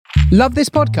Love this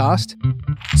podcast?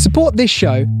 Support this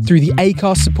show through the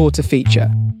Acast supporter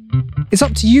feature. It's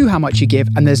up to you how much you give,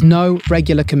 and there's no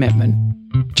regular commitment.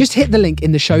 Just hit the link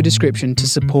in the show description to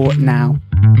support now.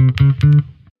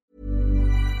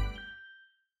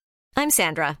 I'm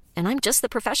Sandra, and I'm just the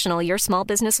professional your small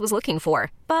business was looking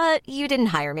for. But you didn't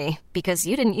hire me because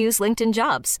you didn't use LinkedIn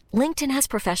Jobs. LinkedIn has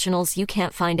professionals you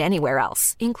can't find anywhere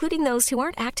else, including those who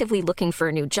aren't actively looking for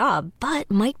a new job, but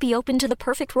might be open to the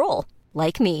perfect role,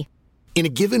 like me. In a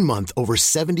given month, over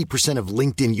 70% of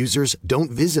LinkedIn users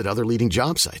don't visit other leading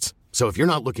job sites. So if you're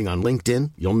not looking on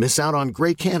LinkedIn, you'll miss out on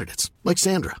great candidates like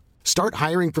Sandra. Start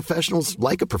hiring professionals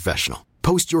like a professional.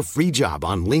 Post your free job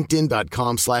on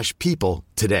linkedin.com/people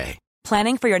today.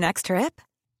 Planning for your next trip?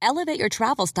 Elevate your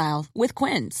travel style with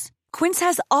Quince. Quince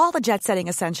has all the jet-setting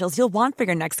essentials you'll want for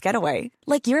your next getaway,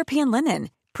 like European linen,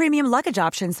 premium luggage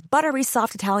options, buttery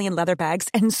soft Italian leather bags,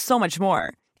 and so much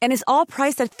more. And is all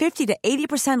priced at 50 to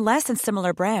 80% less than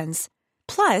similar brands.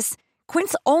 Plus,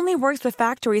 Quince only works with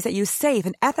factories that use safe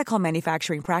and ethical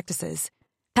manufacturing practices.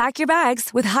 Pack your bags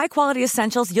with high-quality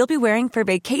essentials you'll be wearing for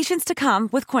vacations to come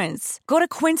with Quince. Go to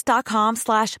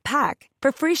quince.com/pack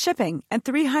for free shipping and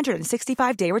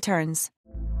 365-day returns.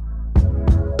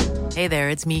 Hey there,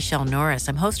 it's Michelle Norris.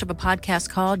 I'm host of a podcast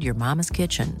called Your Mama's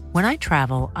Kitchen. When I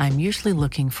travel, I'm usually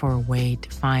looking for a way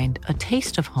to find a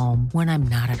taste of home when I'm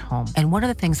not at home. And one of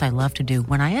the things I love to do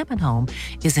when I am at home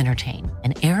is entertain.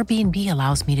 And Airbnb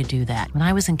allows me to do that. When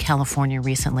I was in California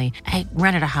recently, I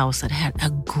rented a house that had a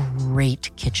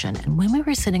great kitchen. And when we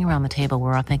were sitting around the table, we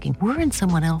were all thinking, we're in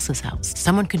someone else's house.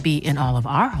 Someone could be in all of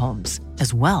our homes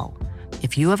as well.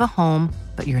 If you have a home,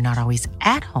 but you're not always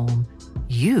at home,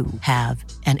 you have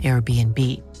an Airbnb.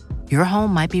 Your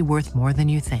home might be worth more than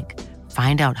you think.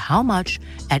 Find out how much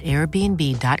at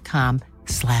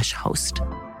airbnb.com/host.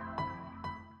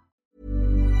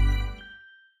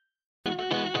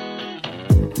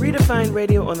 Redefine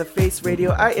Radio on the Face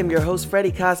Radio. I am your host,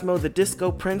 Freddie Cosmo, the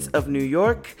Disco Prince of New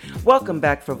York. Welcome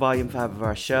back for Volume 5 of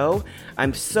our show.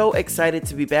 I'm so excited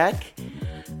to be back.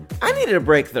 I needed a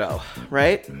break though,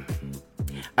 right?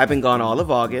 I've been gone all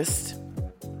of August.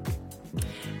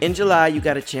 In July, you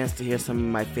got a chance to hear some of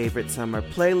my favorite summer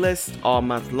playlists all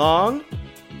month long.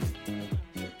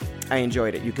 I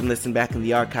enjoyed it. You can listen back in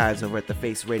the archives over at the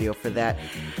Face Radio for that.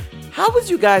 How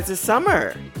was you guys this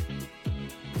summer?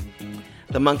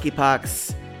 The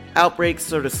monkeypox outbreak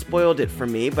sort of spoiled it for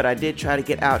me, but I did try to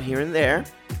get out here and there.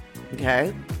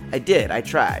 Okay? I did. I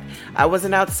tried. I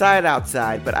wasn't outside,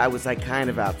 but I was like kind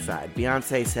of outside.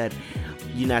 Beyonce said,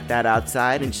 "You're not that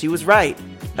outside," and she was right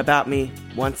about me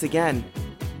once again.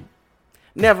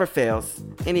 Never fails.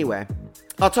 Anyway,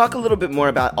 I'll talk a little bit more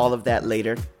about all of that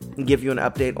later and give you an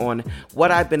update on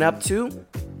what I've been up to.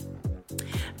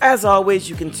 As always,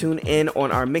 you can tune in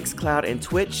on our Mixcloud and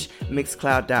Twitch,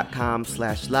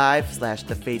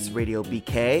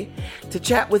 mixcloud.com/live/thefaceradio.bk. To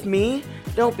chat with me,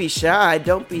 don't be shy.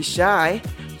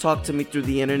 Talk to me through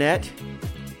the internet.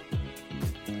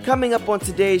 Coming up on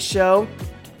today's show,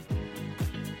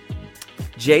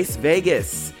 Jace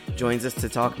Vegas joins us to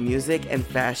talk music and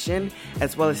fashion,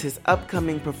 as well as his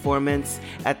upcoming performance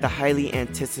at the highly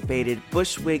anticipated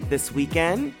Bushwig this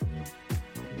weekend.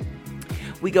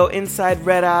 We go inside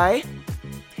Red Eye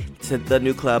to the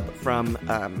new club from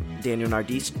Daniel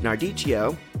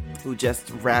Nardicchio, who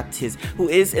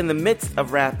is in the midst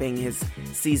of wrapping his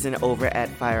season over at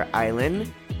Fire Island.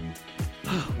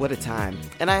 What a time.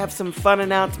 And I have some fun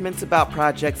announcements about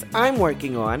projects I'm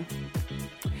working on,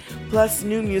 plus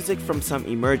new music from some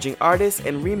emerging artists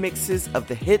and remixes of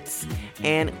the hits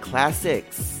and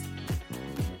classics.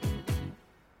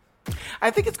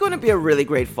 I think it's going to be a really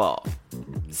great fall.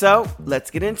 So, let's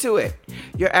get into it.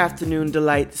 Your afternoon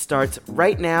delight starts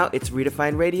right now. It's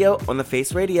Redefine Radio on the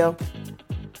Face Radio.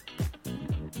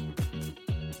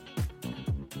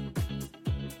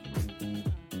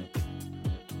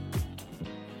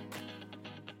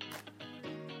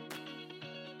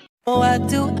 Why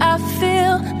do I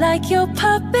feel like your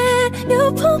puppet?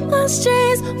 You pull my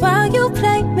strings while you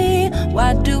play me.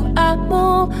 Why do I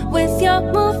move with your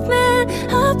movement?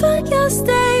 Up on your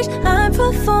stage, I'm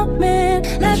performing.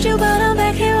 Left you but I'm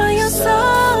back here on your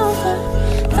sofa.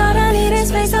 Thought I needed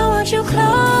space, I want you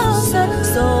closer.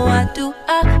 So why do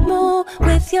I move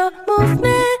with your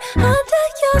movement? Under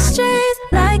your strings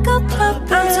like a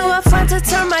puppet. I'm too afraid to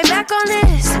turn my back on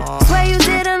this. Swear you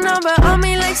did a number on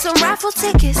me like some raffle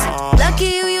tickets. Lucky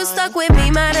you stuck with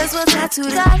me, might as well tattoo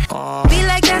that. Be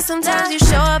like that sometimes, you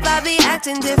show up, I be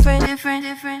acting different.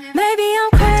 Maybe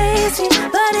I'm crazy,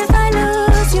 but if I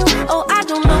lose you, oh, I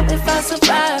don't know if I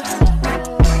survive.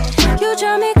 You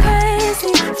drive me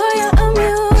crazy for your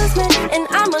amusement, and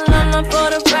I'm alone for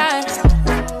the ride.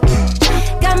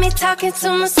 talking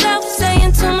to myself,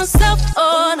 saying to myself,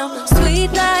 oh no, sweet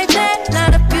like that,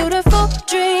 not a beautiful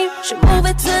dream. Should move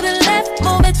it to the left,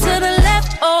 move it to the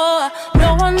left. Oh,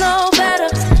 no one know better,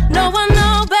 no one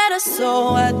know better.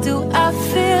 So why do I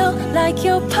feel like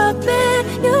your puppet?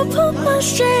 You pull my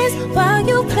strings while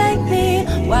you play me.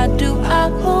 Why do I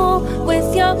move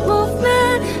with your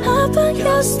movement? Up on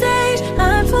your stage,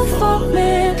 I'm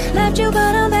performing. Left you,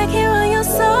 but I'm back here on your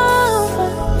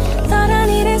sofa. Thought I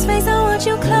needed space, I want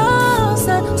you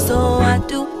closer. So why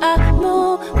do I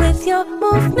move with your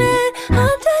movement?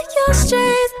 Under your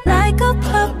strings like a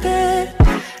puppet.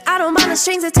 I don't mind the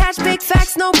strings attached, big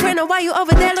facts, no printer. Why you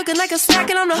over there looking like a snack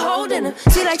and I'm the whole dinner?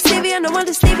 See like Stevie, and the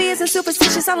wonder Stevie isn't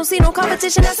superstitious. I don't see no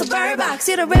competition, that's a bird box.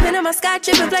 See the ribbon in my sky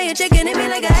tripping, play a chicken, hit me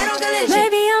like a head on collision.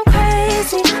 Maybe I'm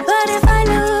crazy, but if I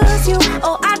lose you,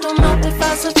 oh, I don't know if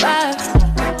I'll survive.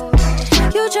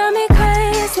 You drive me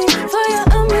crazy for your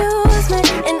amusement,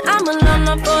 and I'm alone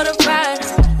up for the ride.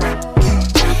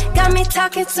 Got me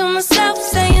talking to myself,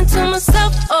 saying to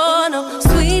myself, oh no,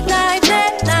 sweet like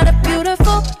that, not a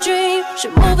beautiful dream.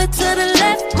 Should move it to the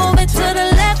left, move it to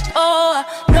the left. Oh,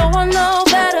 no one know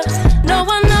better, no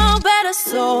one know better.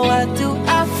 So why do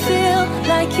I feel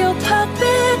like your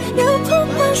puppet? You pull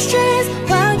my strings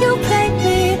while you play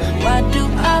me. Why do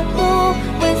I move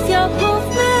with your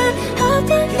movement? Up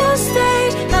on your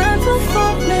stage, I'm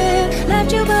performing.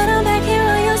 Left you, but I'm back here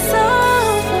on your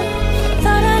sofa.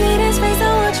 Thought I needed space, I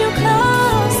want you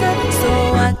closer. So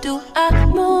why do I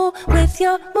move with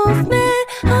your movement?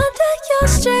 Under your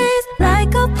strings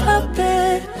like a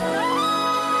puppet.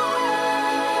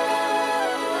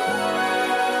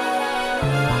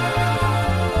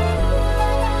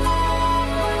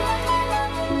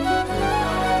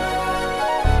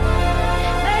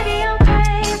 Maybe I'm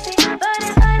crazy, but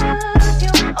if I lose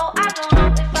you, oh, I don't know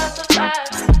if I'll survive.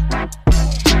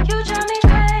 You drive me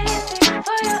crazy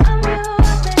for your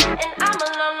amusement, and I'm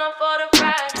alone for the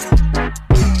ride.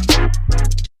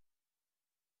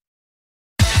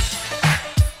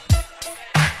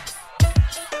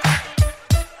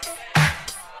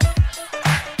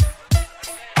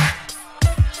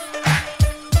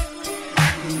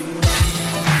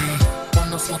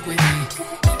 Wanna fuck with me?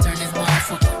 Turn this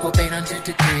motherfucker up 800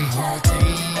 degrees. Whole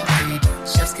team,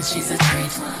 chefs, cause she's a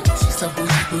treat. She's so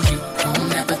bougie,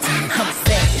 don't ever think. I'm a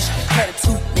savage,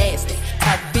 attitude nasty.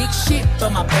 Talk big shit,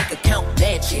 but my bank account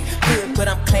magic. Good, but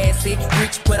I'm classy.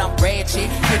 Rich, but I'm ratchet.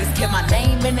 Haters get my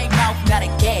name in their mouth, got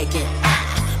it gagging.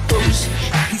 Bougie.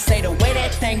 He say the way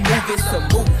that thing move is a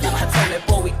movie. I told that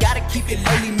boy we gotta keep it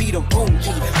low, leave me the room.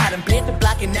 I done bled the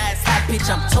block and now it's hot, bitch,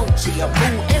 I'm Tochi. I'm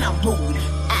rude and I'm moody.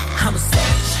 I'm a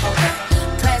savage.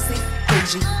 Classy,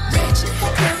 bougie, ratchet.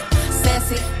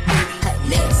 Sassy, moody,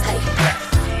 nasty.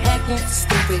 Hacking,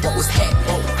 stupid, what was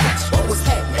happening? What was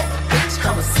happening? Bitch,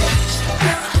 I'm a savage.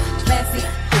 Classy,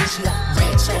 bougie,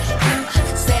 ratchet.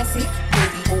 Sassy,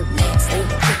 moody, nasty.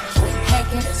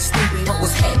 Hacking, stupid, what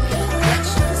was happening?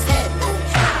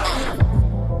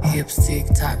 Hips tick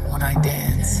tock when I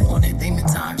dance. On that demon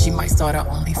time, she might start her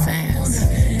OnlyFans.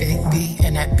 Big B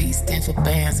and that B stand for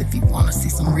bands. If you wanna see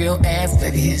some real ass,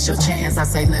 baby, here's your chance. I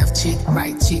say left cheek,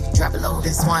 right cheek, drop it low,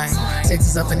 then swing.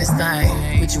 Texas up in this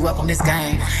thing, put you up on this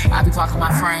game. I be parking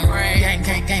my frame, gang,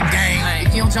 gang, gang, gang.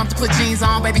 If you don't jump to put jeans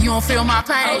on, baby, you don't feel my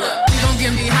pain. You gon'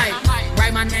 give me hype,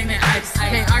 write my name in ice.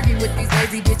 Can't argue with these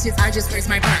lazy bitches, I just raise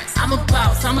my price. I'm a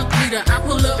boss, I'm a leader, I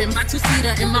pull up in my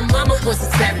two-seater, and my mama was a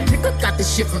savage. Nigga got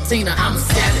this shit from Tina, I'm a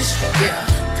savage, yeah.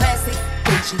 Classy,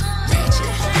 bougie,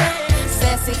 ratchet.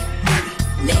 Sassy, moody,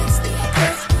 nasty.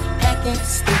 Hacking,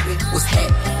 stupid, what's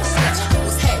happening?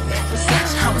 What's happening?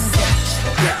 I'm a savage,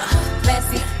 yeah.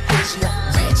 Classy, bougie,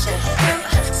 ratchet.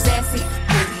 Sassy,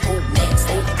 moody,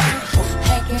 nasty.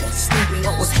 Hacking, stupid,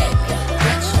 what's happening?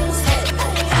 What's happening?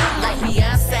 Like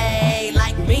Beyonce,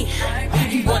 like me.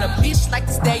 He want a bitch like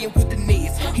the stallion with the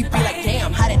knees. He be like,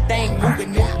 damn, how that thing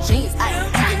moving in jeans.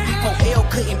 Even people hell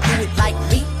couldn't do it like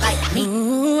me, like me.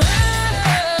 Ooh,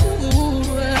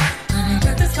 I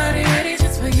got this party ready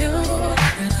just for you.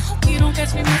 And I hope you don't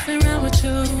catch me messing around with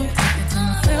you. Talking to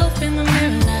myself in the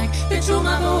mirror like, bitch, you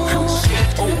my boo. I'm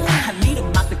shit, oh, I need a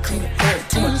mop to clean the floor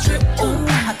to a drip, oh.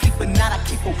 I keep a knot, I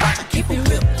keep a watch, I keep a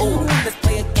whip, oh. Let's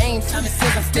play a game, time it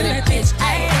says I'm still a bitch,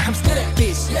 ayy. I'm still a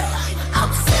bitch, yeah.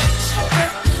 I'm savage.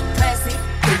 Classy,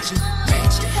 bougie,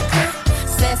 ratchet.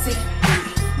 Sassy,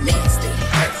 moody, nasty.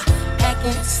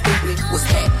 Hacking, stupid, what's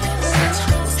happening?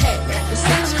 What's happening?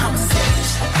 I'm a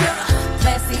savage.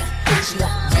 Classy, bougie,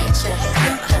 ratchet.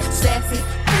 Sassy,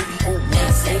 moody,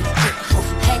 nasty.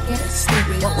 Hacking,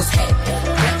 stupid, what's happening?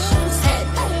 What's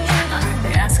happening?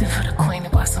 They asking for the queen to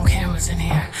buy some cameras in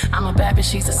here. I'm a bad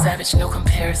bitch, she's a savage, no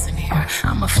comparison here.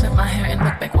 I'm a flip my hair and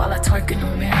look back while I twerk in the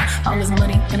mirror. All this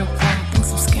money in a room, think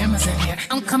some scammers in here.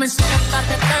 I'm coming straight up out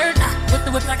that third. With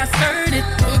the whip like I stirred it.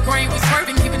 Good grain was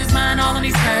swerving, keeping his mind all on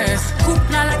these curves. Coop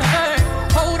fly like a bird,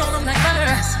 hold on him like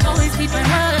birds. Always keeping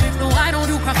word, no I don't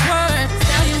do crosswords.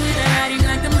 Tell you with that hiding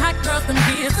like them hot girls, them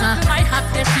kids. I hop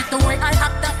that shit the way I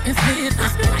hopped up and slid.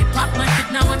 I pop my shit,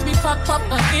 now watch me pop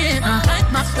again. Like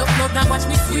my stuff float, now watch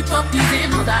me sweep up these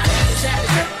ends.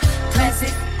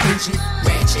 Classic, bougie,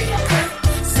 ratchet,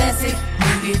 sassy,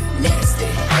 moody, nasty.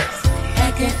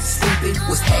 Hacking, stupid,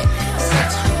 what's happening?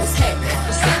 What's happening?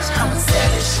 I'm a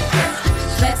savage.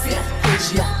 Classic,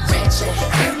 bougie, ratchet,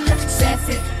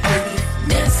 sassy, moody,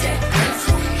 nasty.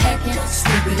 Hacking,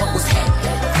 stupid, what's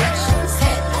happening? What's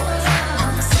happening?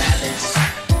 I'm a savage.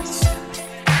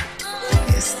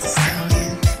 It's the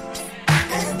stallion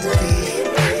and the beat.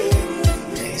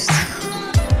 Next time.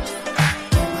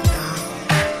 Oh my God.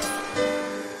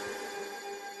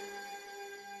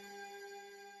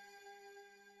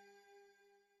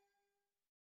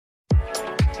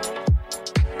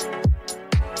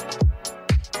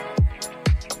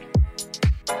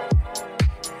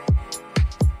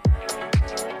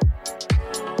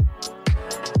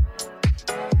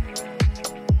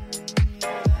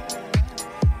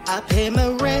 I pay my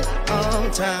rent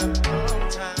on time.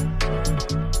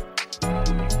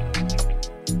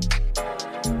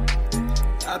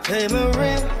 I pay my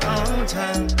rent on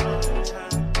time.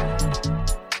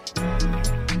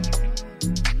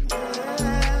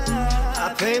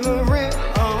 I pay my rent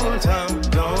on time.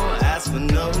 Don't ask for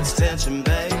no extension,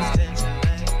 babe.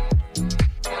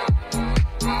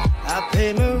 I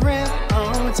pay my rent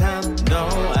on time.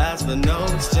 Don't ask for no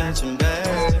extension, babe.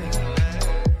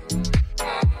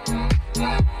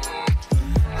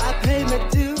 I pay my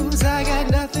dues, I got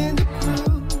nothing to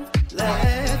prove.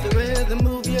 Let the rhythm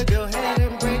move you, go ahead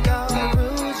and break all the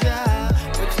rules, yeah.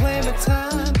 Reclaim the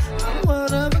time, I'm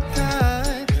one of a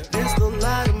kind. This the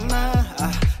light of mine,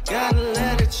 I gotta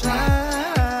let it shine.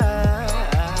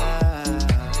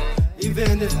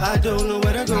 Even if I don't know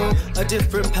where to go, a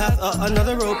different path or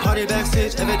another road. Party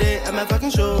backstage every day at my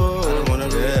fucking show. I don't wanna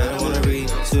read,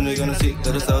 soon you're gonna see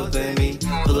that it's all been me.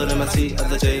 Pull it in my seat at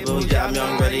the table, yeah, I'm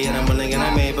young, ready, and I'm willing and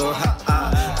I'm able.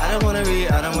 I don't wanna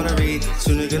read,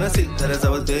 soon you're gonna see that it's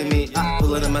always been me.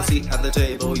 Pull it in my seat at the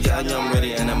table, yeah, I'm young,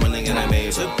 ready, and I'm willing and I'm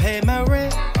able. To pay my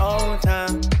rent all the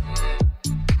time.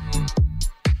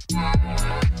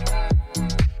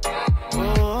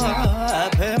 Oh, I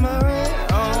pay my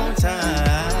rent on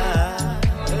time.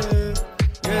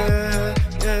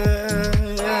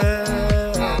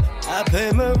 I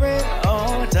pay my rent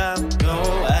on time.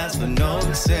 Don't ask for no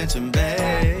extension,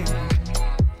 babe.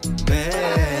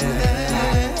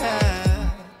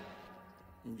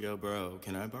 Yo, bro,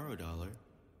 can I borrow $1?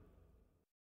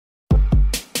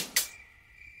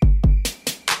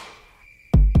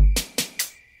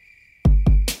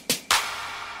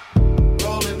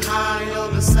 Rolling high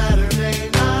on a Saturday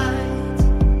night.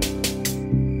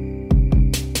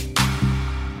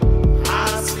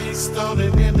 I see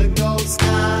stolen in the gold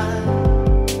sky.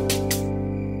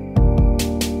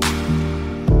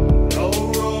 No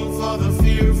room for the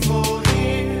fearful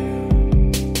here.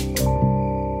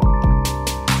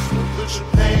 So put your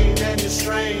pain and your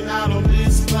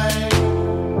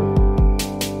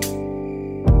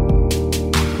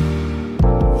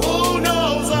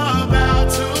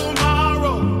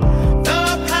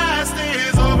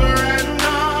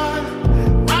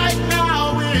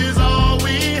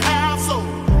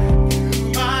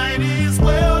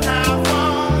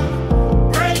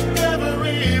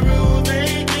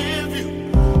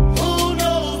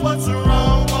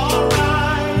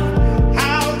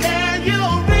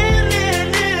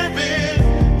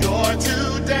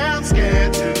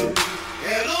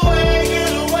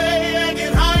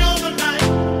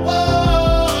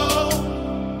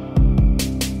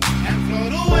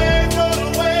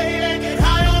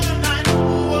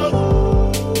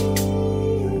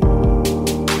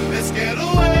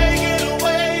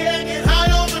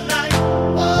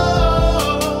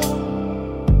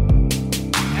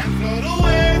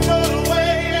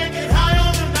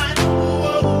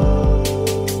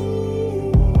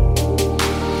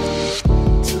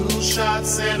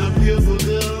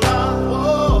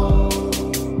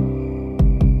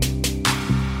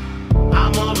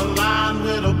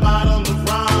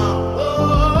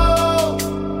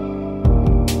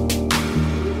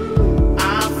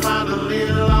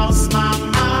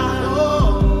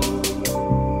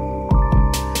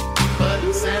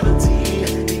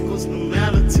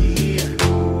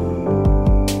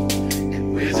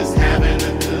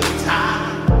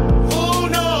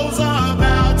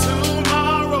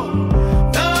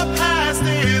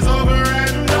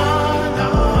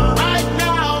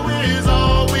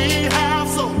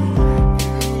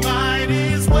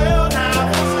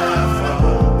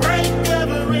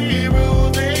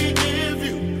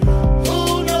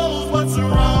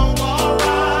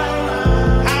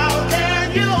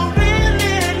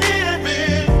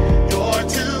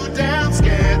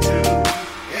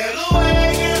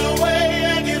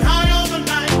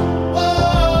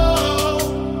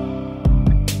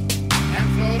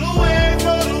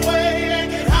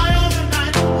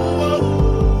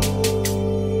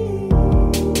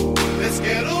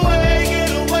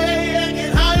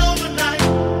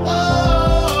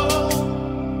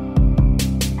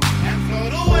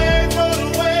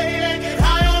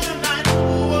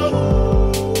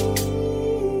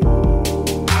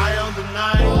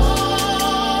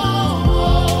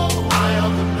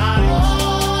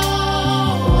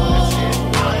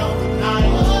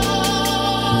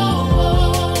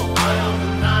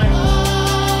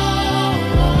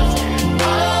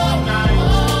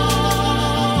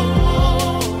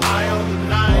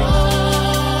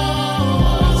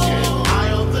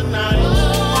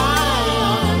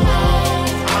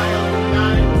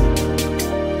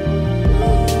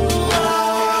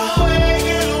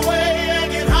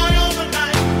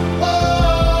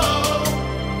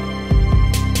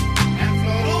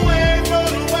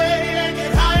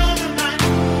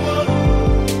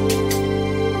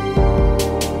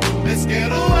Get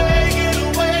away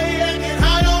and get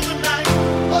high on the night.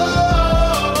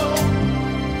 Oh,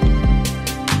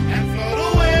 and float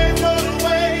away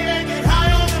and get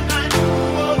high on the night.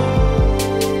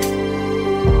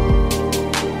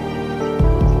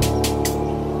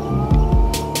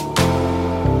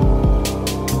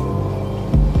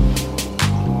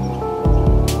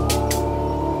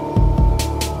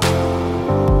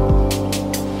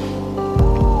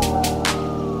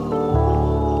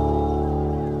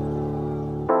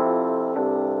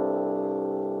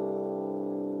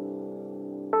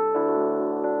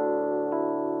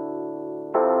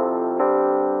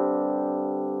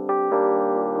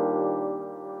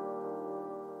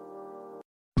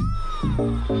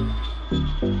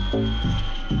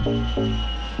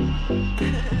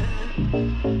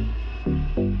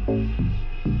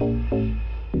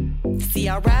 See,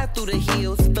 I ride through the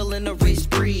hills, feeling a rich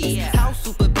breeze. House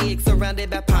super big, surrounded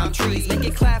by palm trees. Make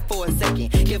it clap for a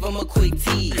second, give him a quick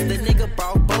tease. The nigga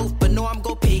brought both, but no, I'm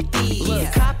gon' pick these.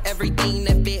 Look, cop everything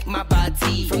that fit my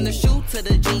body. From the shoe to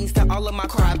the jeans to all of my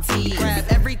crop tees. Grab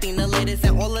everything, the latest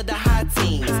and all of the hot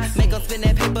teams. Make them spin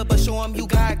that paper, but show them you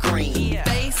got green.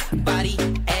 Face, body,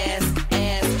 ass,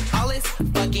 all this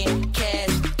fucking cash,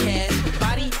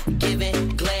 body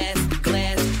giving, glass,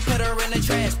 put her in the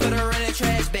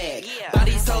trash, bag.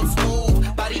 Body so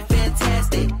smooth, body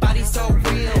fantastic, body so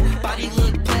real, body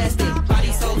look plastic,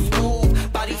 body so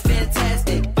smooth, body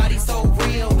fantastic, body so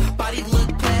real, body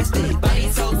look plastic, body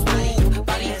so smooth,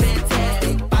 body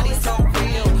fantastic, body so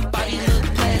real, body look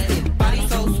plastic, body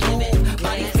so smooth,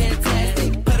 body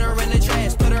fantastic. Put her in the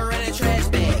trash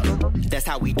bag. That's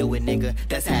how we do it, nigga.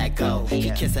 That's how it go.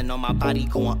 He kissing on my body,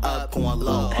 going up, going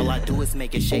low. All I do is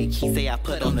make it shake. He say I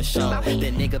put on the show.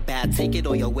 Then nigga bad, take it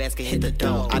or your ass can hit the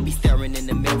dough. I be staring in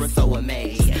the mirror, so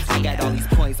amazed. I got all these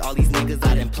points, all these niggas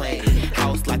I done played.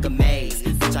 House like a maze,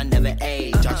 bitch I never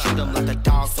age. I treat them like a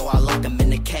dog, so I lock them in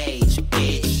the cage.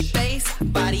 Bitch, face,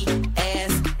 body,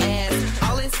 ass,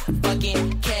 all this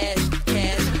fucking cash,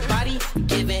 body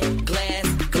giving, glass,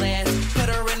 put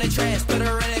her in the trash,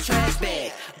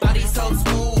 bag. Body so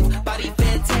smooth, body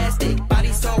fantastic,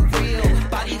 body so real,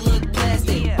 body look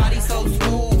plastic, body so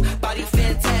smooth, body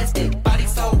fantastic, body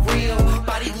so real,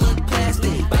 body look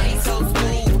plastic, body so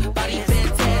smooth, body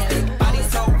fantastic, body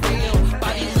so real,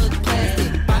 body look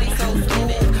plastic, body so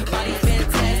smooth, body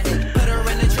fantastic. Put her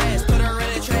in the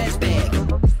trash bag.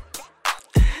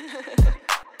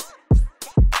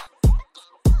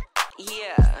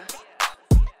 Yeah,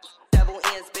 double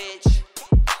N's, bitch.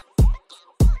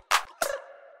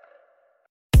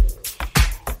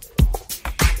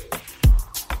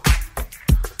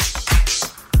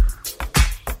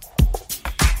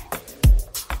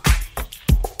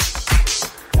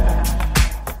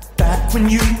 When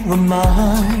you were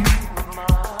mine,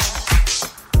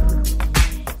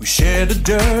 we shared a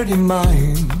dirty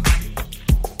mind.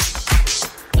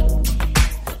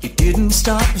 It didn't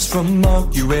stop us from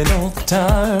arguing all the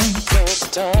time.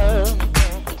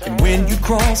 And when you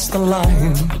crossed the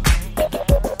line,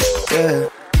 yeah,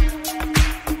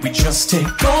 we just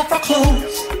take off our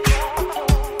clothes,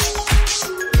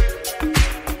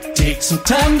 take some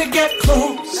time to get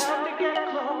close.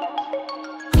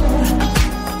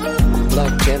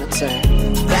 Like Janet said,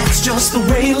 that's just the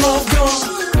way love goes.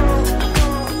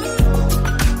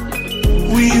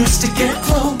 We used to get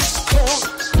close.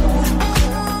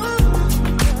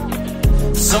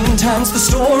 Sometimes the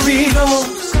story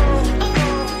goes,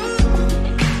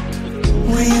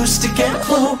 we used to get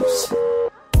close.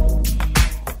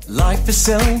 Life is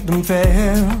seldom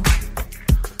fair,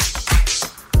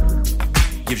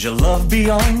 gives you love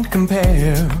beyond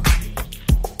compare.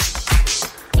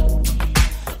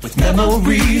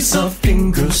 Memories of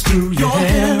fingers through your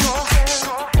hair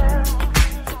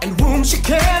and wounds you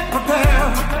can't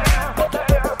repair.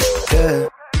 Yeah.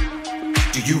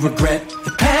 Do you regret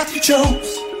the path you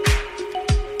chose?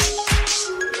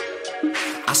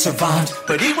 I survived,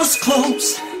 but it was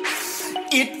close.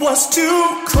 It was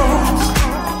too close.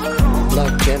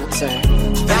 Like Janet said,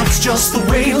 that's just the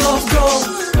way love goes.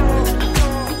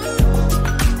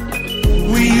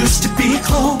 We used to be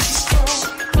close.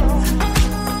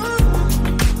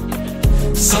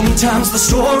 Sometimes the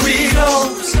story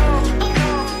goes,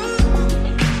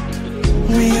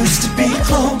 we used to be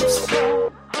close.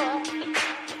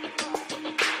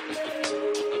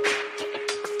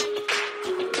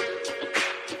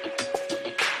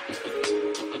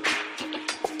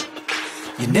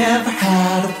 You never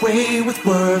had a way with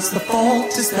words, the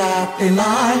fault is that they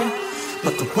lie.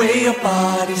 But the way your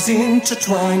bodies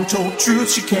intertwine, told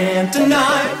truths you can't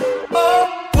deny. Oh,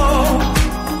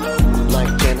 oh.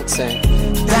 Like Janet said,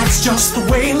 that's just the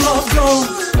way love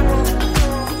goes.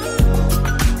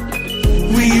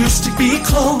 be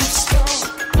close.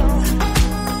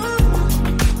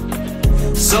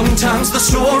 Sometimes the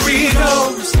story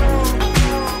goes,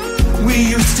 we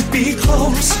used to be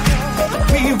close.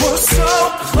 We were so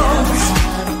close.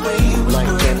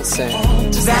 Like Janet said,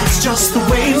 that's just the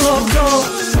way love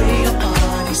goes.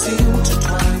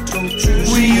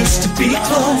 We used to be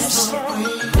close.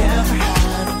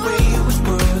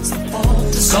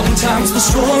 Sometimes the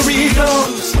story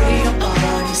goes,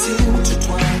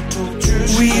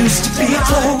 we used to be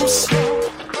close.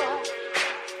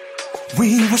 We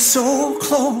were so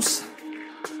close.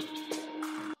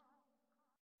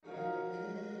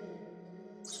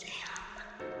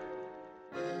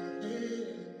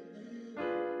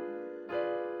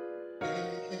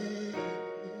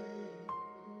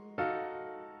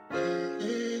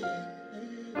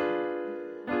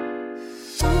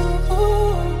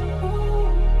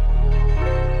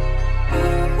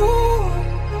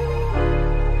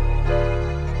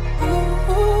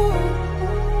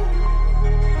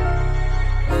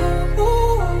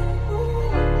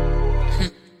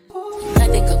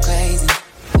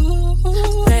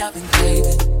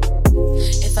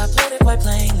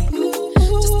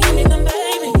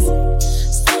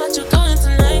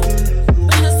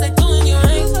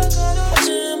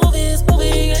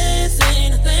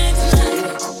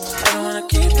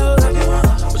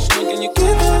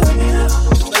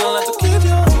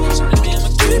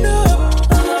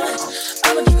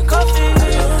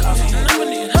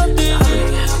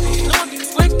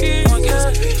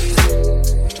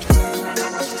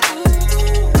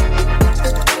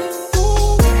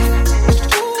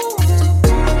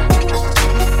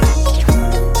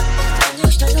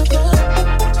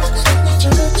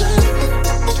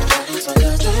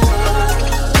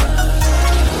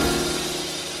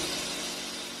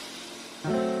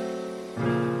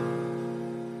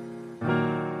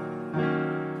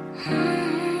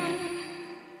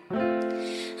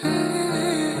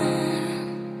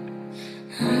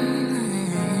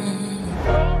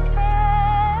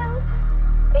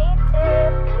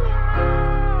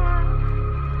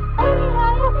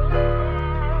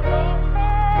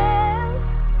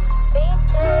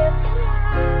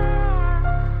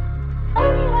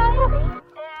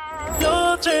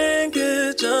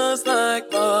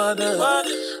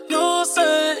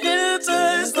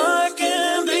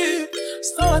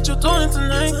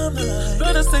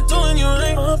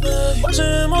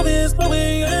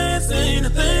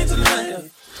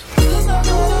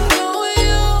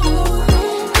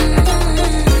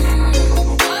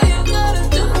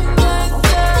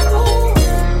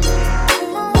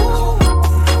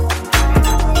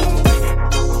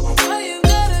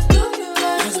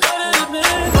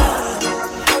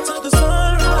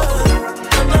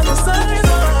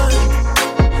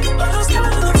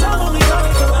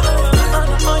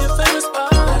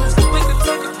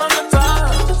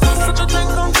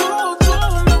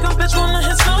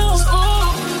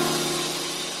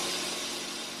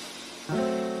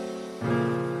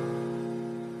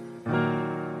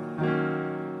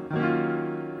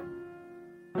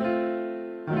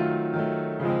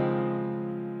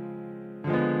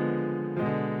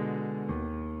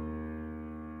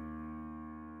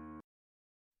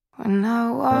 When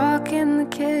I walk in the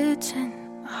kitchen,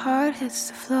 my heart hits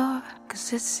the floor,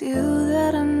 'cause it's you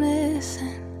that I'm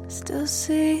missing. I still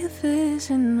see a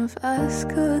vision of us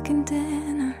cooking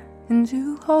dinner and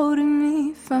you holding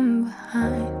me from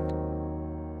behind.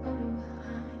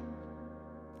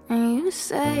 And you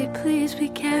say, please be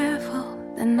careful,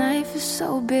 the knife is so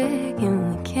big and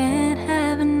we can't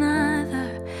have another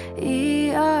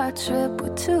ER trip.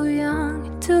 We're too young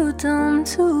and too dumb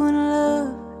to in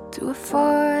love to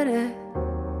afford it.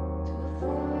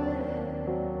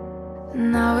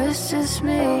 Now it's just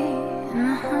me and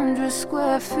 100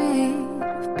 square feet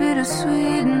of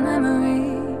bittersweet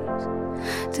memories.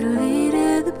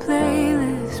 Deleted the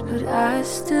playlist, but I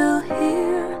still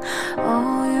hear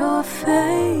all your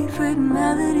favorite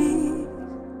melodies.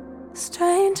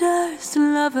 Strangers to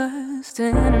lovers to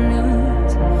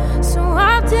enemies. So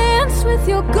I'll dance with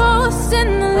your ghost in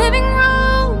the living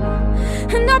room,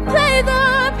 and I play the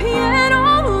piano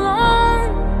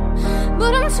alone.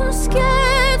 But I'm too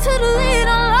scared to delete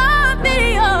all our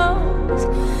videos,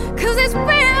 'cause it's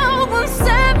real once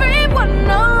everyone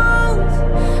knows.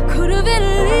 Could've at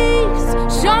least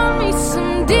shown me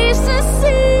some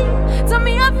decency. Done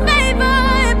me a favor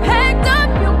and packed up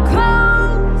your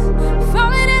clothes.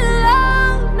 Falling in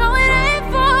love, no it ain't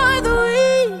for the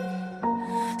weak.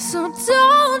 So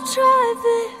don't try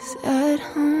this at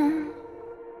home.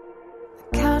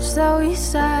 Couch that we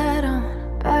sat on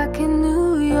back in New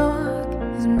York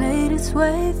has made its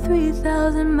way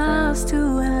 3,000 miles to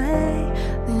LA.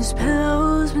 Then his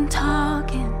pillow's been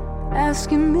talking,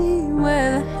 asking me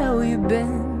where the hell you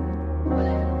been.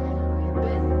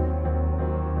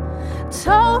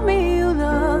 Told me you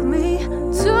loved me 2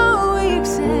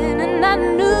 weeks in, and I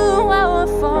knew I would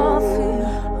fall for you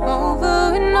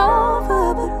over and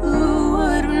over. But who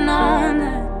would have known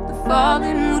that the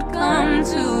falling would come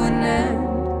to an end?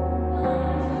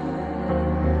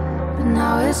 But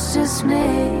now it's just me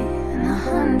and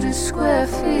 100 square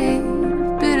feet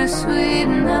of bittersweet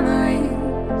memories.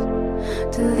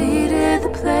 Deleted the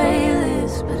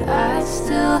playlist, but I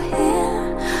still hear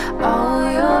all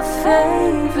your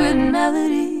favorite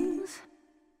melodies.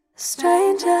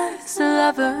 Strangers,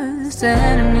 lovers,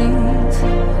 enemies.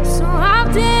 So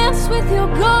I'll dance with your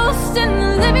ghost in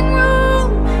the living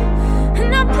room,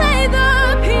 and I'll play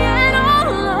the piano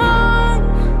alone.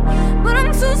 But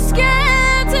I'm too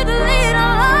scared to delete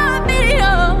all our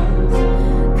videos,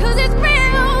 'cause it's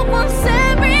real once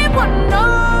everyone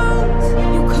knows.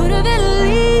 You could have at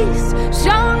least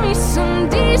shown me some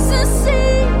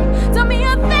decency. Tell me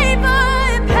a favor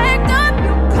and packed up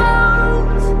your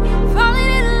clothes.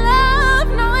 Falling in love,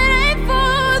 no, it ain't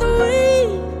for the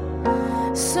weak.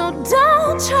 So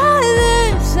don't try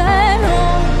this at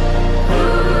home.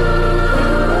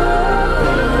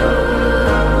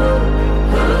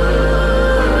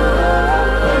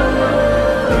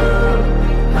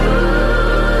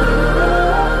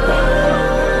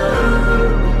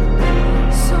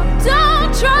 So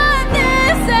don't try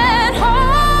this at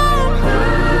home.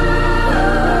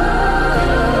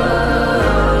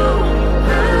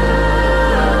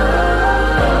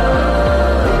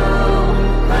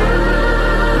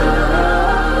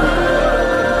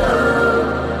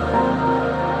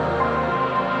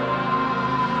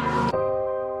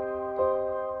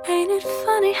 Ain't it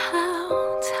funny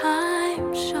how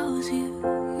time shows you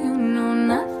know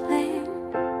nothing?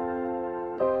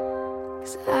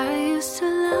 'Cause I used to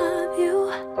love you,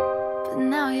 but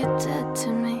now you're dead to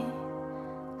me.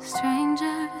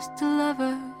 Strangers to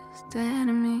lovers to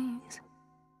enemies.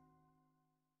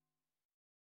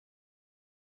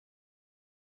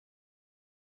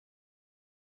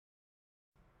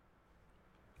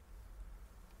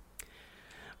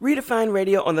 Redefine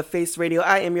Radio on the Face Radio.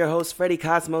 I am your host, Freddie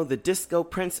Cosmo, the Disco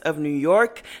Prince of New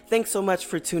York. Thanks so much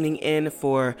for tuning in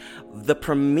for the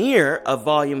premiere of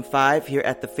Volume 5 here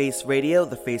at The Face Radio.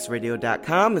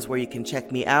 TheFaceRadio.com is where you can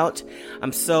check me out.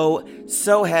 I'm so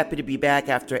happy to be back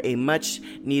after a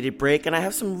much-needed break, and I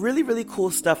have some really, really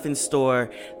cool stuff in store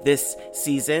this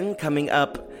season coming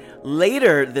up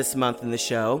later this month in the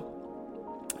show.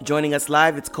 Joining us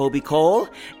live, it's Colby Cole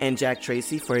and Jack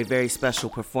Tracy for a very special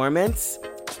performance.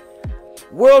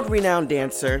 World-renowned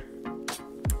dancer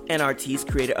and artiste,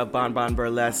 creator of Bon Bon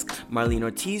Burlesque, Marlene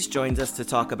Ortiz, joins us to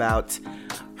talk about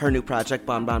her new project,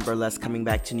 Bon Bon Burlesque, coming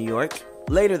back to New York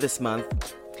later this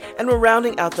month. And we're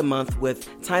rounding out the month with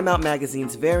Time Out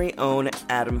Magazine's very own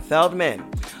Adam Feldman,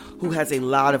 who has a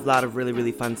lot of really,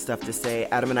 really fun stuff to say.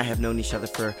 Adam and I have known each other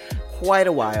for quite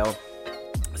a while,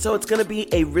 so it's going to be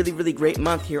a really, really great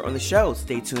month here on the show.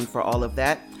 Stay tuned for all of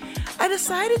that. I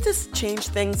decided to change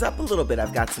things up a little bit.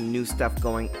 I've got some new stuff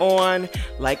going on.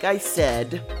 Like I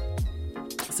said,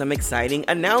 some exciting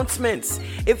announcements.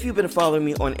 If you've been following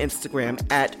me on Instagram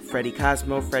at Freddie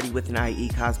Cosmo, Freddie with an I-E,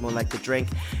 Cosmo like the drink,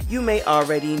 you may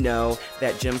already know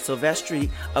that Jim Silvestri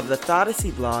of the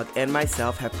Thoughtsy blog and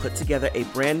myself have put together a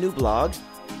brand new blog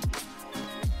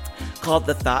called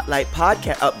the Thoughtlight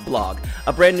Podcast blog.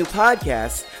 A brand new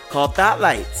podcast called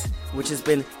Thoughtlight, which has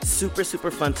been super, super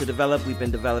fun to develop. We've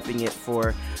been developing it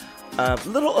for a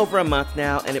little over a month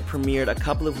now, and it premiered a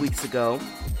couple of weeks ago.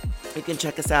 You can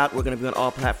check us out. We're going to be on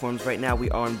all platforms right now. We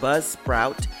are on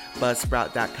Buzzsprout,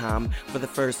 buzzsprout.com, for the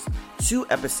first 2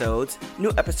 episodes.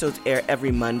 New episodes air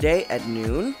every Monday at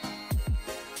noon.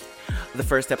 The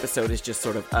first episode is just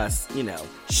sort of us,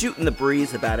 shooting the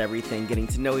breeze about everything, getting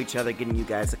to know each other, getting you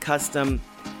guys accustomed.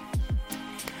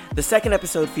 The second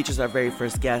episode features our very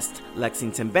first guest,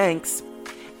 Lexington Banks.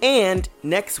 And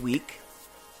next week,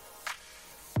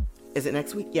 is it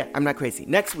next week? Yeah, I'm not crazy.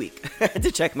 Next week, I had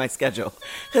to check my schedule,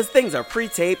 because things are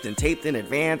pre-taped and taped in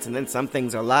advance, and then some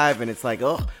things are live, and it's like,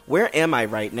 oh, where am I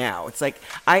right now? It's like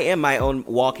I am my own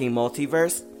walking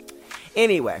multiverse.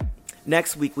 Anyway,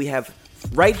 next week we have,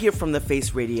 right here from the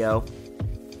Face Radio,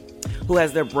 who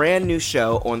has their brand new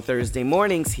show on Thursday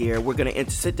mornings here. We're going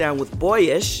to sit down with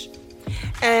Boyish.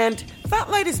 And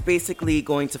Thoughtlight is basically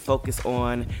going to focus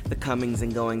on the comings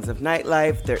and goings of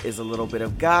nightlife. There is a little bit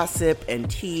of gossip and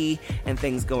tea and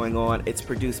things going on. It's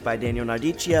produced by Daniel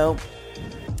Nardicchio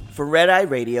For Redeye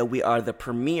Radio, we are the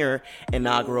premier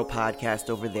inaugural podcast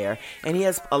over there, and he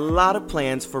has a lot of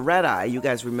plans for Redeye. You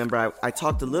guys remember I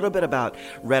talked a little bit about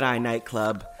Redeye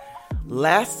Nightclub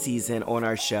last season on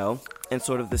our show, and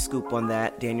sort of the scoop on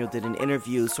that. Daniel did an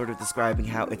interview sort of describing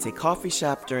how it's a coffee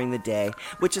shop during the day,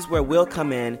 which is where we'll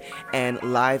come in and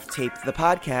live tape the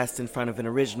podcast in front of an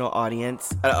original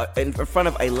audience, in front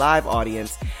of a live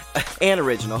audience, and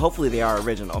original. Hopefully they are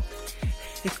original.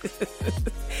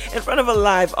 In front of a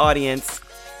live audience.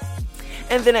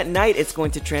 And then at night, it's going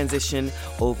to transition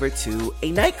over to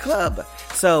a nightclub.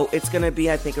 So it's going to be,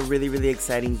 I think, a really, really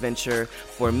exciting venture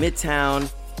for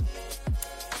Midtown.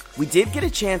 We did get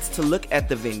a chance to look at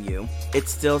the venue.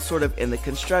 It's still sort of in the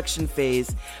construction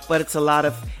phase, but it's a lot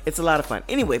of fun.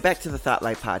 Anyway, back to the Thought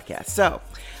Life podcast. So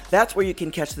that's where you can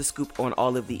catch the scoop on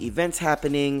all of the events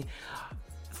happening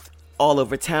all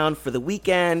over town for the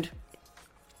weekend.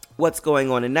 What's going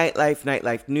on in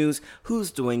nightlife news, who's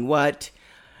doing what,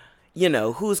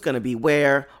 who's going to be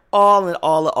where,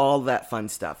 all that fun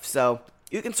stuff. So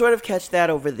you can sort of catch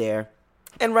that over there.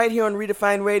 And right here on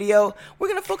Redefine Radio, we're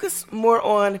going to focus more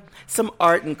on some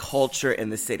art and culture in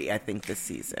the city, I think, this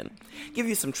season. Give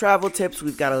you some travel tips.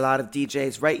 We've got a lot of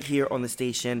DJs right here on the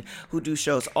station who do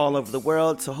shows all over the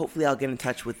world, so hopefully I'll get in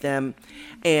touch with them,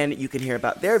 and you can hear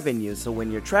about their venues. So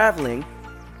when you're traveling,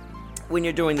 when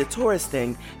you're doing the tourist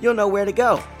thing, you'll know where to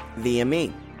go via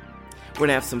me. We're going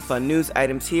to have some fun news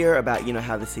items here about,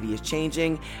 how the city is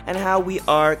changing and how we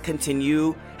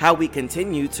continue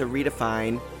to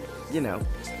redefine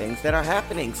things that are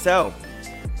happening. So,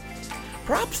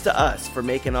 props to us for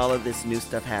making all of this new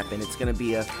stuff happen. It's going to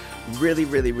be a really,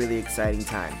 really, really exciting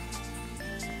time.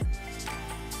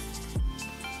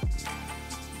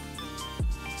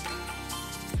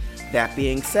 That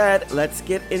being said, let's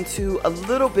get into a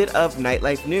little bit of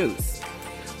nightlife news.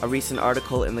 A recent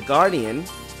article in The Guardian,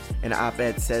 an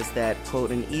op-ed says that,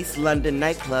 quote, an East London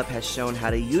nightclub has shown how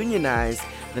to unionize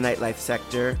the nightlife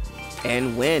sector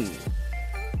and win.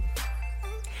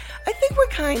 I think we're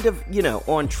kind of,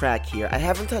 on track here. I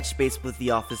haven't touched base with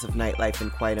the Office of Nightlife in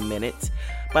quite a minute,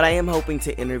 but I am hoping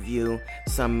to interview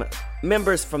some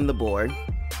members from the board,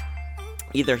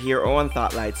 either here or on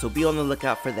Thoughtlight, so be on the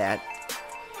lookout for that.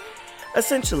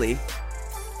 Essentially,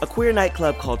 a queer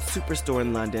nightclub called Superstore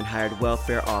in London hired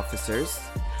welfare officers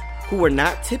who were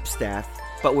not tip staff,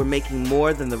 but were making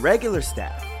more than the regular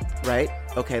staff, right?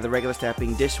 Okay, the regular staff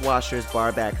being dishwashers,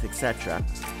 bar backs, etc.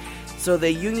 So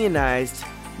they unionized,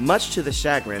 much to the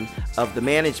chagrin of the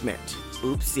management.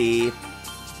 Oopsie.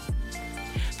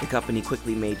 The company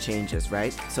quickly made changes,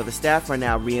 right? So the staff are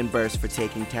now reimbursed for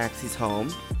taking taxis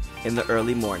home in the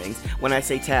early mornings. When I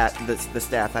say the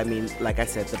staff, I mean, like I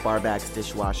said, the bar backs,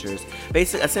 dishwashers,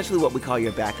 essentially what we call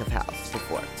your back of house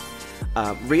before.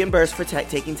 Reimbursed for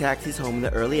taking taxis home in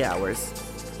the early hours.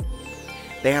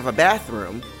 They have a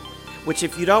bathroom, which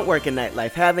if you don't work in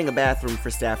nightlife, having a bathroom for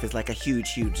staff is like a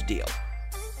huge, huge deal.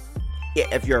 Yeah,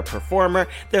 if you're a performer,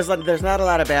 there's not a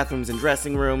lot of bathrooms and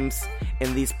dressing rooms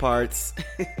in these parts.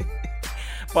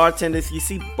 Bartenders, you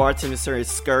see bartenders sort of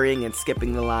scurrying and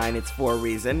skipping the line. It's for a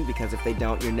reason, because if they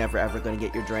don't, you're never ever going to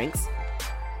get your drinks.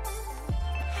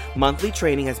 Monthly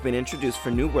training has been introduced for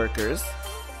new workers,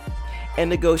 and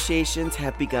negotiations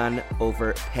have begun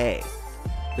over pay.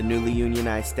 The newly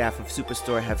unionized staff of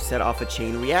Superstore have set off a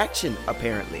chain reaction,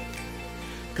 apparently,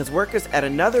 because workers at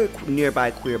another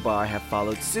nearby queer bar have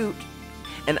followed suit,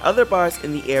 and other bars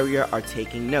in the area are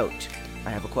taking note. I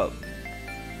have a quote.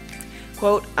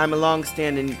 Quote, I'm a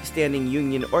long-standing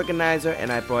union organizer,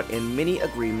 and I brought in many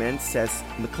agreements, says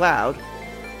McLeod,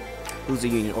 who's a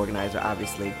union organizer,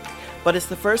 obviously. But it's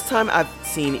the first time I've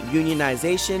seen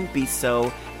unionization be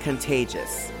so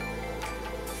contagious.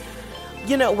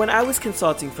 When I was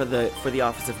consulting for the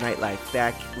Office of Nightlife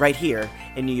back right here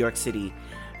in New York City,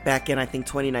 back in, I think,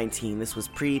 2019, this was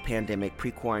pre-pandemic,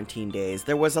 pre-quarantine days,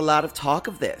 there was a lot of talk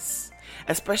of this,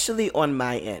 especially on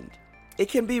my end. It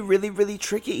can be really, really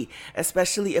tricky,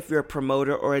 especially if you're a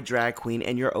promoter or a drag queen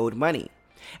and you're owed money.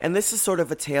 And this is sort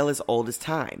of a tale as old as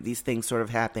time. These things sort of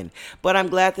happen. But I'm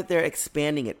glad that they're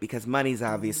expanding it, because money's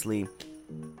obviously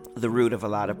the root of a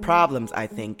lot of problems, I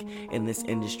think, in this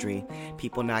industry.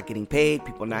 People not getting paid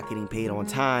on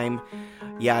time,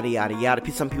 yada, yada,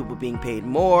 yada. Some people being paid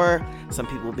more, some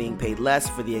people being paid less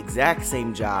for the exact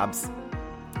same jobs.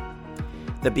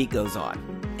 The beat goes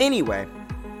on. Anyway,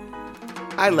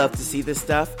 I love to see this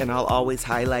stuff, and I'll always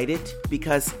highlight it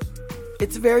because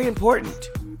it's very important.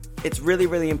 It's really,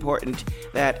 really important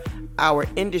that our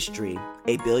industry,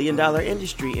 a billion-dollar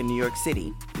industry in New York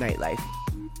City, nightlife,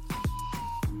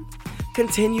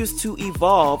 continues to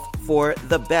evolve for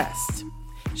the best.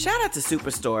 Shout out to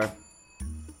Superstore.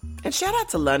 And shout out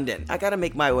to London. I gotta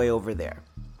make my way over there.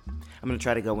 I'm gonna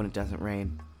try to go when it doesn't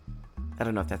rain. I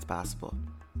don't know if that's possible.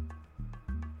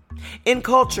 In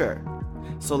culture,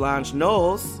 Solange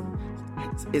Knowles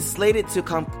is slated to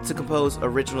compose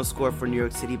original score for New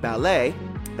York City Ballet.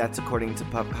 That's according to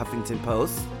Huffington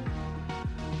Post.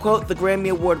 Quote, the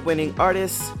Grammy Award-winning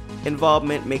artist's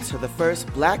involvement makes her the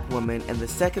first black woman and the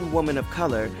second woman of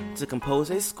color to compose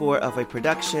a score of a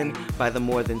production by the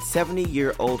more than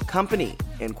 70-year-old company,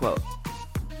 end quote.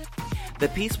 The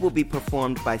piece will be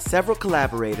performed by several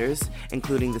collaborators,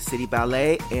 including the City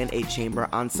Ballet and a chamber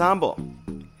ensemble.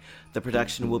 The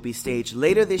production will be staged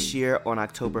later this year on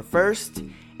October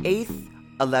 1st, 8th,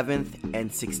 11th, and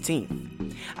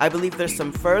 16th. I believe there's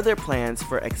some further plans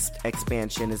for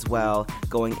expansion as well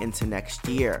going into next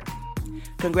year.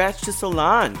 Congrats to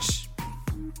Solange.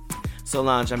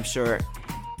 Solange, I'm sure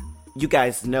you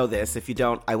guys know this. If you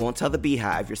don't, I won't tell the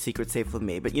Beehive. Your secret's safe with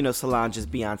me. But you know Solange is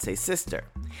Beyonce's sister.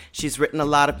 She's written a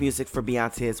lot of music for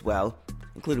Beyonce as well,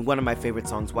 including one of my favorite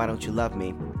songs, Why Don't You Love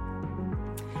Me?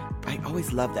 I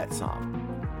always love that song.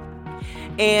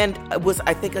 And it was,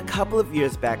 I think, a couple of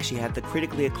years back, she had the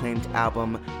critically acclaimed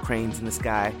album, Cranes in the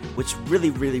Sky, which really,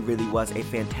 really, really was a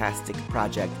fantastic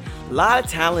project. A lot of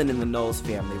talent in the Knowles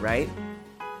family, right?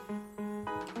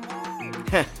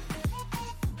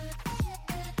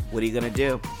 What are you gonna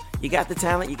do? You got the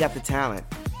talent, you got the talent.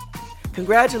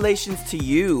 Congratulations to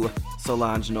you,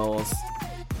 Solange Knowles.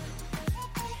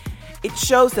 It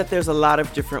shows that there's a lot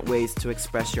of different ways to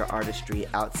express your artistry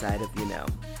outside of,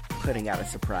 putting out a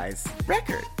surprise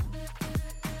record.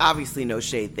 Obviously, no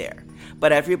shade there.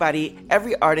 But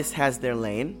every artist has their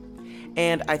lane,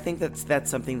 and I think that's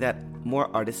something that more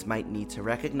artists might need to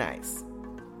recognize.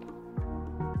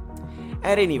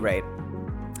 At any rate,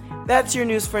 that's your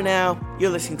news for now.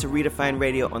 You're listening to Redefine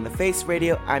Radio on the Face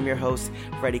Radio. I'm your host,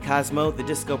 Freddie Cosmo, the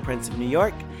Disco Prince of New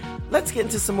York. Let's get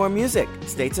into some more music.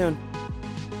 Stay tuned.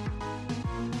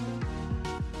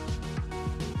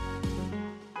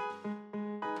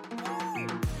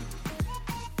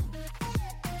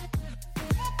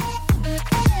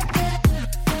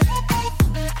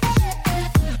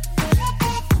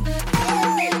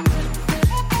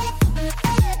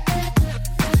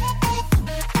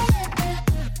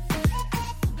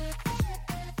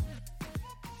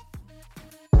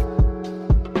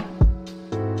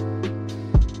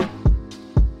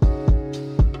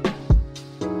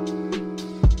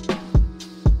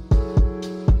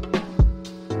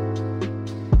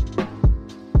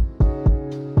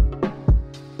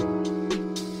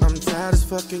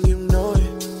 Fucking, you know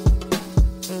it.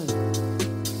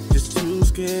 Just too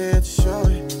scared to show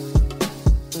it.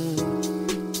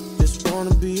 Just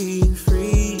wanna be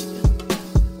free.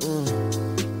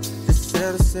 Just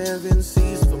set a 7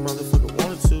 seas for motherfucker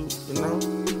wanted to,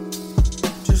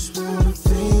 Just wanna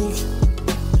think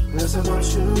less about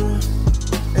you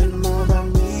and more about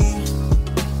me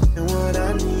and what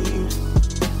I need.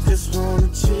 Just wanna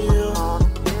chill,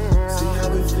 see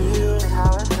how it feels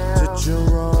to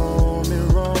Jerome.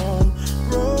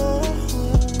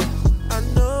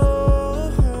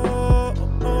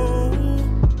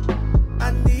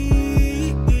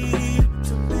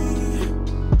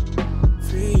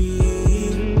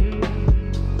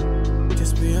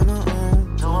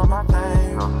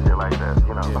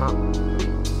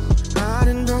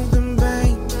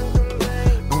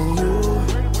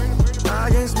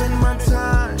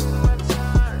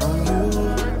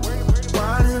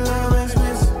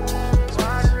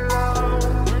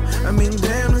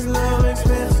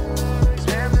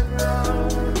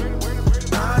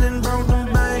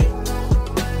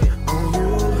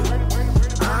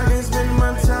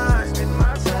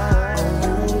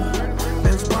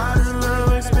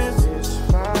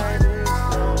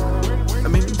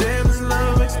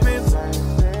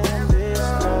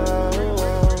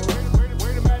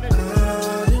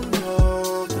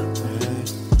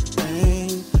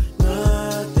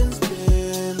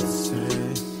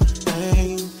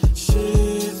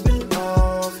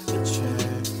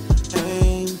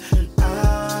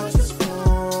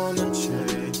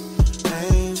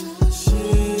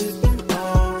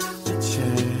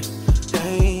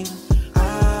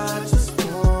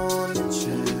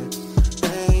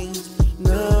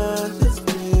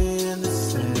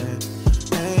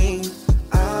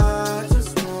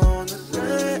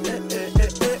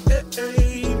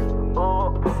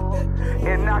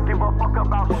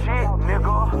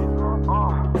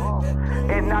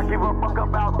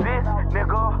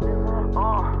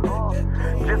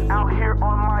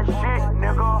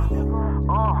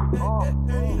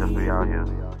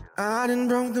 I done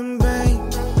broke the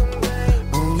bank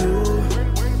on you.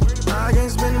 I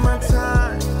can't spend my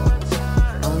time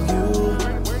on you.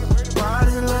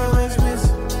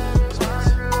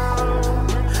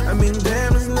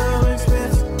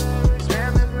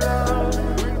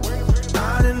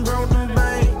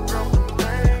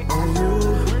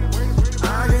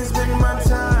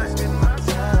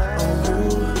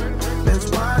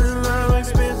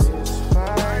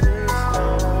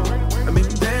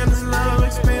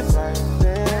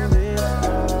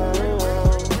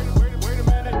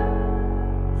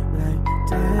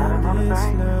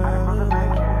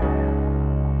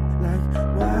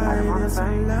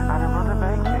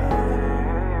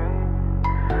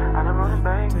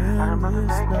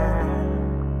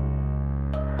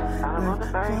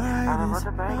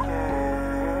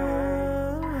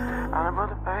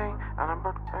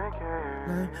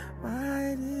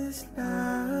 Why this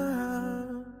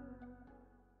love?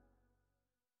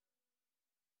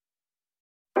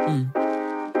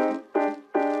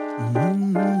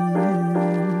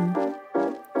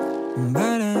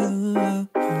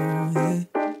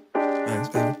 Thanks,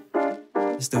 baby.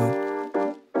 Let's do it.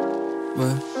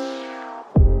 What?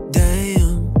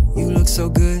 Damn, you look so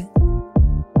good.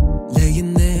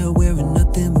 Laying there wearing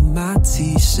nothing but my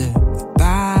t-shirt. Your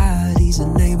body's a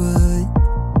neighborhood.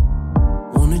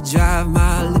 Wanna drive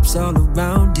my lips all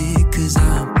around it, 'cause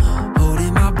I'm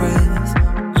holding my breath,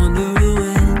 wondering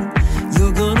when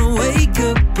you're gonna wake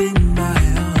up in my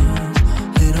arms,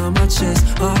 head on my chest,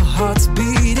 our hearts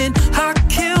beating. I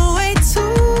can't wait to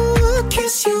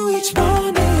kiss you each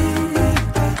morning.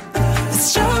 The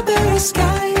strawberry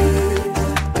sky,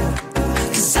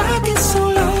 'cause I get so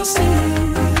lost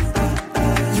in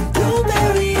your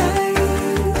blueberry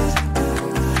eyes.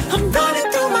 I'm running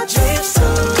through my dreams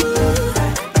too.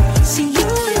 See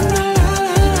you in my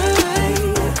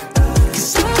life,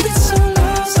 'cause I get so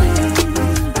lost in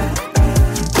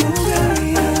your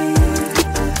blueberry eyes.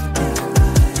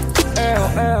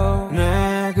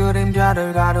 내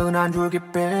그림자를 가둔 한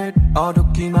줄깃빛,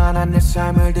 어둡기만 한 내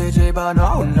삶을 뒤집어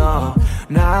놓은 너.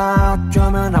 나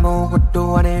어쩌면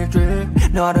아무것도 아닐지.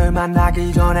 너를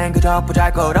만나기 전엔 그저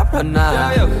보잘것없던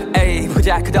나. 에이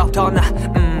보잘것없던 나.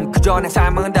 그저 내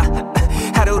삶은 다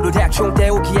하루를 대충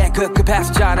때우기에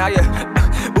급급했었잖아.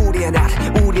 우리의 낮,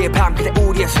 우리의 밤, 그래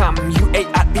우리의 삶.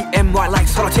 UARBMY like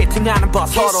서로 채팅하는 법,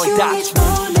 서로의 다.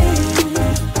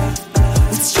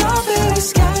 Strawberry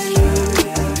sky.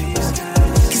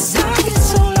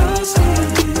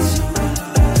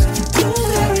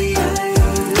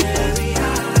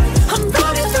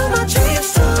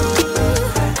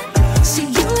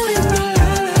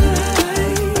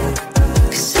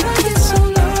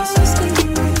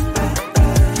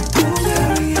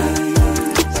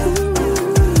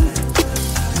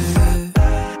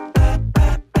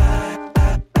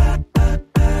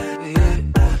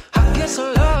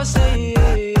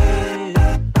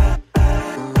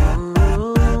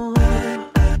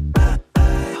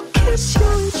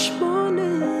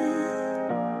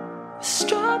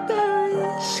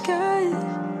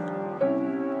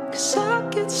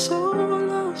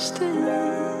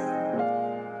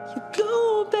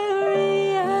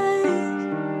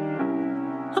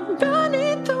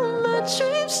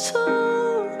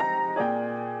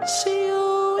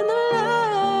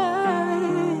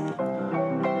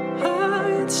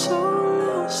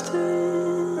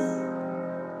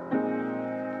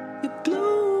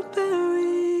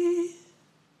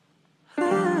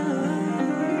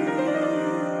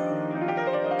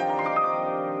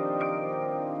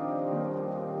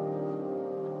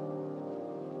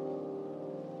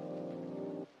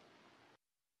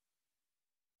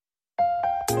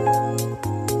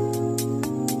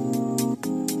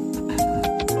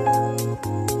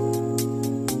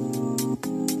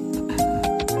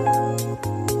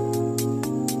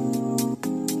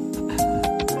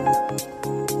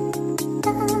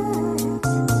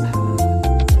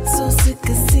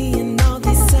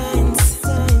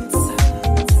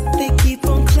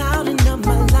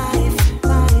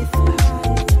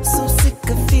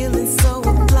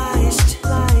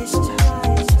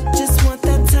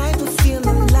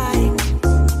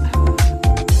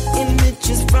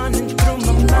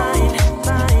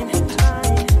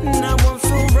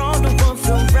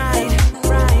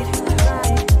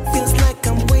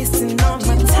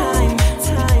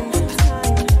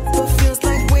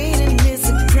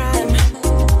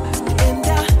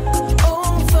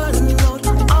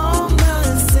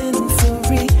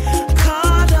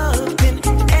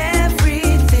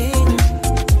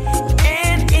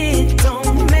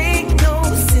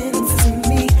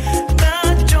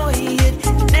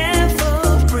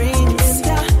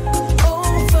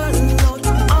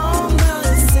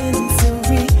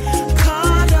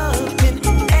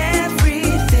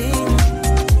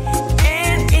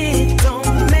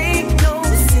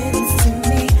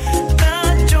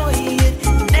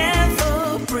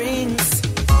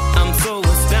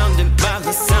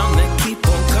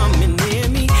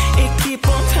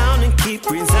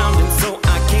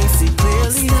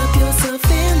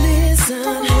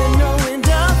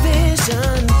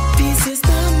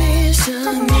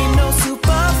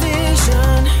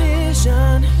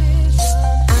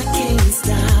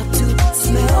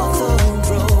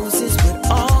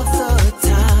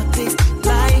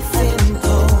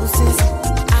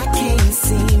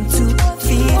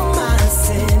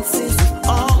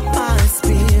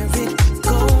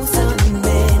 Go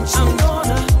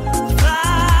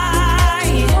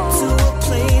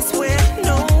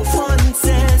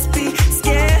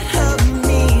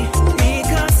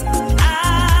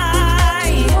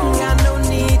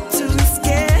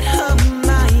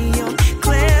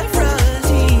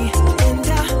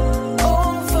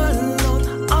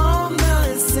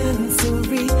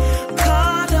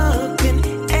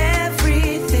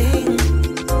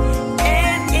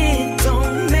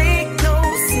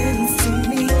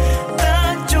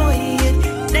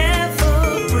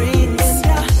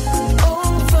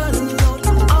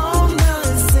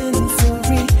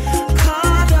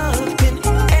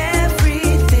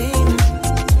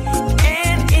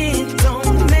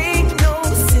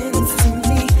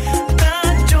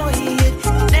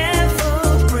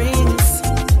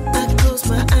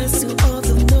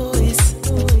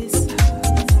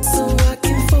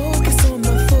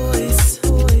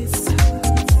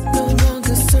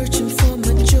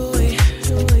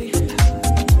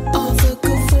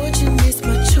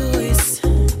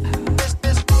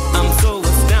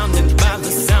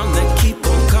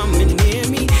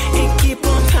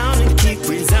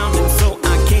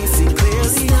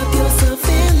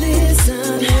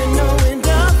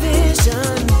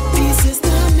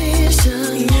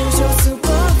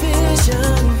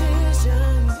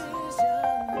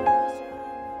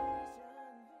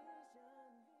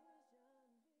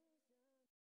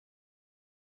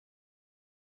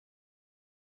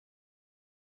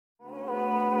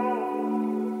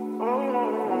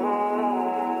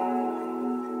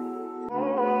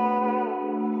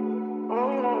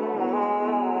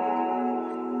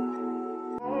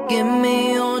Give me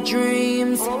your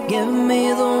dreams, give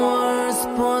me the worst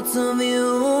parts of you.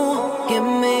 Give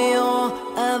me your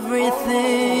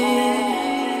everything.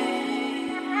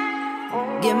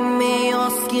 Give me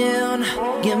your skin,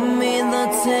 give me the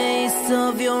taste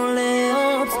of your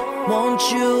lips. Won't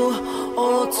you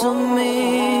alter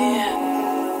me?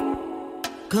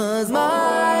 'Cause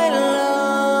my love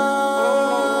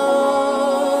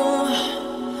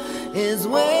is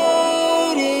waiting.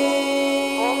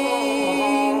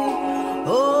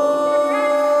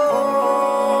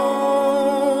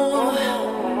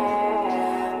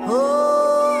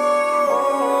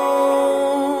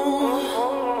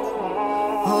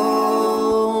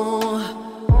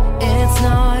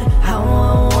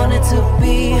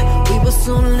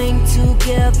 So linked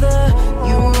together,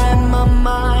 you read my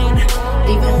mind.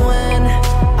 Even when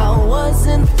I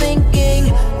wasn't thinking,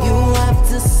 you have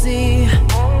to see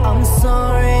I'm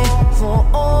sorry for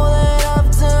all that I've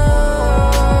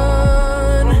done.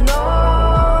 No,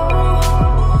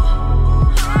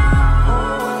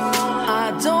 I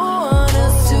don't want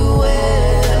us to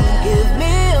end. Give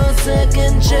me a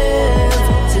second chance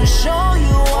to show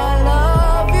you I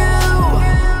love you.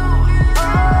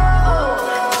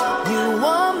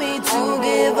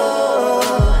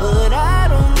 But I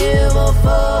don't give a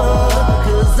fuck,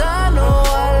 'cause I know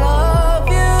I love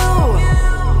you.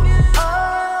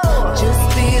 Just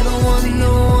be the one,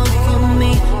 the one for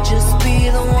me. Just be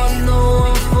the one, the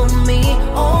one for me.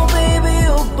 Oh baby,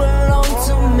 you belong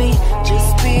to me.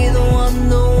 Just be the one,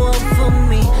 the one for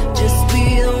me. Just be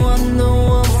the one, the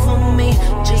one for me.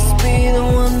 Just be the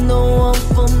one, the one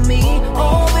for me.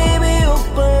 Oh baby, you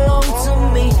belong to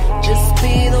me. Just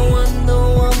be the one, the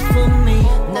one for me.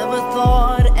 Never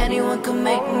thought anyone could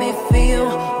make me feel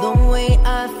the way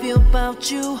I feel about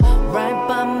you, right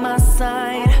by my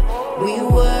side. We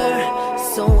were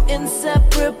so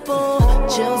inseparable,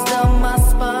 chills down my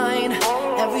spine.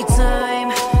 Every time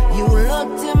you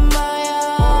looked in my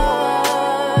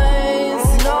eyes.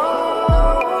 No,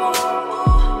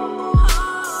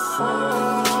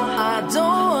 I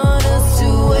don't want us to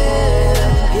end.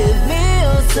 Give me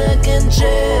a second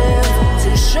chance to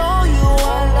show you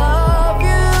I love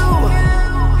you.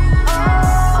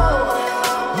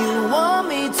 You want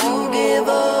me to give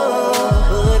up,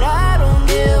 but I don't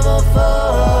give a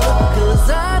fuck, 'cause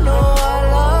I know I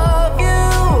love you.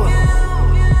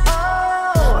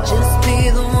 Just be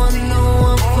the one, the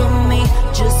one for me.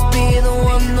 Just be the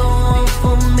one, the one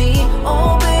for me.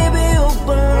 Oh baby, you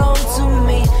belong to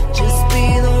me. Just be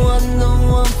the one, the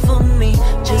one for me.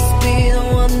 Just be the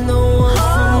one, the one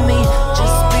for me.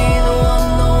 Just be the one,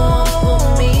 the one for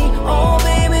me. Oh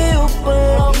baby, you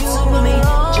belong to me.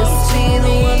 Just be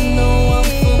the one, the one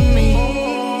for me.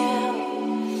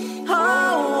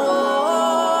 Oh,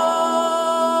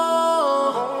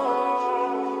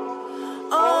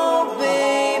 oh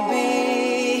baby,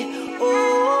 oh.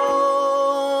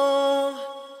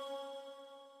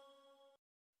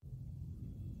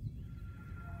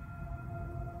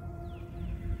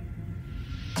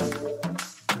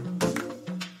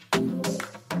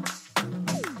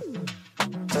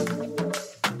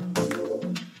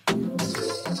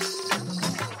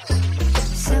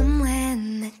 Somewhere in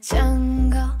the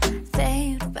jungle,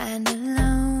 they'd find a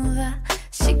lover.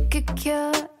 She could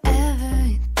cure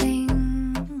everything.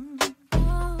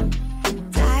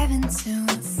 Dive into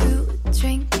a fruit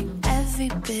drink, every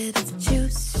bit of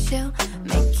juice. She'll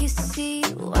make you see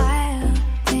wild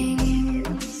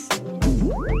things.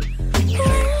 When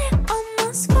you're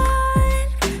almost falling,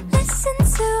 listen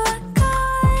to a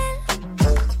call.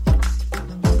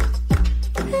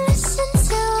 Listen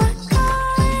to a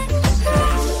call.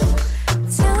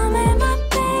 Tell me, my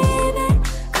baby,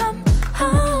 come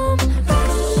home.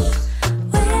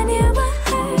 When you were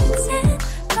hurting,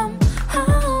 come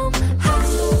home.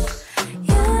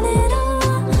 You need a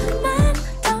woman,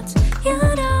 don't you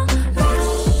know?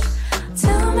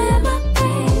 Tell me, my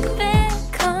baby,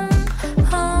 come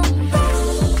home.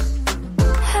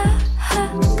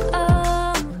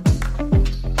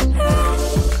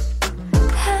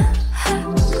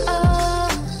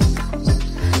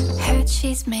 Heard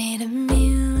she's made of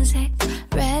music,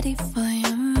 ready for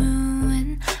your ruin.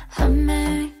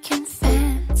 American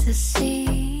fantasy.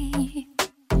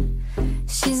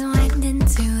 She's winding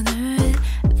to the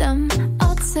rhythm,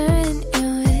 altering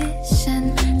your vision.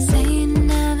 Say you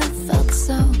never felt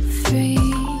so free.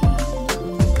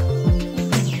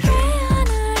 Prey on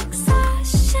her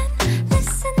exhaustion,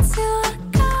 listen to a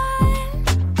call.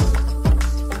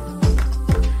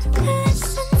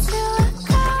 Listen to a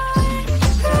call.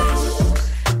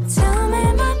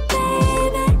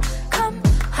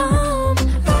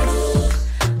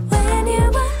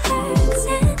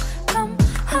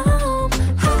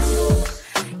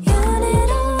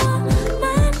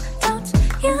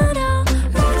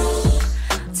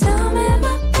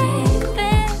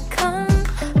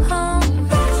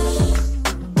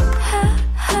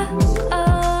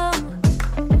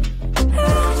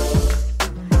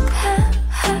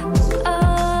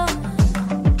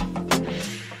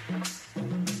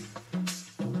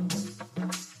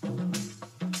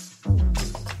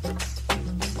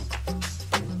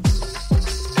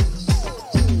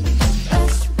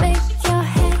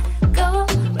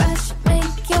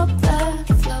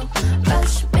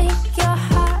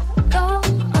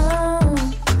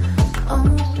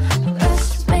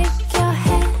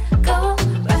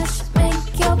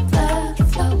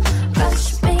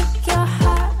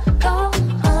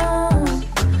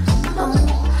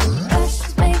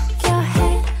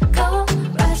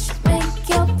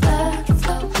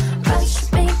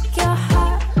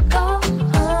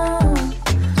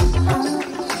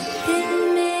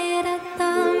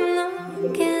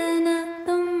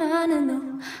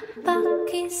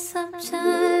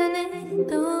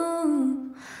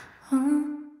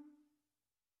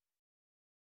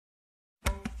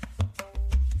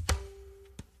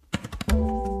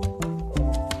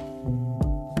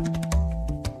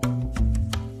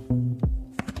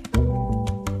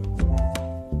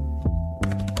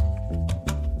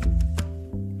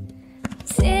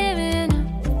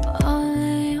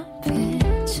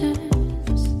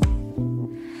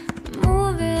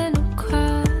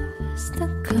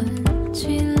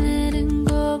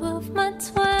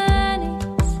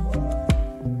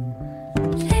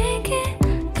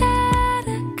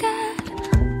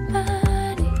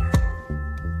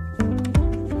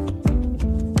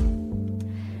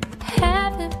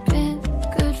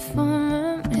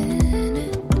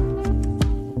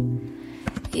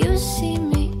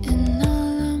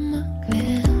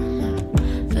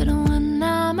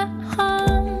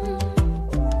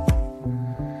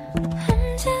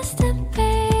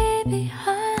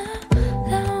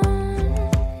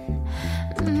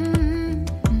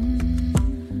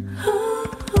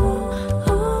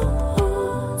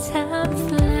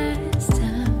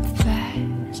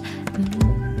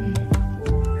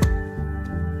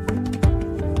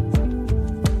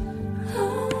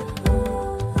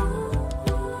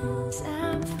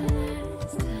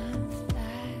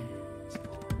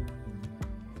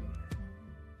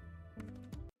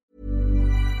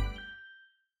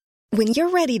 When you're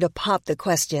ready to pop the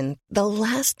question, the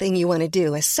last thing you want to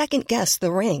do is second-guess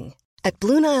the ring. At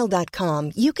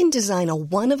BlueNile.com, you can design a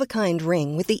one-of-a-kind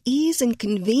ring with the ease and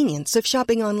convenience of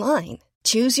shopping online.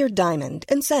 Choose your diamond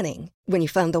and setting. When you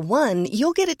find the one,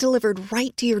 you'll get it delivered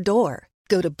right to your door.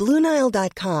 Go to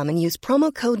BlueNile.com and use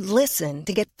promo code LISTEN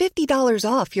to get $50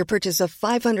 off your purchase of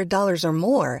 $500 or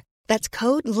more. That's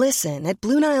code LISTEN at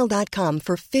BlueNile.com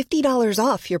for $50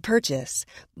 off your purchase.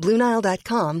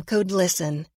 BlueNile.com, code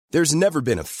LISTEN. There's never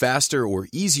been a faster or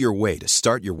easier way to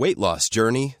start your weight loss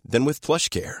journey than with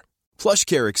PlushCare.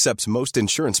 PlushCare accepts most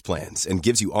insurance plans and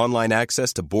gives you online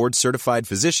access to board-certified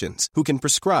physicians who can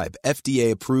prescribe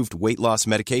FDA-approved weight loss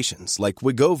medications like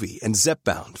Wegovy and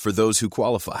Zepbound for those who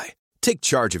qualify. Take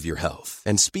charge of your health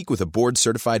and speak with a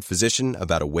board-certified physician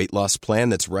about a weight loss plan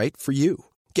that's right for you.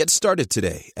 Get started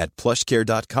today at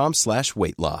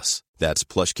plushcare.com/weight loss. That's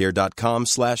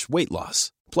plushcare.com/weight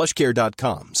loss.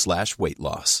 plushcare.com/weight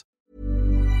loss.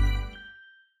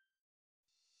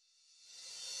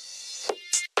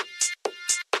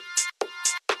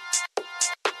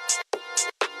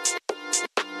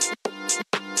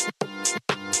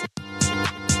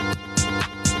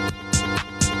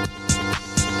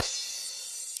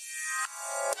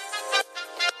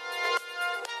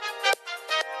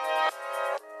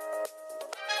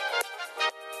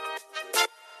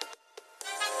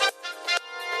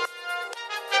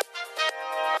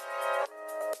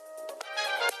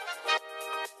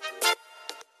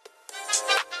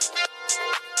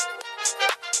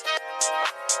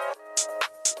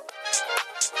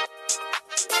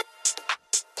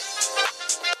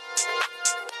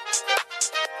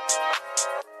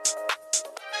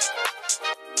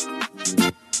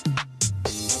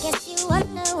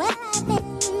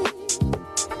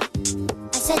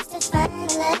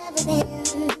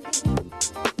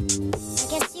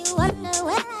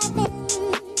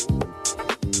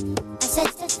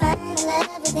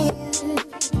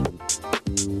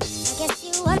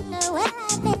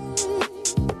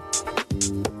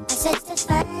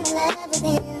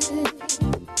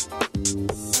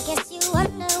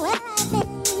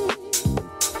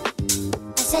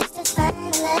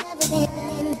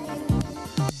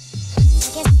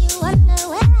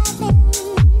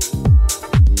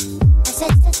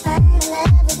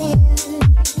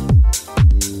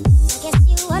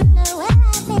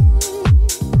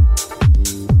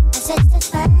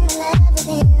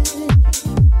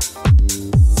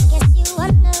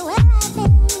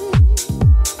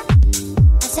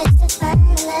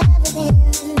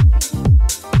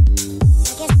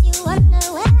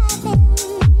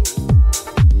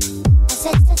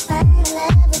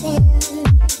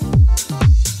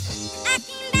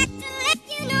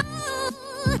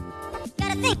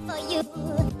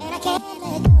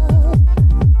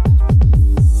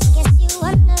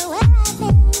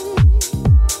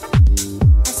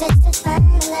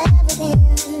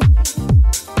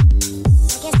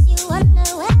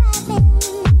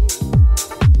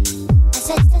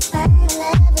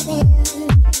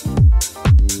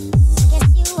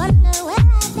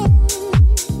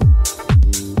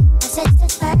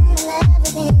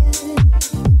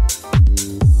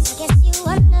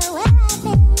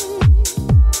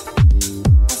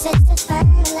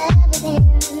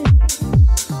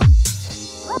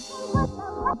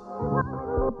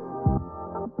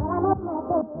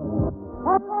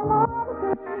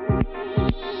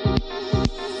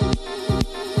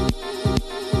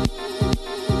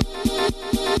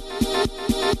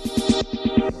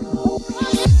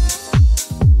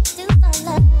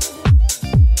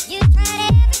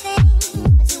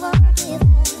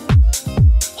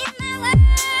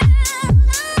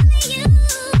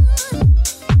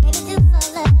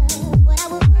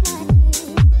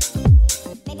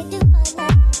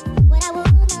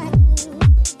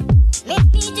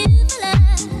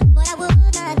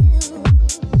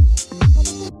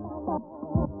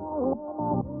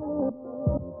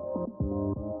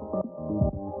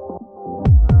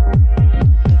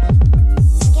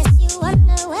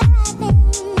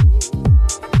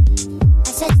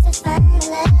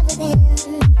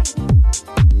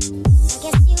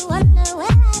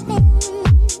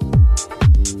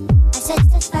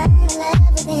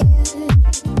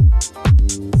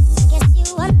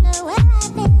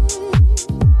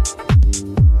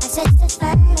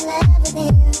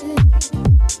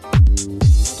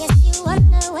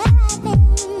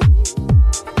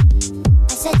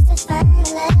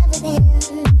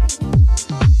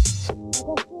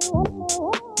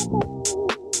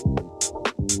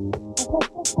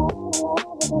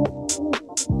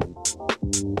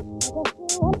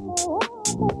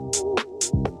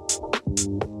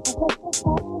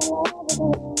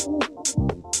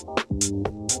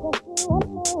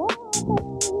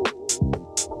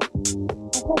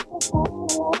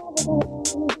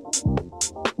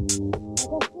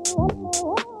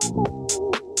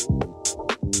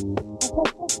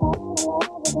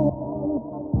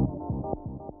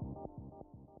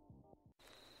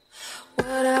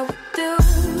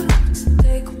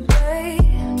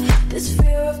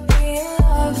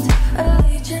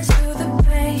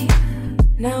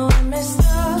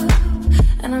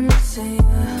 I'm missing you.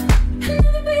 I'll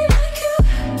never be like you.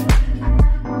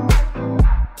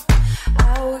 I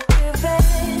would give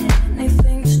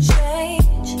anything to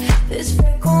change this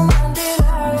fickle-minded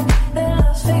heart that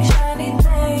loves fake shiny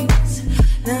things.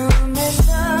 Now I'm messed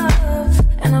up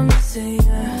and I'm missing you.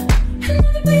 I'll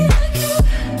never be like you.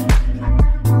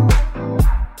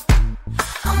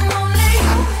 I'm only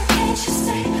human, can't you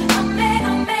see? I made a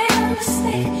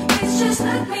mistake. Please just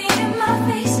look me in my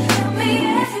face. Tell me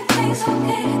everything's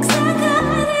okay. 'Cause I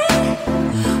got it.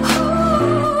 Ooh,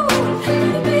 I'll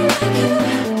never be like you.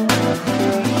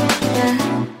 Yeah.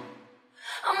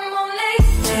 I'm only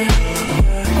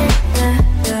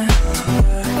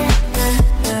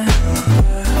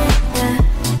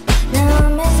now I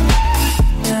miss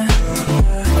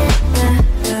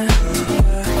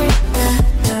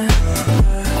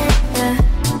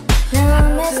now I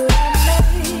miss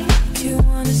you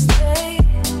wanna stay.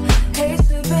 Hate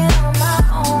sleeping on my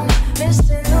own,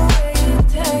 missing the way you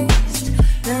taste.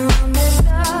 Now I'm messed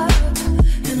up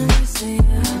and I'm missing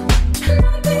you. I'll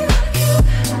never be like you.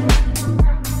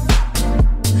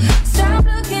 Stop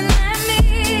looking at me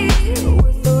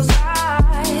with those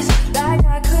eyes, like I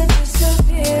could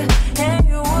disappear and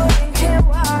you wouldn't care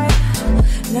why.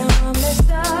 Now I'm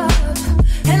messed up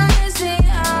and I'm missing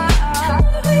you. I'll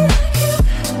never be like you.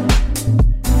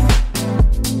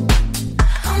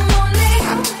 I'm only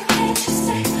human, can't you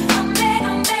see? I made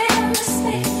a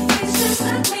mistake. Please just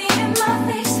look me in my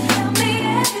face. Tell me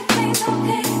everything's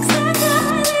okay. 'Cause I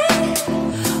got it.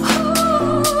 Ooh,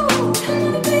 I'll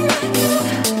never be like you.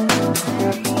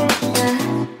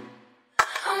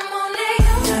 I'm only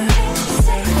human, can't you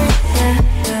see?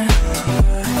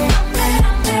 I made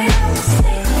a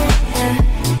mistake.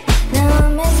 Now I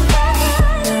miss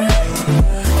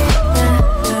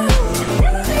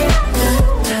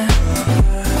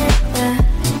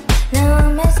now I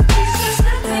miss please just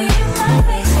look me in my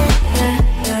face.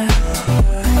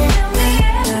 Tell me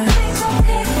everything's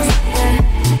okay.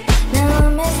 Now I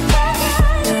miss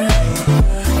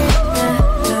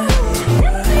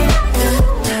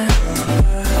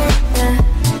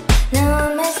now I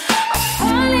miss I'm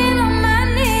falling on my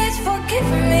knees, forgive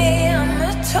me, I'm a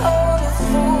total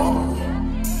fool.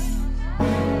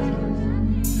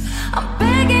 I'm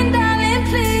begging, darling,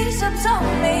 please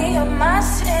atone me of my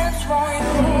sins, won't you?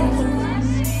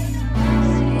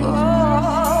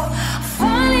 Oh,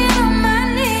 falling on my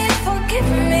knees, forgive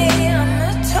me, I'm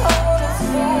a total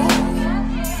fool.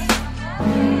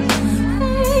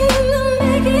 I'm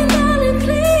begging, darling,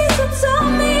 please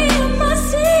atone me of my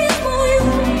sins, won't you?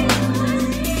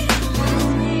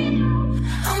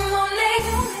 I'm only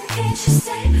human, can't you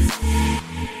say?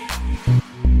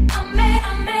 I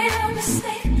made a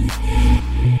mistake.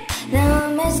 Now I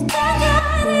miss I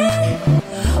got it.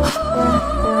 Ooh,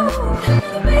 I'll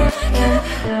never be like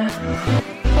you.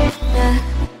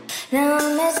 Now I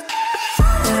miss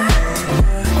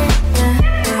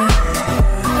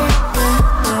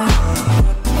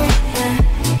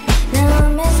now I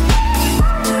miss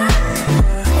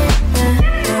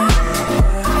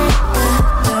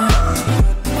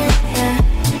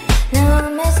now I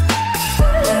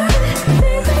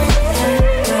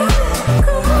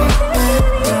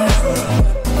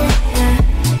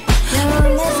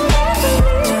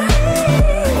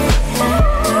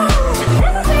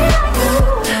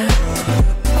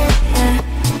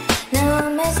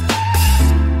miss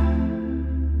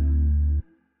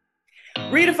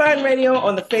Redefine Radio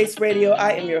on the Face Radio.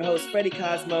 I am your host, Freddie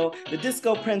Cosmo, the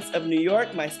Disco Prince of New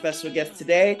York. My special guest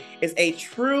today is a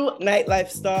true nightlife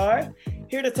star,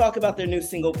 here to talk about their new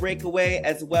single, Breakaway,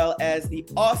 as well as the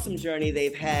awesome journey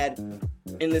they've had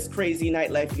in this crazy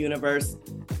nightlife universe,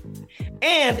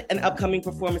 and an upcoming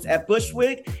performance at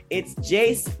Bushwick. It's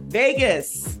Jace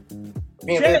Vegas.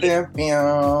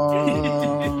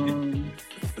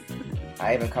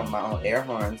 I even come with my own air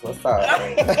horns. What's up?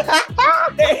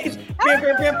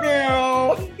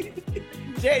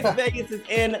 Jace Vegas is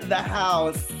in the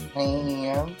house.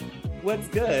 Hey. What's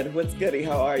good? What's goody?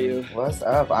 How are you? What's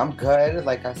up? I'm good.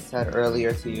 Like I said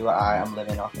earlier to you, I am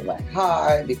living off the like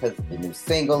high because the new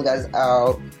single is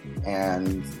out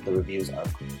and the reviews are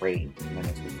great. And it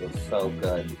makes me feel so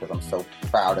good because I'm so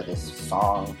proud of this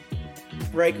song.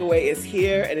 Breakaway is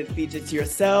here, and it features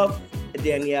yourself,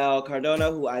 Danielle Cardona,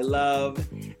 who I love,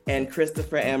 and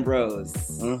Christopher Ambrose.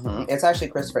 Mm-hmm. It's actually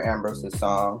Christopher Ambrose's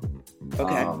song.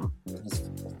 Okay. It's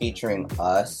featuring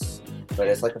us, but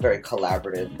it's like a very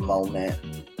collaborative moment.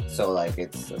 So like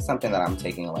it's something that I'm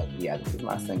taking like, yeah, this is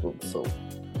my single. So.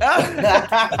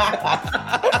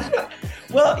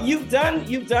 Well, you've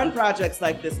done projects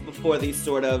like this before, these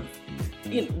sort of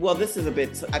well, this is a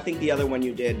bit. I think the other one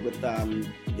you did with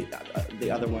the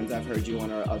other ones I've heard you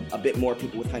on are a bit more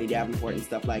people with Honey Davenport and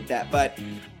stuff like that. But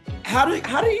how do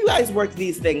you guys work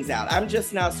these things out? I'm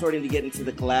just now starting to get into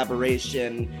the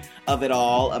collaboration of it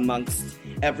all amongst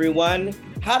everyone.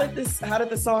 How did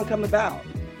the song come about?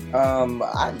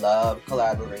 I love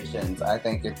collaborations. I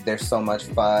think they're so much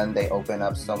fun. They open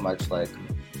up so much like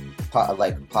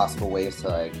possible ways to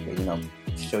like, you know,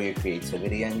 show your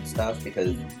creativity and stuff,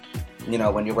 because, you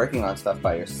know, when you're working on stuff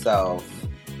by yourself,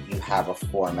 you have a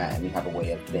format and you have a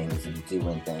way of things and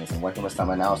doing things, and working with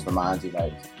someone else reminds you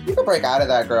like, you can break out of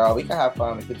that, girl. We can have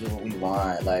fun. We can do what we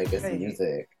want. Like, it's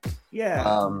music.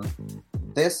 Yeah.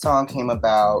 This song came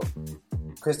about,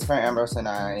 Christopher Ambrose and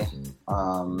I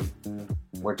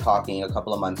were talking a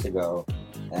couple of months ago,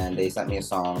 and they sent me a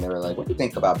song. They were like, what do you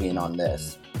think about being on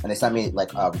this? And they sent me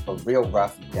like a real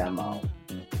rough demo.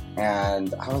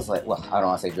 And I was like, well, I don't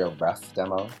want to say real rough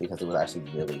demo, because it was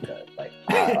actually really good. Like,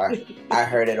 I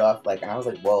heard it off, like, and I was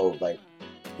like, whoa, like,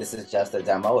 this is just a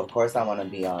demo. Of course I want to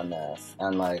be on this.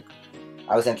 And like,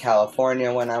 I was in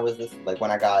California when I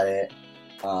got it.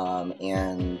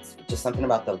 And just something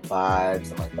about the vibes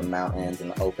and like the mountains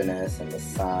and the openness and the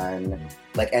sun,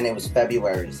 like, and it was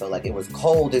February, so like it was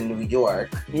cold in New York,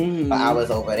 but I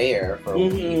was over there for a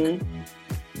week,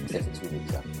 except for 2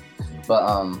 weeks.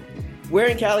 But where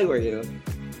in Cali were you?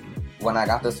 When I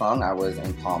got the song, I was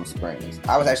in Palm Springs.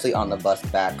 I was actually on the bus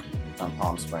back from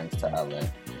Palm Springs to LA.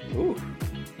 Ooh,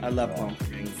 I love Palm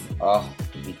Springs. Oh,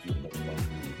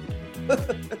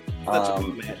 such a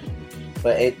movement.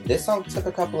 But this song took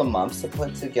a couple of months to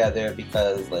put together,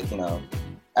 because, like, you know,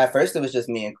 at first it was just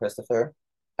me and Christopher.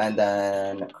 And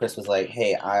then Chris was like,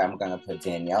 hey, I'm going to put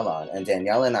Danielle on. And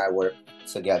Danielle and I work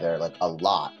together, like, a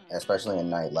lot, especially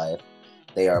in nightlife.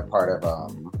 They are part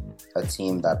of a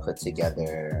team that put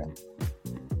together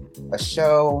a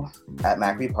show at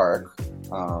Macri Park.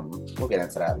 We'll get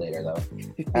into that later, though.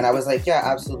 And I was like, yeah,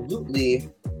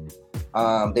 absolutely.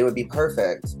 They would be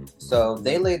perfect. So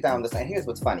they laid down this, and here's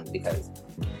what's funny, because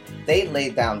they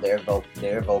laid down their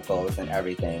vocals and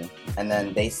everything, and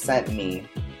then they sent me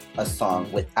a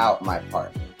song without my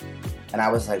part. And I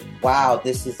was like, wow,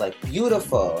 this is like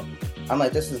beautiful. I'm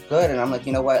like, this is good. And I'm like,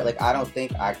 you know what? Like, I don't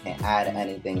think I can add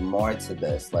anything more to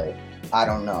this. Like, I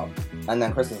don't know. And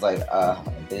then Chris was like,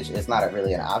 it's not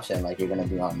really an option. Like, you're going to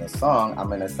be on this song. I'm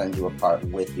going to send you a part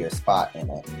with your spot in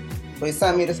it. So he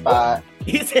sent me the spot.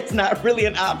 He said it's not really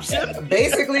an option.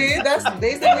 Basically, that's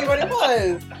basically what it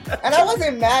was. And I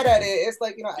wasn't mad at it. It's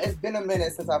like, you know, it's been a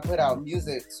minute since I put out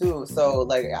music too. So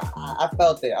like, I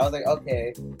felt it. I was like,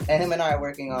 okay. And him and I are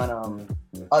working on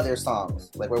other songs.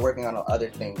 Like, we're working on other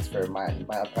things for my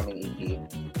upcoming EP.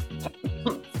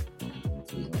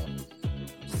 Excuse me.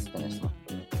 Just finished.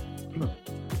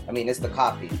 I mean, it's the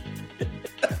coffee.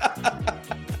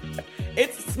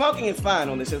 Smoking is fine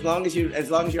on this, as long as you're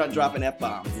not dropping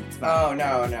F-bombs. Oh,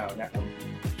 no.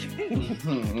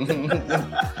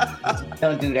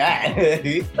 Don't do that.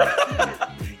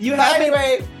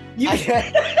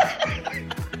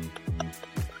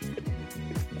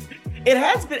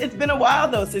 It's been a while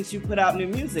though since you put out new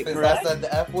music, correct? I said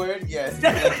the F word? Yes.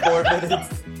 4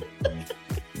 minutes.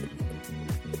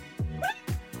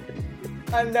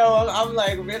 I know, I'm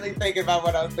like really thinking about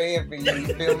what I'm saying for you,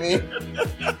 you feel me?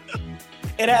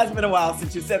 It has been a while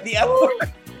since you said the F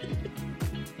word.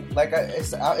 Like,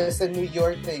 it's a New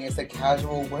York thing. It's a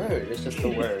casual word. It's just a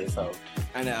word, so.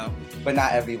 I know. But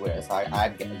not everywhere, so I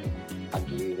get it. I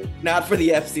believe it. Not for the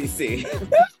FCC.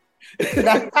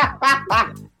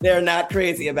 They're not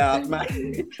crazy about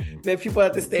the people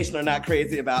at the station are not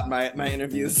crazy about my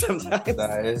interviews sometimes.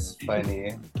 That is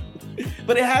funny.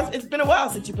 But it's been a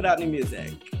while since you put out new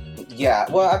music. Yeah,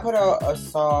 well, I put out a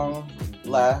song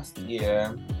last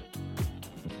year.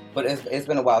 But it's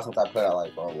been a while since I put out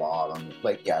like a lot on,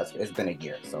 like, yeah, it's been a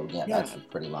year. So yeah, that's a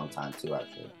pretty long time too,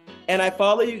 actually. And I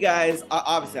follow you guys.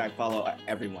 Obviously, I follow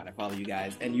everyone. I follow you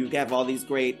guys, and you have all these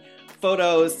great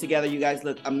photos together. You guys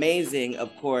look amazing,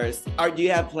 of course. Do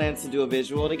you have plans to do a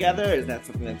visual together? Is that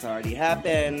something that's already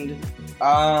happened?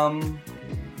 I'm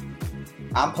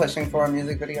pushing for a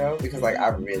music video because, like, I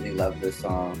really love this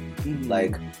song. Mm-hmm.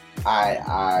 Like,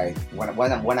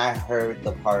 when I heard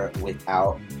the part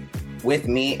with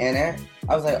me in it,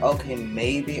 I was like, okay,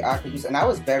 maybe I could do it. And I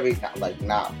was very,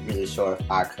 not really sure if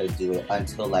I could do it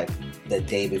until, like, the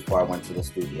day before I went to the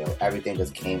studio. Everything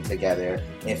just came together.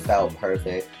 It felt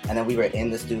perfect. And then we were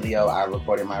in the studio. I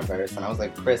recorded my verse. And I was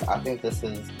like, Chris, I think this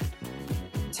is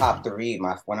top 3,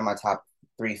 one of my top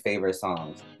 3 favorite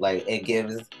songs. Like, it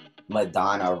gives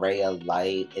Madonna ray of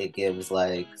light. It gives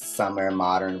like summer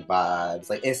modern vibes.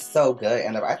 Like it's so good.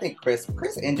 And I think Chris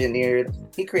engineered,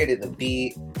 he created the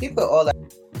beat, he put all that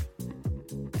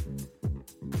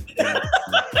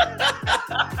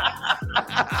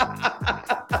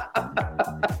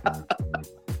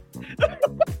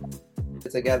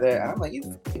together. And I'm like,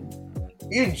 you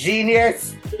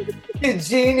genius. You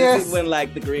genius. This is when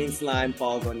like the green slime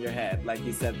falls on your head. Like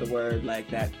you said the word like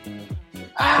that.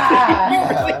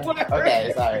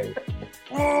 Okay, sorry.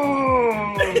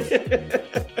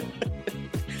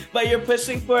 But you're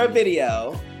pushing for a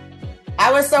video.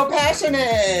 I was so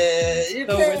passionate.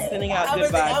 So we're sending out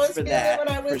good vibes for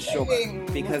that, for sure.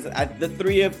 Because the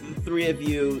three of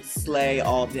you slay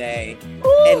all day.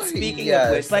 Ooh, and speaking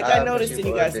of which, like I noticed in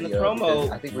you guys in the promo,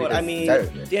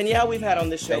 Danielle we've had on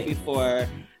the show before.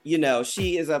 You know,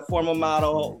 she is a formal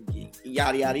model,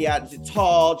 yada, yada, yada,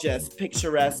 tall, just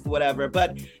picturesque, whatever.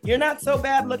 But you're not so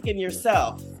bad looking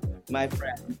yourself, my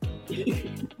friend.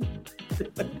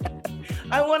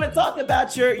 I want to talk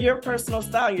about your personal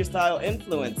style, your style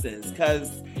influences,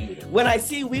 because when I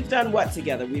see, we've done what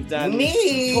together? We've done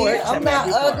Torch I'm not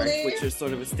ugly. which is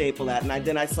sort of a staple at, and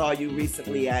then I saw you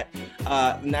recently at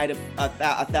Night of a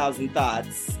Thousand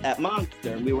Thoughts at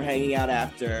Monster, and we were hanging out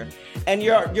after. And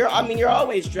you're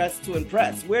always dressed to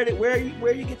impress. Where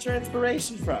you get your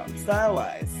inspiration from, style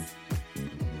wise?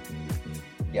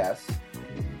 Yes.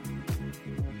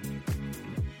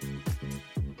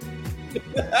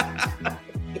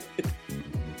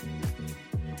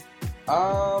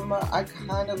 I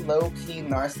kind of low-key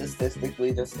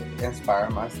narcissistically just inspire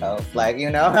myself. Like, you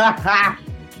know,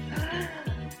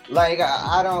 like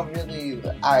I don't really,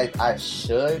 I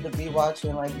should be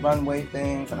watching like runway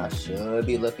things and I should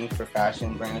be looking for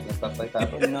fashion brands and stuff like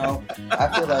that. But no, I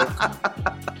feel like,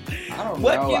 I don't know.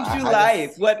 What gives you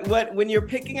life? What when you're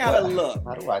picking out a look?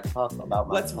 How do I talk about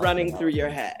what's running through your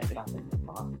head?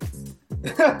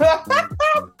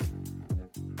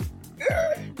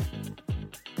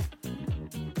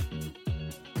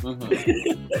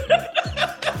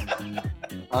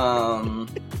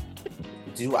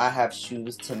 Do I have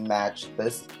shoes to match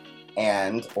this?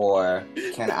 Or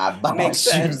can I buy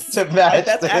shoes to match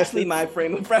That's this? actually my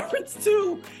frame of reference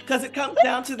too, because it comes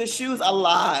down to the shoes a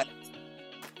lot.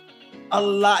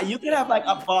 You could have like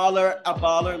a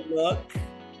baller look.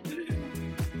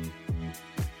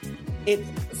 It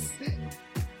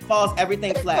falls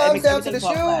everything flat. It comes down to the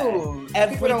shoes.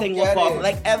 Everything will fall.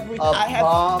 Like everything.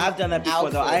 I've done that before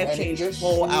though. I have changed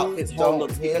whole outfits, whole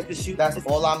looks because the shoes. That's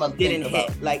all I'm didn't hit.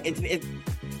 About. Like it's.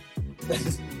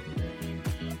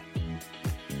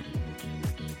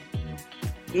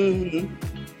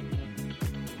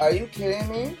 Are you kidding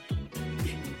me?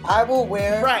 I will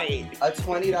wear a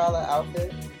 $20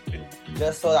 outfit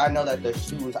just so I know that the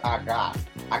shoes I got,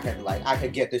 I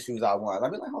could get the shoes I want. I'll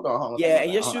be like, hold on. Yeah,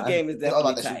 and your shoe game is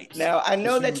definitely tight. Now I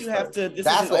know that you have to. This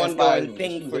is an ongoing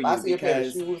thing for you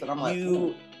because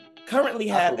you currently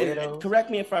have. And correct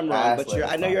me if I'm wrong, but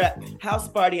I know you're at house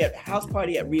party at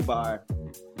Rebar.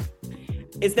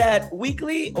 Is that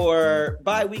weekly or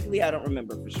bi-weekly? I don't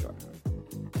remember for sure.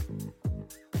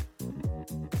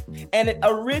 And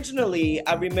originally,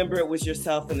 I remember it was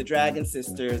yourself and the Dragon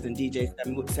Sisters and DJ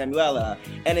Samuela,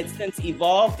 and it's since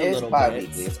evolved a little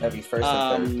bit. It's every first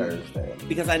and third Thursday.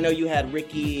 Because I know you had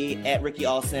Ricky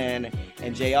Olsen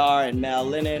and JR and Mel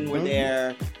Lennon were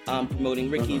there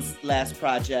promoting Ricky's last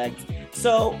project.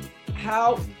 So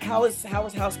how is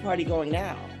House Party going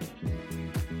now?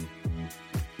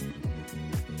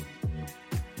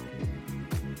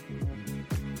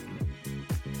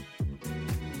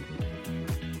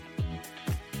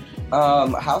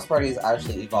 House Party is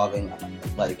actually evolving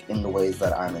like in the ways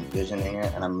that I'm envisioning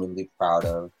it, and I'm really proud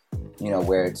of,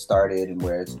 where it started and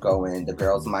where it's going. The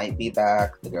girls might be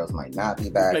back, the girls might not be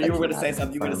back. No, you were going to say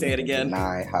something, you were going to say it again.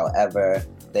 Deny. However,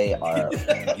 they are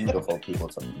beautiful people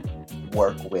to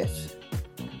work with.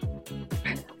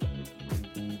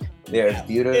 They're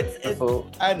beautiful.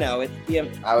 I know.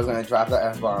 I was going to drop the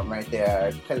F-bomb right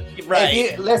there. If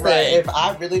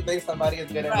I really think somebody is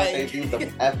good at what they do,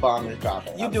 the F-bomb is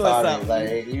dropping. You doing something.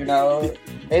 Like,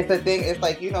 it's the thing. It's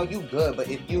like, you good, but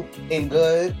if you in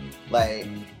good, like,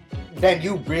 then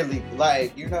you really,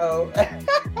 like, and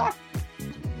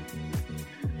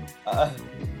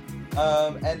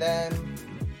then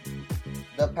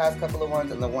the past couple of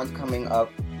ones and the ones coming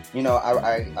up,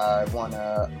 I want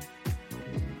to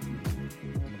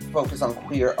focus on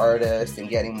queer artists and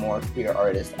getting more queer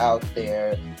artists out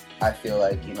there. I feel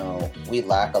like, we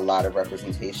lack a lot of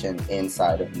representation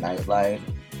inside of nightlife.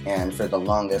 And for the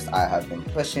longest, I have been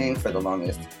pushing. For the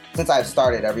longest, since I've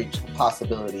started, every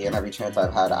possibility and every chance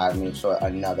I've had, I've made sure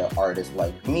another artist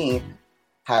like me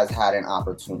has had an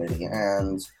opportunity.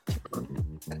 And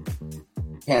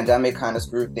pandemic kind of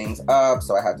screwed things up,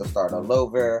 so I had to start all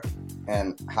over.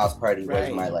 And House Party was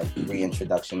my like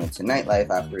reintroduction into nightlife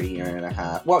after a year and a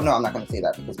half. Well, no, I'm not going to say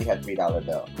that because we had $3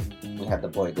 Bill. We had the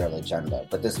Boy Girl Agenda.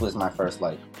 But this was my first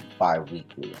like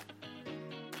bi-weekly.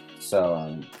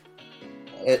 So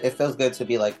it feels good to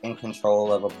be like in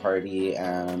control of a party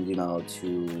and, you know,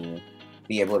 to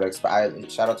be able to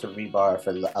shout out to Rebar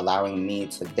for allowing me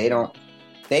to,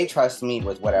 they trust me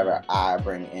with whatever I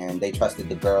bring in. They trusted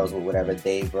the girls with whatever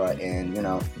they brought in, you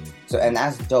know. So, and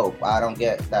that's dope. I don't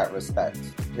get that respect,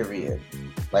 period.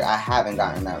 Like, I haven't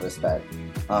gotten that respect.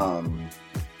 And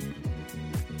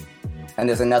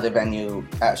there's another venue,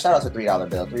 shout out to $3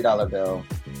 Bill. $3 Bill,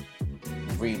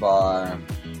 Rebar,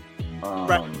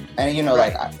 and, you know,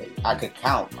 like, I could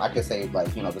count. I could say,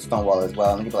 like, you know, the Stonewall as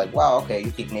well. And you'd be like, wow, okay,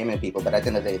 you keep naming people. But at the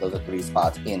end of the day, those are 3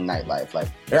 spots in nightlife. Like,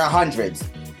 there are hundreds.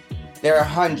 There are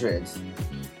hundreds.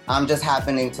 I'm just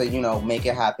happening to, you know, make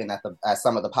it happen at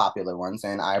some of the popular ones.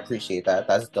 And I appreciate that.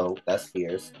 That's dope. That's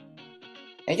fierce.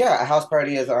 And yeah, a House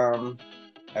Party is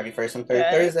every first and third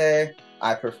Thursday.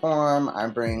 I perform. I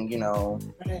bring, you know,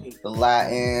 the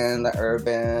Latin, the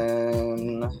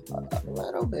urban, a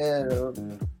little bit of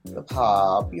the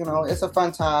pop. You know, it's a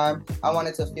fun time. I want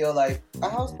it to feel like a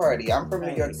house party. I'm from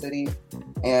New York City,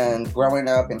 and growing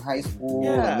up in high school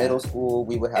and middle school,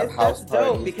 we would have house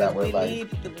parties that were like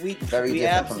very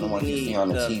different from the ones you see on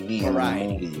the TV and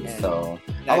the movies. So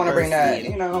I want to bring that,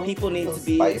 you know, people need to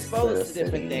be exposed to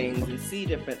different things and see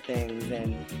different things,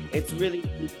 and it's really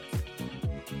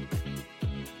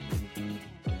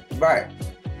right.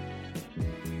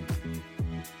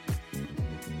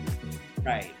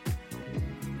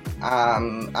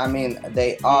 I mean,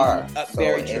 they are. So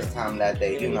it's time that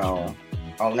they, you know,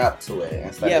 own up to it.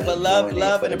 Instead of but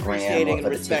love and appreciating and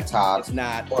respect TikTok is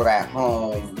not or at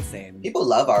home. The same. People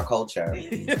love our culture.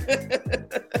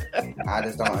 I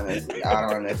just don't understand. I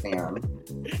don't understand.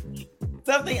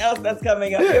 Something else that's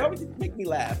coming up. Make me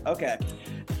laugh. Okay.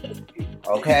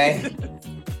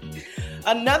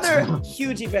 Another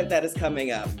huge event that is coming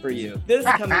up for you this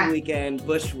coming weekend,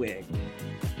 Bushwig.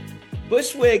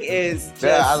 Bushwig is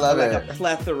just a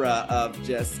plethora of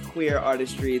just queer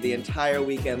artistry the entire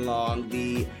weekend long.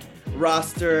 The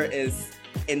roster is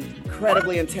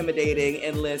incredibly intimidating,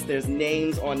 endless. There's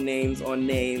names on names on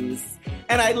names.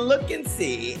 And I look and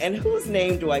see, and whose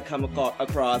name do I come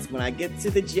across when I get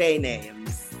to the J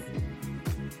names?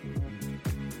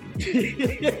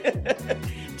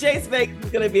 Jay Spake is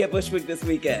going to be at Bushwick this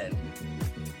weekend.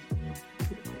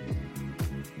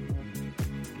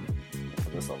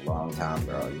 It's a long time,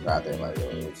 girl. You got there like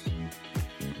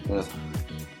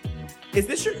Is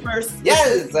this your first?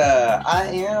 Yes, I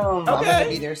am. Okay. I'm going to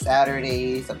be there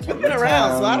Saturday, September 10th. You've been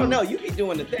around, so I don't know. You be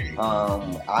doing the thing.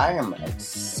 I am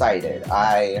excited.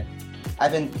 I've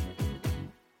been...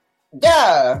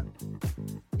 Yeah,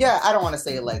 I don't want to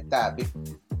say it like that.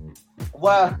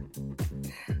 Well...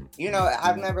 You know,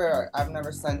 I've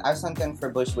sent them for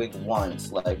Bushwick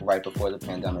once, like right before the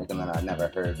pandemic, and then I never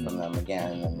heard from them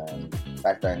again. And then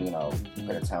back then, you know, you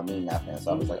couldn't tell me nothing,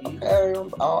 so I was like, okay,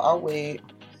 I'll wait.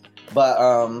 But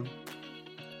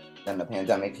then the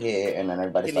pandemic hit, and then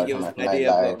everybody started coming out to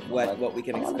nightlife. What we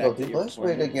can expect? I want to go to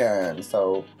Bushwick again.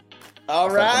 So, all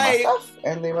right.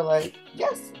 And they were like,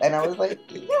 yes, and I was like,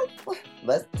 yes,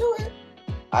 let's do it.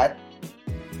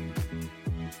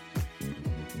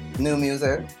 New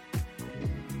music.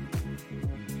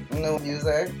 I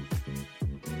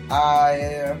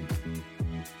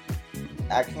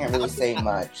can't really say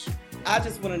much. I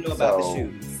just want to know about the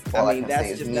shoes. I mean,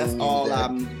 that's all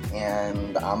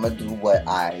and I'm gonna do what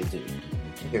I do.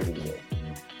 Period.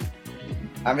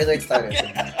 I'm really excited.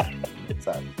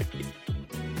 So.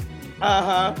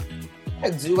 I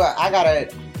gotta.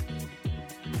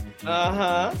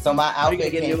 So my outfit are you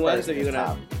gonna get came new first. Ones, or you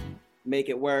gonna make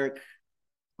it work?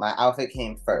 My outfit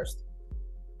came first.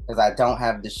 Because I don't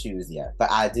have the shoes yet. But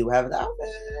I do have the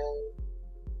outfit.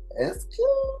 It's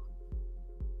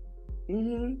cute.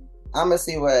 I'm going to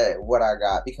see what I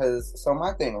got. Because, so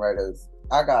my thing, right, is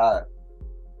I got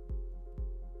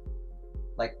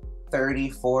like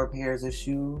 34 pairs of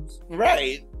shoes.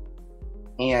 Right.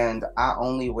 And I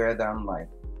only wear them like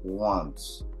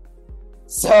once.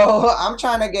 So I'm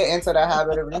trying to get into the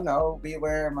habit of, you know, be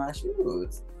wearing my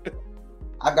shoes.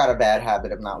 I've got a bad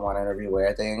habit of not wanting to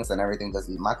rewear things, and everything just,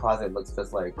 my closet looks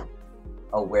just like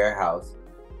a warehouse.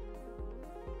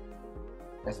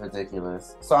 It's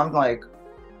ridiculous. So I'm like,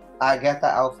 I get the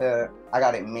outfit. I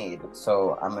got it made,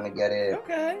 so I'm gonna get it.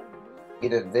 Okay.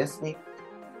 Either this weekend,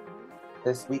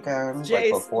 Jace,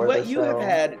 like before what the you show, have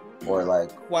had or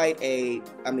like quite a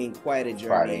journey.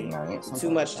 Friday night. Too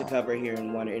much to cover here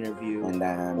in one interview. And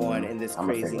then in this I'm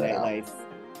crazy nightlife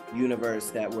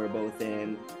universe that we're both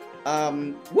in.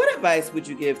 What advice would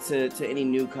you give to any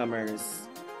newcomers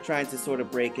trying to sort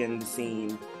of break in the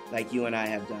scene like you and I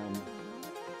have done?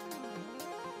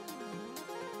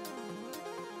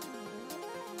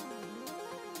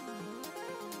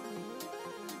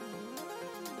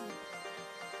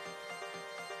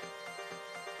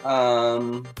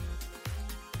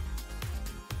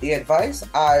 The advice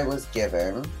I was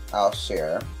given, I'll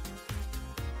share.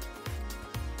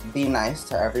 Be nice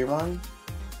to everyone.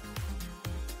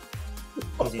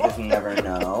 Because you just never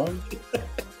know.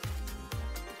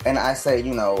 And I say,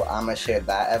 I'm going to share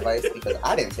that advice because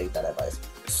I didn't take that advice.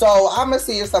 So I'm going to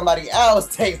see if somebody else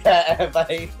takes that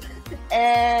advice.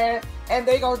 And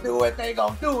they going to do what they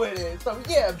going to do with it. So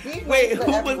yeah, be nice Wait, to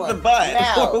who everyone. was the but?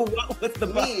 Now, what was the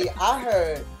but? Me, I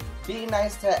heard, be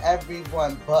nice to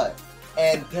everyone but.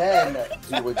 And then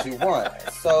do what you want.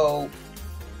 So,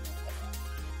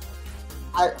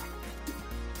 just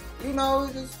be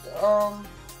nice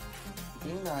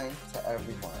to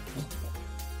everyone.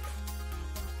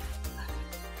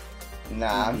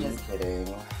 Nah, I'm just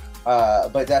kidding.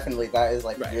 But definitely that is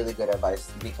really good advice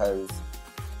because,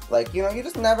 you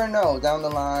just never know down the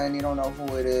line. You don't know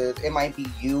who it is. It might be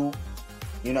you.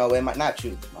 It might not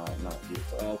you, not you.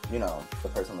 But, the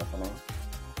person listening.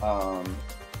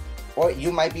 Or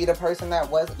you might be the person that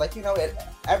was,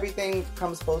 everything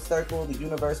comes full circle. The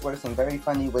universe works in very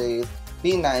funny ways.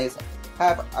 Be nice.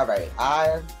 I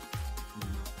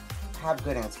have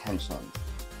good intentions.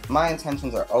 My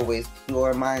intentions are always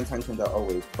pure. My intentions are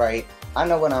always right. I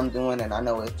know what I'm doing, and I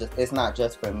know it's not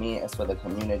just for me, it's for the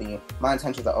community. My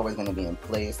intentions are always going to be in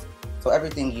place. So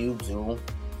everything you do,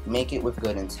 make it with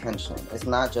good intention. It's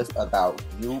not just about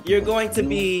you. You're going to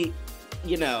be...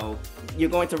 you're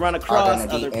going to run across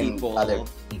other people oh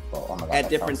my God, at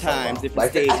different times, so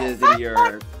different stages in your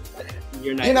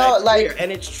night career.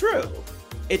 And it's true.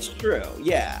 It's true,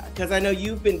 yeah. Because I know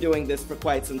you've been doing this for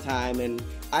quite some time, and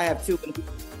I have too.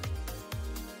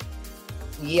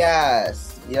 Yes.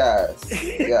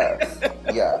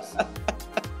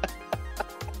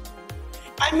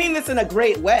 I mean this in a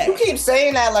great way. You keep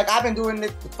saying that like I've been doing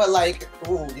it for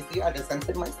you see, I just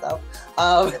censored myself.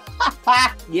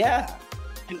 Yeah.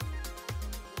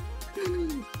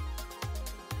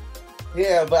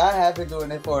 Yeah, but I have been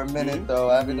doing it for a minute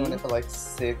though. I've been doing it for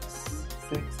 6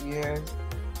 years.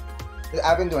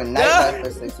 I've been doing nightlife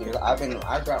for 6 years. I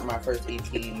dropped my first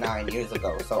EP 9 years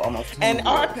ago, so almost 2 years.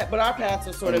 But our paths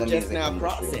are sort of just now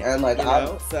crossing, and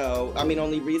so I mean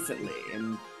only recently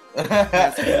in the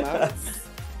past few months.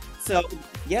 So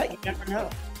yeah, you never know.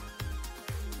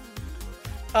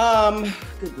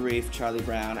 Good grief, Charlie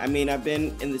Brown. I mean, I've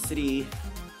been in the city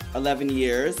 11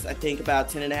 years. I think about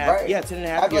 10 and a half. Right. Yeah, 10 and a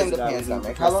half years ago. I blame the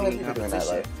pandemic. How long have you been doing that?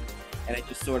 Like? And it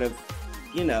just sort of,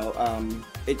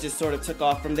 it just sort of took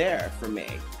off from there for me.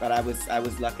 But I was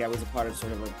lucky. I was a part of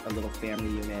sort of a little family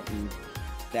unit, and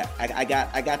that I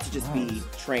got to just be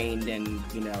trained and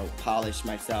polish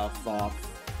myself off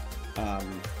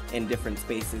in different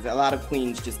spaces. A lot of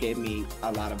queens just gave me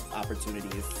a lot of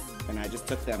opportunities, and I just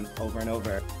took them over and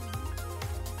over.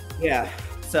 Yeah.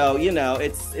 So,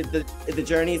 the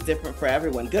journey is different for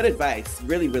everyone. Good advice,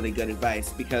 really, really good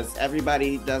advice, because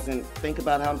everybody doesn't think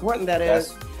about how important that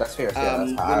is. That's fair.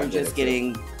 When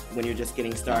you're just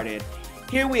getting started.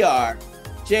 Here we are,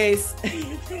 Jace.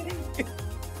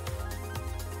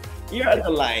 You're a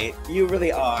delight. You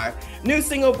really are. New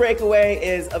single Breakaway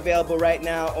is available right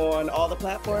now on all the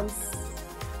platforms.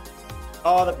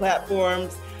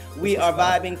 We are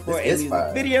vibing for a music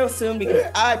video soon because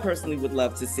I personally would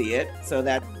love to see it. So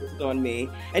that's on me.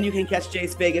 And you can catch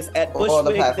Jace Vegas at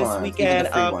Bushwick this weekend.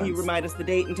 Can you remind us the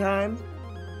date and time?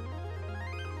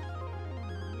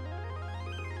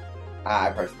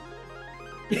 I personally.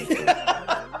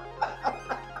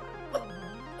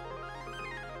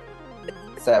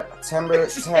 September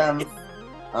 10th.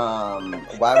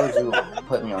 Why would you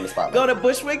put me on the spot? Go to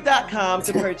bushwick.com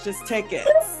to purchase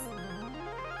tickets.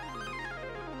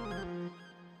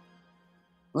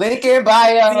 Link in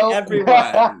bio. See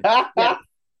everyone. Yeah.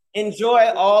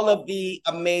 Enjoy all of the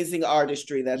amazing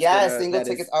artistry that's single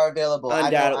tickets are available.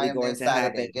 Undoubtedly I am going to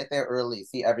happen. Get there early.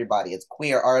 See everybody. It's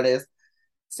queer artists.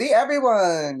 See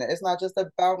everyone. It's not just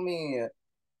about me.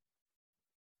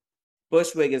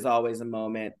 Bushwick is always a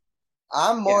moment.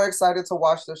 I'm more excited to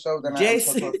watch the show than I am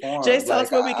to perform. Jace, tell us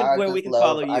where we can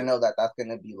follow you. I know that's going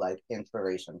to be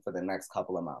inspiration for the next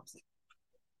couple of months.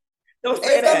 Don't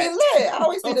say It's gonna that. be lit. I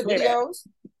always see Don't the say that. videos.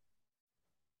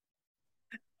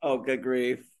 Oh, good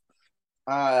grief.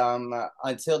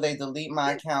 Until they delete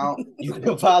my account, you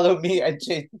can follow me at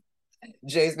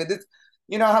Jay's. But this,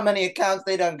 you know how many accounts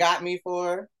they done got me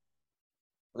for?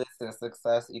 Listen,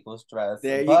 success equals stress.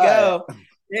 There you go.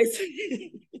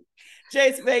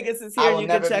 Jace Vegas is here. You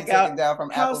can check out down from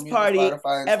House Apple Party Music,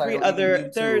 Spotify, and every Tidal, other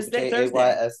YouTube, Thursday.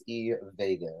 JAYSE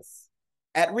Vegas.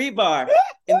 At Rebar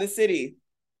in the city.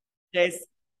 Jace,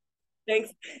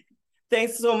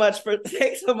 thanks so much for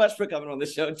coming on the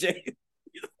show, Jace.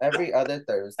 Every other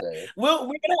Thursday. We're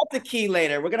gonna have to key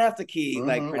later. We're gonna have to key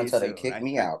like pretty until soon. they kick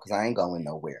me out because I ain't going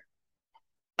nowhere.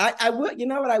 I will. You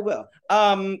know what? I will.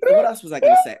 What else was I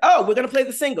gonna say? Oh, we're gonna play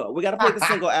the single. We gotta play the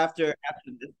single after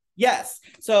this. Yes.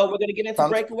 So we're gonna get into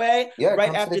Breakaway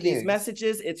right after these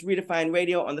messages. It's Redefine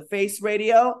Radio on the Face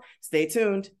Radio. Stay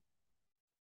tuned.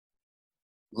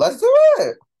 Let's do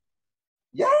it.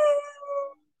 Yeah.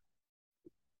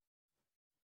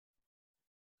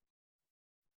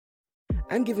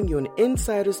 I'm giving you an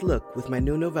insider's look with my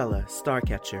new novella,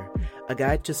 Starcatcher, a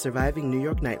guide to surviving New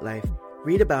York nightlife.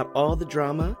 Read about all the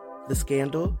drama, the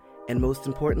scandal, and most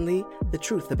importantly, the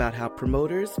truth about how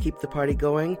promoters keep the party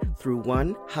going through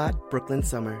one hot Brooklyn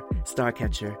summer.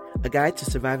 Starcatcher, a guide to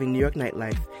surviving New York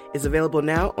nightlife, is available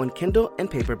now on Kindle and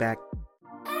paperback.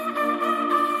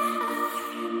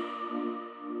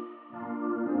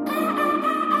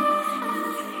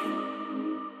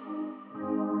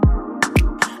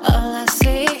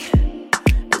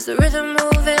 The rhythm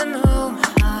moving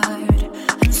hard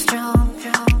and strong.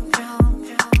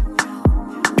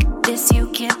 This you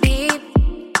can't beat.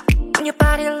 When your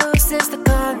body loses the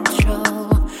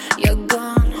control, you're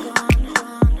gone.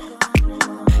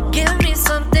 Give me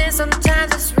something,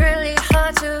 sometimes it's really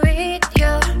hard to read.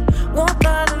 You won't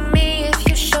bother me if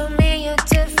you show me a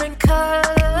different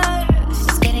color.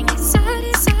 It's getting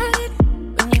excited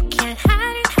when you can't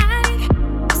hide it.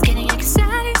 It's getting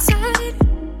excited.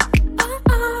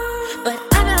 But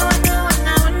I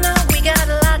know, we got a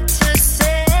lot to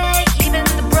say. Even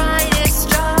the brightest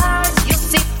stars you'll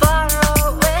see far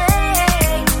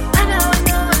away. I know,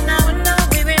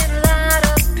 we're in a lot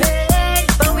of pain,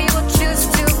 but we will choose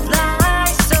to fly,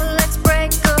 so let's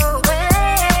break away.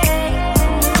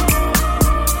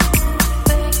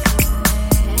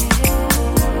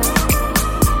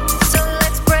 So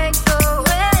let's break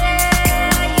away.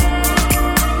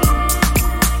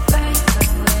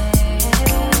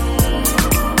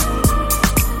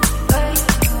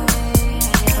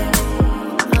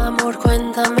 Amor,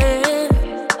 cuéntame,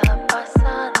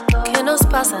 ¿qué nos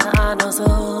pasa a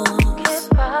nosotros?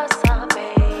 ¿Qué pasa,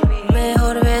 baby?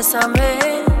 Mejor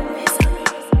bésame,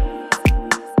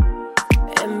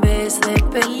 en vez de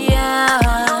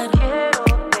pelear.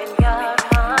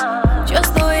 Yo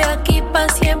estoy aquí para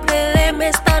siempre, déme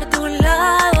estar a tu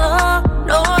lado.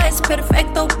 No es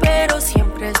perfecto, pero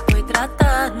siempre estoy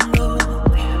tratando.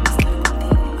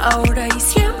 Ahora y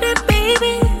siempre,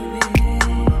 baby.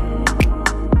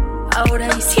 Ahora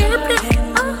y siempre.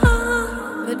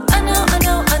 But I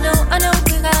know,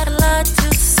 we got a lot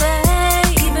to say.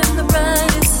 Even the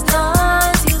brightest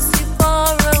stars you see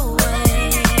far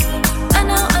away. I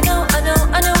know,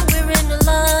 we're in a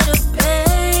lot of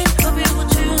pain, but we will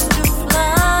choose to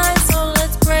fly, so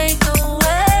let's break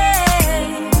away.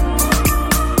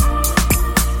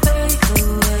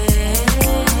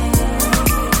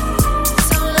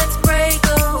 So let's break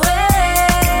away.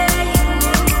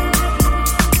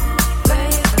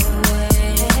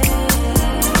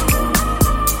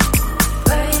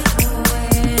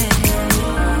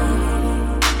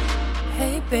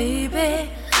 Hey baby,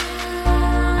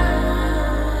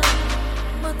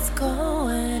 what's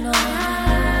going on?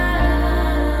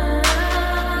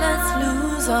 Let's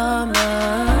lose our minds.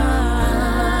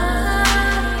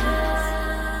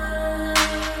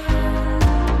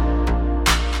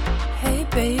 Hey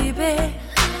baby,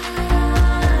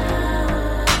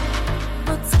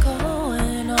 what's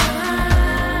going on?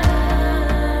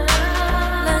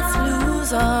 Let's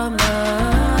lose our minds.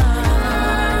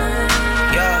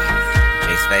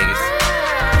 Vegas.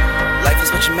 Life is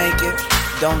what you make it.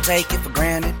 Don't take it for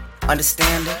granted.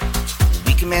 Understand it.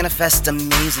 We can manifest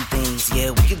amazing things.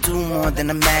 Yeah, we can do more than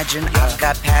imagine. I've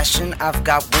got passion, I've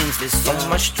got wings. There's so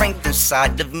much strength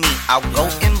inside of me. I'll go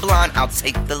in blind, I'll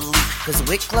take the leap. Cause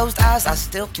with closed eyes, I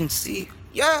still can see.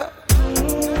 Yeah.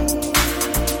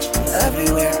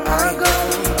 Everywhere I go,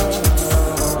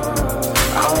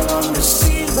 I wanna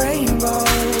see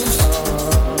rainbows.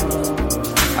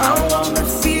 I wanna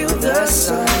feel the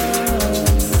sun.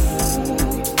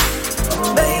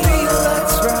 Baby,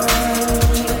 let's run.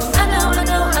 I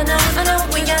know,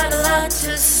 we got a lot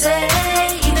to say.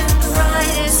 Even the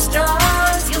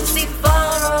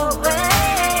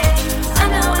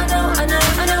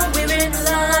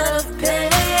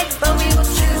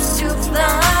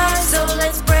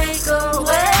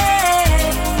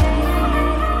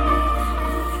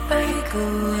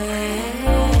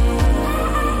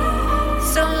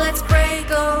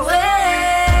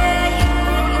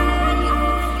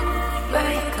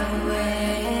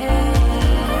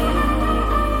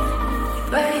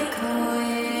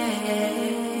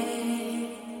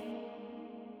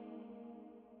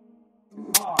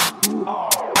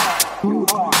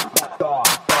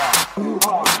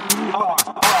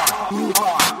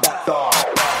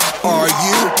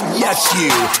yes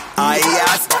you. I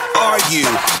ask, are you?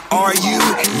 Are you?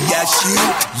 Yes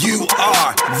you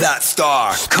are that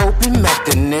star. Coping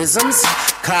mechanisms,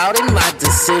 clouding my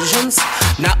decisions.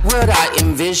 Not what I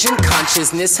envisioned.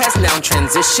 Consciousness has now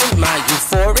transitioned. My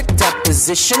euphoric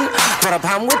deposition brought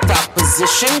upon with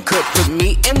opposition. Could put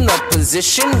me in the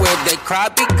position where they cry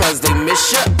because they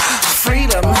miss you.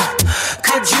 Freedom,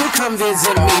 could you come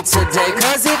visit me today?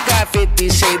 Cause it got 50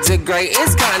 shades of gray.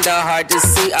 It's kinda hard to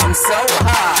see, I'm so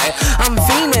high. I'm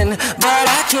fiending, but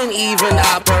I can't even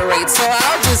operate. So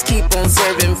I'll just keep on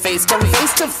serving face. Come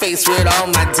face to face with all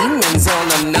my demons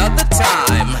on another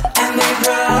time. And they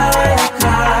cry,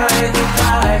 they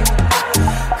cry.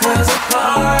 Cause a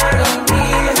part of me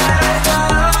has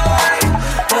died.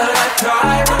 But I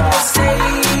tried to stay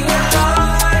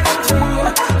alive and through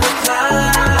the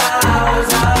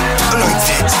clouds.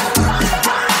 Anointed,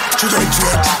 to the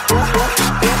dread,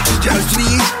 to just me,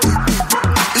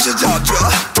 it's a doctor.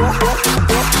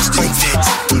 Strength it,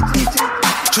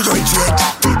 to the dread,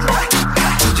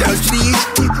 to just me,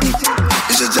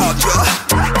 it's a doctor.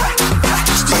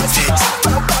 Strength it,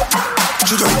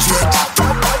 to the dread,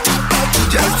 to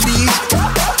just me,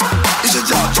 it's a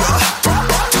doctor.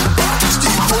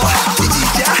 Steve boy,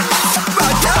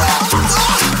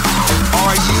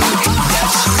 are you?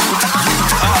 Yes, you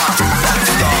are that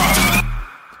star.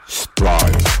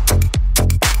 Strive.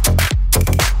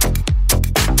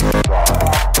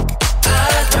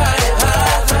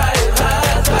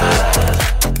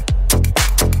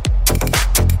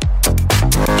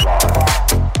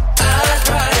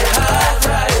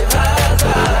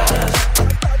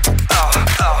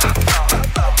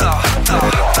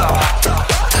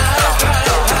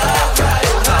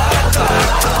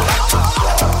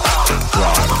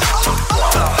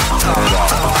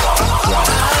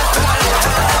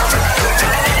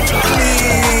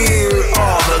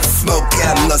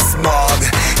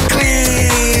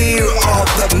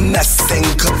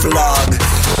 Vlog.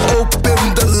 Open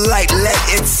the light, let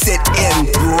it sit in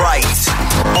bright.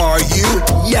 Are you?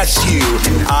 Yes, you.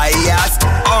 I ask,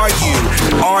 are you?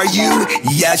 Are you?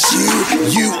 Yes, you.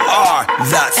 You are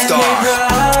that star.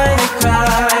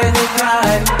 And they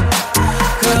cry.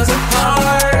 Cause a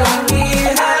part of me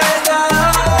has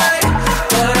died.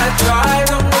 But I tried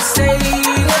to stay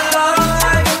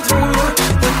alive and through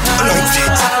the clouds.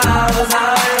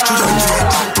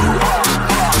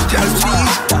 Just me.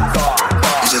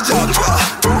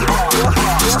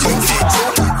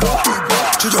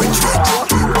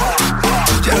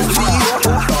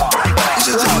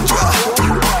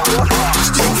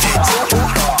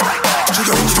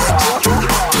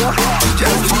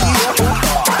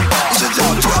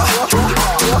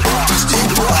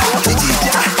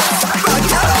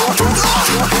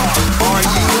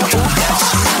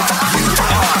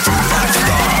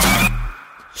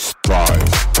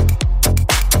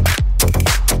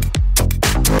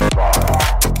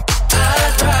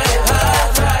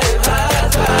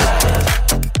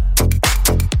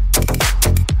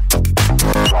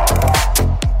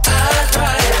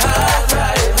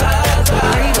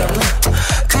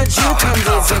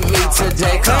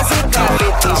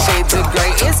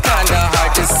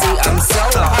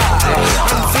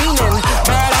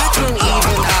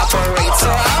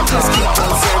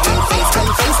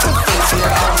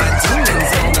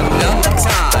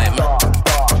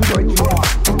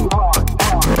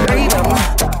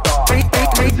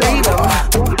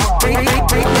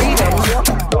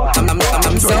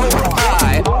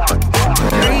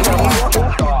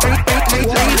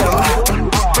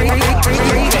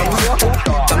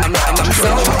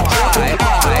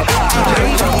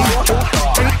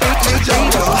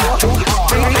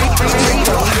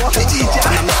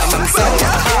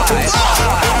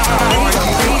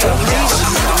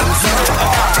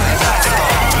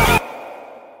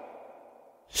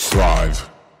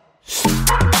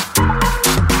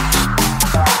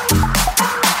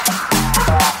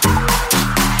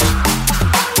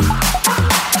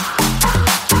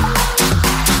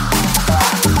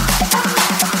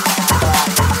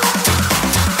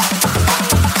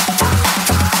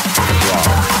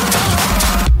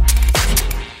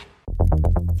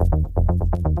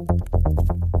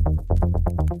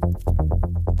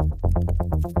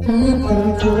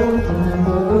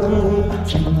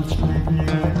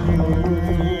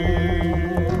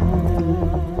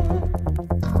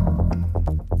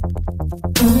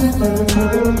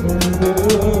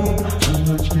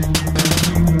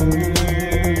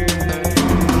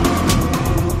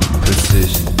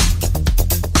 Precision,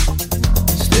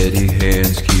 steady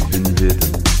hands keeping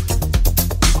rhythm.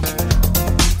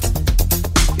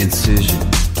 Incision,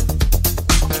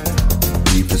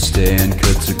 deeper stand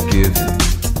cuts are given.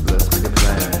 Let's make a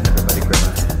plan.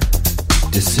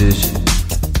 decision.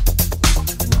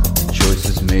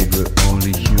 Choices made, we're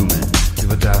only human.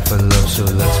 People die for love, so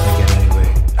let's make it anyway.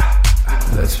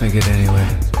 Let's make it anyway.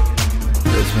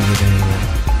 Let's make it anyway.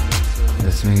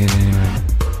 Let's make it anyway.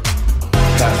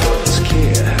 Half of us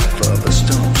care, half of us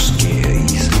don't scare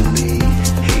easily.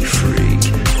 Hey freak,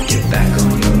 get back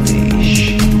on your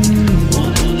leash.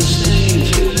 One on the same,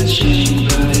 feel the chain,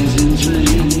 bodies in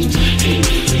flames. Hey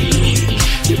freak,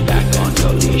 get back on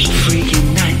your leash. Freaky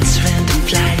nights, random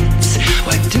flights.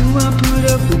 Why do I put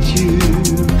up with you?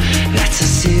 That's a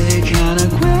silly kind of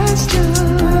question.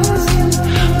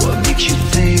 What makes you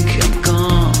think I'm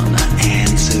gonna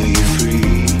answer you,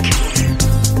 freak?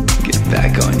 Get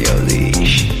back on your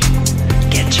leash.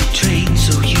 Get you trained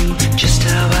so you just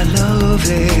how I love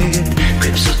it.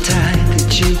 Grip so tight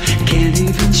that you can't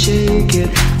even shake it.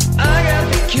 I got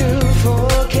the cure for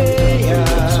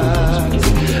chaos.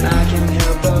 I can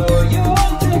help all your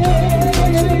things.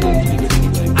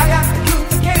 I got the cure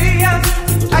for chaos.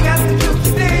 I got the cure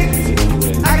for things.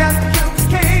 I got the cure for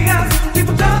chaos.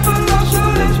 People die for love, so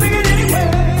let's make it anyway.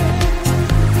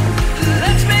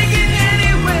 Let's make it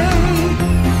anyway.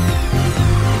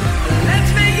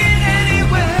 Let's make it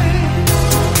anyway.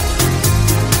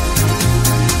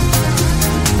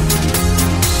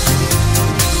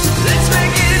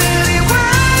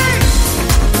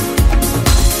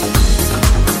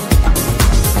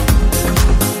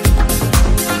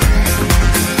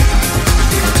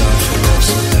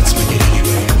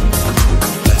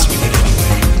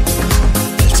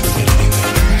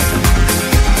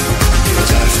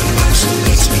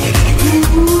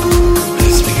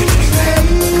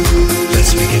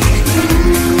 Let's make it anyway.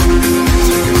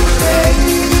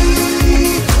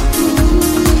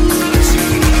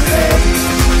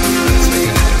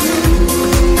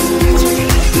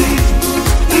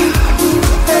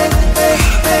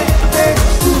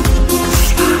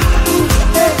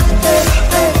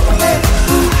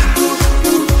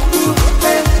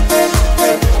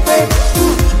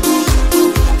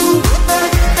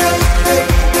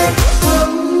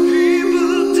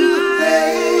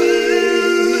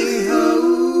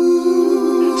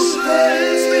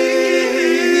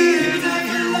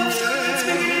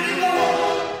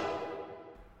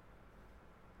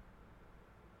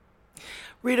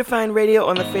 Redefine Radio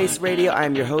on the Face Radio. I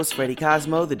am your host, Freddie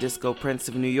Cosmo, the Disco Prince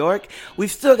of New York.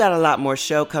 We've still got a lot more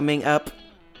show coming up.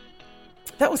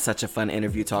 That was such a fun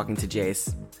interview talking to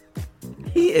Jace.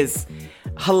 He is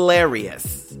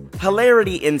hilarious.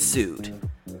 Hilarity ensued,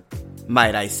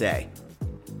 might I say.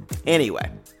 Anyway,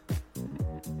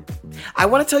 I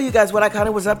want to tell you guys what I kind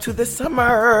of was up to this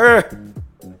summer.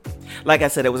 Like I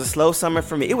said, it was a slow summer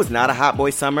for me. It was not a hot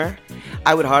boy summer.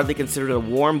 I would hardly consider it a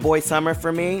warm boy summer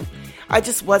for me. I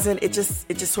just wasn't, it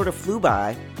just sort of flew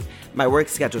by. My work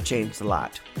schedule changed a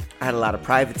lot. I had a lot of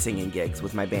private singing gigs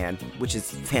with my band, which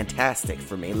is fantastic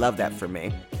for me. Love that for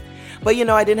me. But,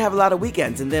 I didn't have a lot of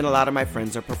weekends, and then a lot of my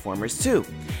friends are performers too.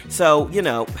 So,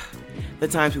 the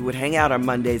times we would hang out on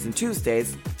Mondays and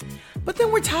Tuesdays, but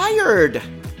then we're tired.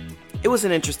 It was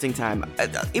an interesting time.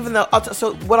 Even though,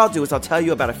 so what I'll do is I'll tell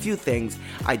you about a few things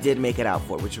I did make it out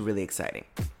for, which are really exciting.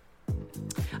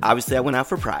 Obviously, I went out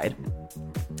for Pride.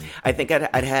 I think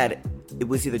I'd had, it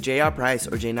was either J.R. Price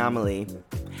or Jay Nominee.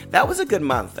 That was a good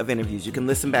month of interviews. You can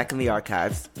listen back in the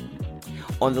archives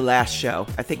on the last show.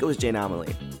 I think it was Jay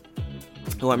Nominee,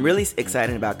 who I'm really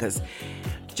excited about because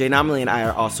Jay Nominee and I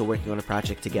are also working on a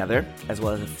project together, as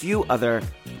well as a few other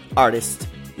artists,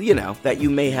 that you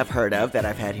may have heard of that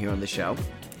I've had here on the show.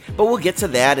 But we'll get to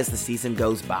that as the season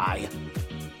goes by.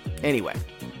 Anyway,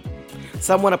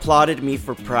 someone applauded me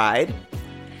for Pride.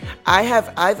 I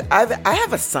have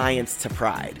a science to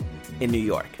Pride in New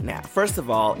York. Now, first of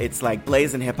all, it's like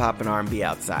blazing hip hop and R&B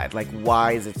outside. Like,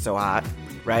 why is it so hot,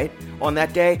 right? On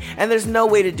that day, and there's no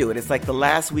way to do it. It's like the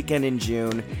last weekend in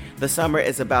June. The summer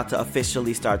is about to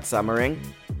officially start summering.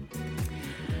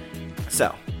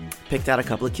 So, picked out a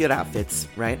couple of cute outfits,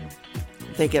 right?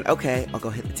 Thinking, okay, I'll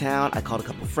go hit the town. I called a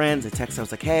couple friends. I texted. I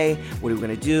was like, hey, what are we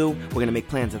gonna do? We're gonna make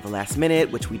plans at the last minute,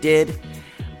 which we did.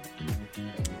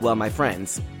 Well, my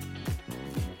friends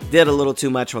did a little too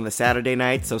much on the Saturday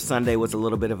night, so Sunday was a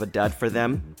little bit of a dud for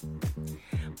them.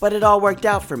 But it all worked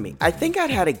out for me. I think I'd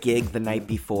had a gig the night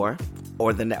before,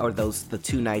 or the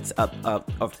 2 nights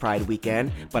of Pride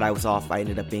weekend, but I was off. I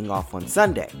ended up being off on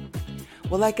Sunday.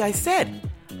 Well, like I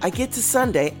said, I get to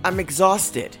Sunday, I'm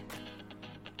exhausted.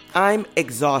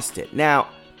 Now,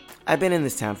 I've been in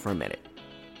this town for a minute.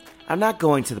 I'm not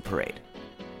going to the parade.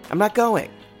 I'm not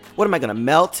going. What am I going to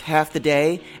melt half the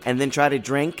day and then try to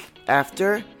drink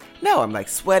after? No, I'm like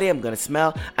sweaty, I'm gonna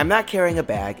smell. I'm not carrying a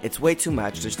bag, it's way too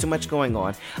much, there's too much going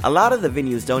on. A lot of the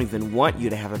venues don't even want you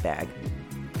to have a bag.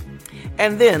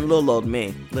 And then, little old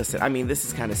me, listen, I mean, this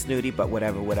is kind of snooty, but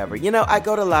whatever. You know, I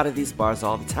go to a lot of these bars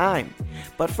all the time,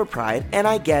 but for Pride, and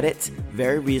I get it,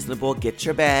 very reasonable, get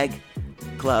your bag,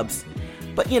 clubs.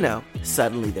 But, you know,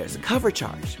 suddenly there's a cover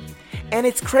charge. And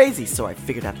it's crazy, so I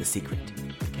figured out the secret,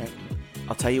 okay?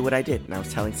 I'll tell you what I did, and I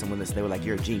was telling someone this, they were like,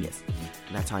 you're a genius.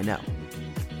 And that's how I know.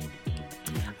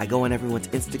 I go on everyone's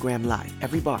Instagram Live,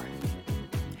 every bar,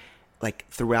 like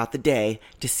throughout the day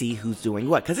to see who's doing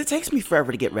what, because it takes me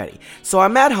forever to get ready. So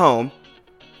I'm at home.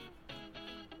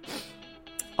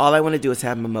 All I want to do is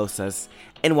have mimosas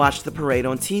and watch the parade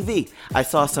on TV. I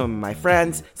saw some of my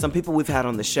friends, some people we've had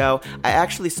on the show. I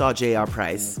actually saw J.R.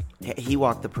 Price. He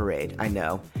walked the parade, I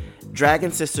know.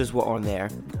 Dragon Sisters were on there.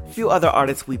 A few other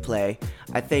artists we play.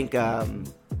 I think, I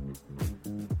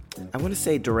want to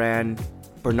say Duran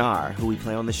Bernard, who we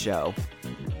play on the show,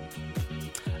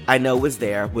 I know was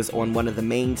on one of the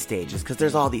main stages, because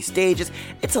there's all these stages.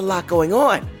 It's a lot going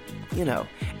on, you know,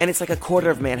 and it's like a quarter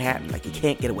of Manhattan. Like, you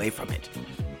can't get away from it.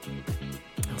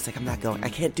 I was like, I'm not going. I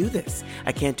can't do this.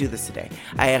 I can't do this today.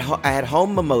 I had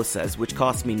home mimosas, which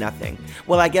cost me nothing.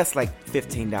 Well, I guess like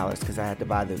 $15, because I had to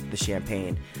buy the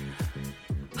champagne.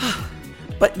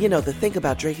 But, you know, the thing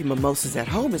about drinking mimosas at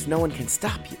home is no one can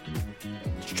stop you.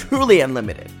 It's truly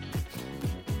unlimited.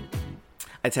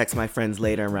 I text my friends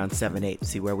later around 7, 8 to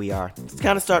see where we are. It's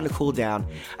kind of starting to cool down.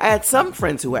 I had some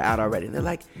friends who were out already. And they're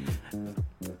like,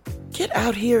 get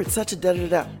out here. It's such a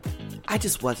da-da-da. I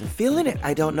just wasn't feeling it.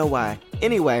 I don't know why.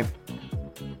 Anyway,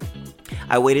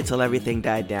 I waited till everything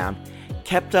died down.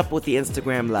 Kept up with the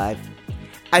Instagram Live.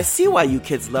 I see why you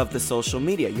kids love the social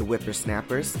media, you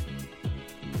whippersnappers.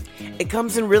 It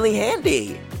comes in really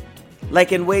handy.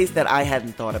 Like in ways that I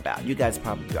hadn't thought about. You guys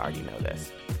probably already know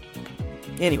this.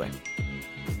 Anyway.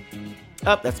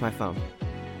 Oh, that's my phone.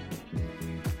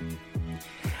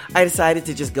 I decided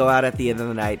to just go out at the end of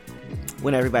the night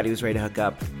when everybody was ready to hook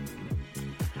up.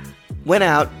 Went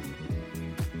out,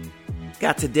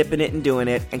 got to dipping it and doing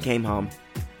it, and came home.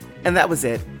 And that was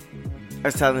it. I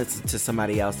was telling it to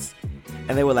somebody else,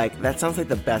 and they were like, that sounds like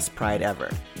the best Pride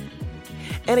ever.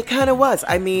 And it kind of was.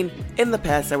 I mean, in the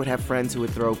past, I would have friends who would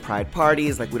throw Pride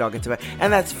parties, like we'd all get together,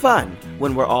 and that's fun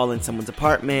when we're all in someone's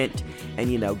apartment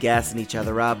and, you know, gassing each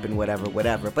other up and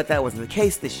whatever. But that wasn't the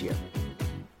case this year.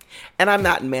 And I'm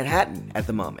not in Manhattan at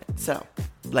the moment, so,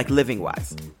 like,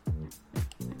 living-wise.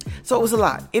 So it was a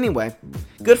lot. Anyway,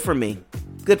 good for me.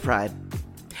 Good Pride.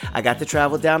 I got to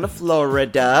travel down to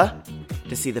Florida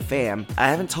to see the fam. I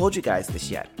haven't told you guys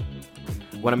this yet.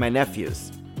 One of my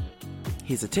nephews,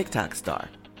 he's a TikTok star.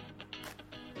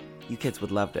 You kids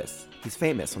would love this. He's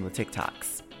famous on the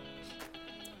TikToks.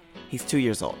 He's 2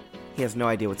 years old. He has no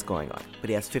idea what's going on, but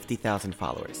he has 50,000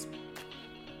 followers.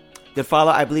 Good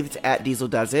follow, I believe it's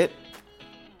 @DieselDoesIt.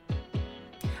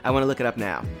 I want to look it up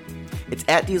now. It's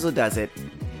 @DieselDoesIt.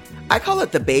 I call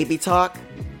it the baby talk.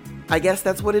 I guess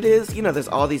that's what it is. You know, there's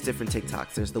all these different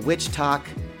TikToks. There's the witch talk.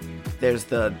 There's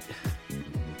the,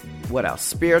 what else?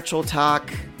 Spiritual talk.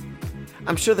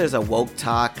 I'm sure there's a woke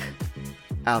talk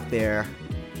out there.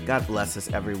 God bless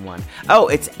us, everyone. Oh,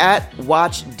 it's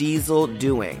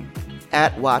 @WatchDieselDoing.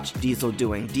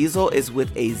 @WatchDieselDoing. Diesel is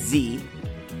with a Z.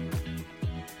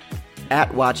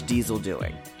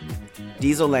 @WatchDieselDoing.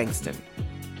 Diesel Langston,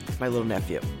 my little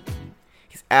nephew.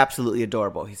 He's absolutely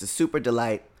adorable. He's a super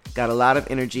delight. Got a lot of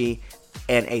energy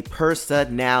and a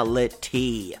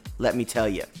personality, let me tell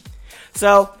you.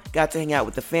 So, got to hang out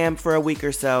with the fam for a week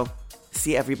or so.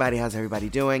 See everybody, how's everybody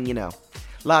doing, you know.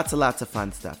 Lots of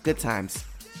fun stuff. Good times.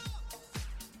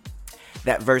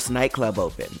 That Verse nightclub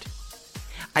opened.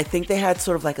 I think they had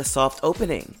sort of like a soft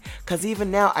opening. Because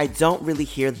even now, I don't really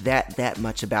hear that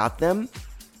much about them.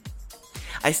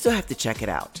 I still have to check it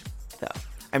out, though.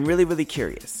 I'm really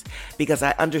curious. Because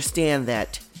I understand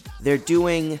that their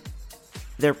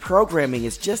programming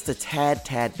is just a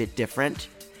tad bit different.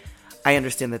 I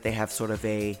understand that they have sort of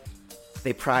they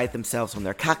pride themselves on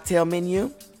their cocktail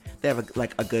menu. They have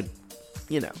a good,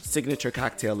 you know, signature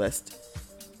cocktail list.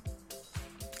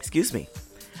 Excuse me.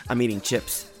 I'm eating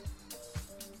chips.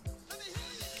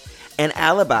 And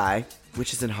Alibi,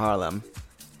 which is in Harlem,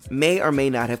 may or may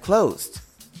not have closed.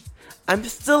 I'm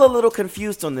still a little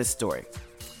confused on this story.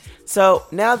 So,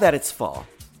 now that it's fall,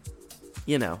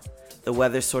 you know, the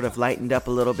weather's sort of lightened up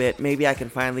a little bit. Maybe I can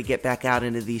finally get back out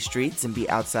into these streets and be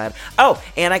outside. Oh,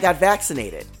 and I got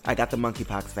vaccinated. I got the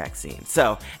monkeypox vaccine.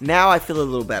 So, now I feel a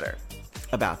little better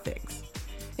about things.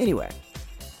 Anyway,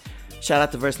 shout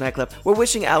out to Verse Nightclub. We're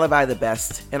wishing Alibi the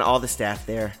best and all the staff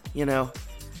there. You know,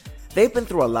 they've been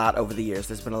through a lot over the years.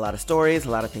 There's been a lot of stories.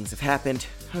 A lot of things have happened.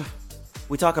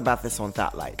 We talk about this on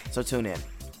Thought Light, so tune in.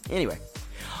 Anyway,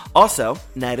 Also,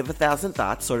 Night of 1,000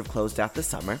 Thoughts sort of closed out the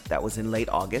summer. That was in late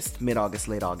August, mid-August,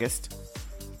 late August.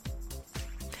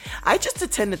 I just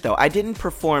attended, though. I didn't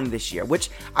perform this year, which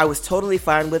I was totally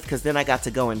fine with because then I got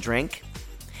to go and drink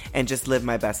and just live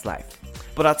my best life.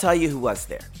 But I'll tell you who was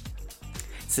there.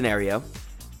 Scenario.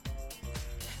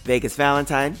 Vegas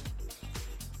Valentine.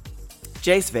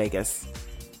 Jace Vegas.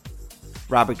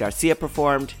 Robert Garcia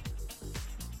performed.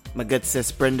 My good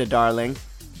sis Brenda Darling.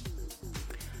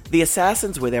 The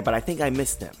Assassins were there, but I think I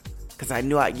missed them because I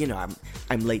knew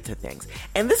I'm late to things.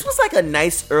 And this was like a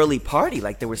nice early party.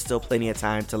 Like there was still plenty of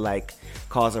time to like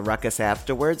cause a ruckus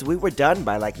afterwards. We were done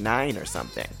by like 9 or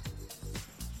something.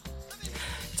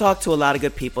 Talked to a lot of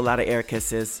good people, a lot of air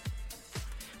kisses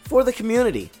for the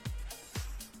community.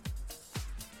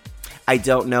 I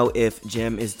don't know if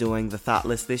Jim is doing the Thought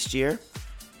List this year.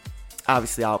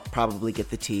 Obviously, I'll probably get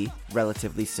the tea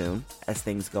relatively soon as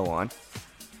things go on.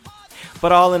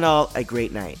 But all in all, a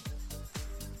great night.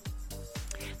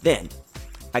 Then,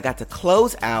 I got to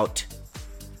close out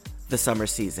the summer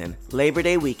season, Labor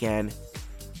Day weekend,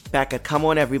 back at Come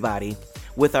On Everybody,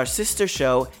 with our sister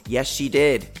show, Yes She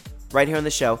Did, right here on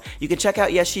the show. You can check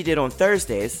out Yes She Did on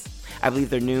Thursdays. I believe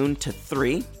they're noon to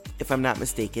 3, if I'm not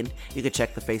mistaken. You can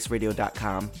check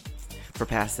thefaceradio.com for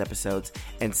past episodes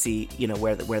and see,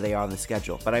 where they are on the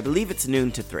schedule. But I believe it's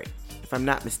noon to 3, if I'm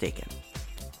not mistaken.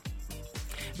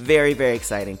 Very, very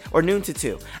exciting. Or noon to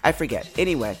 2. I forget.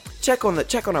 Anyway, check on our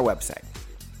website.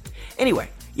 Anyway,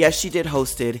 Yes She Did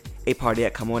hosted a party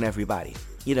at Come On Everybody.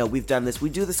 We've done this. We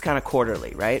do this kind of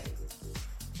quarterly, right?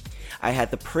 I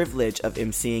had the privilege of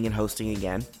emceeing and hosting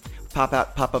again.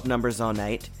 Pop-up numbers all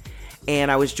night.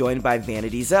 And I was joined by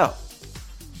Vanity Zoe,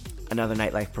 another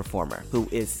nightlife performer who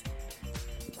is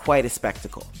quite a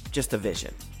spectacle. Just a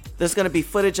vision. There's going to be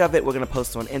footage of it. We're going to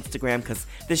post on Instagram because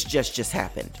this just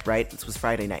happened, right? This was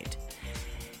Friday night.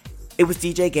 It was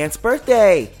DJ Gant's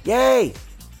birthday. Yay!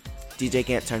 DJ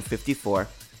Gant turned 54.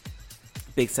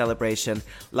 Big celebration.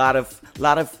 Lot of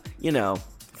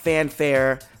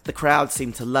fanfare. The crowd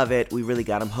seemed to love it. We really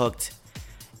got him hooked.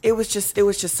 It was just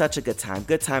such a good time.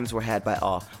 Good times were had by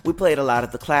all. We played a lot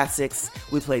of the classics.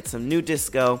 We played some new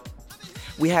disco.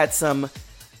 We had some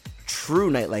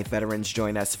true nightlife veterans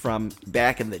join us from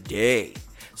back in the day.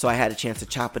 So I had a chance to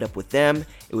chop it up with them.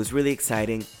 It was really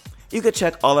exciting. You could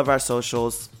check all of our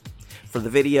socials for the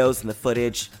videos and the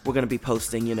footage. We're going to be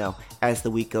posting, as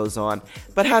the week goes on.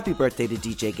 But happy birthday to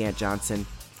DJ Gant Johnson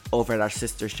over at our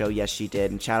sister show, Yes She Did.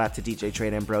 And shout out to DJ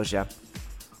Trade Ambrosia.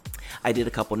 I did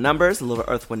a couple numbers, a little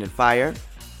Earth, Wind, and Fire.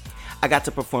 I got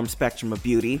to perform Spectrum of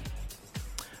Beauty.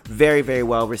 Very, very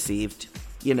well received.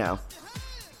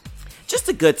 Just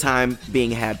a good time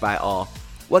being had by all.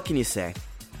 What can you say?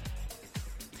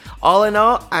 All in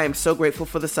all, I am so grateful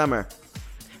for the summer.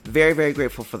 Very, very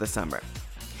grateful for the summer.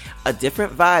 A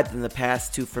different vibe than the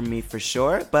past 2 for me for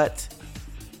sure, but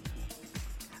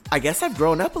I guess I've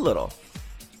grown up a little.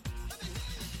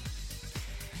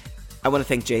 I want to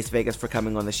thank Jace Vegas for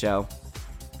coming on the show.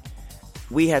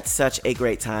 We had such a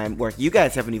great time. You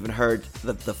guys haven't even heard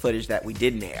the footage that we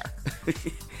didn't air.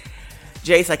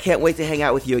 Jace, I can't wait to hang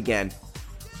out with you again.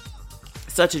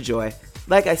 Such a joy.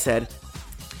 Like I said,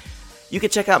 you can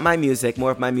check out my music,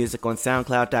 more of my music on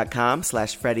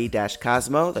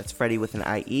soundcloud.com/Freddie-Cosmo. That's Freddie with an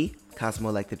I-E,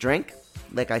 Cosmo like the drink.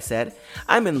 Like I said,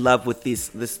 I'm in love with the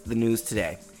news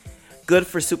today. Good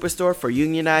for Superstore for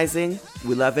unionizing.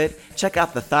 We love it. Check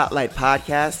out the Thoughtlight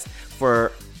podcast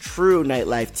for true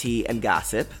nightlife tea and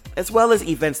gossip, as well as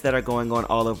events that are going on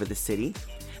all over the city.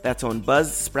 That's on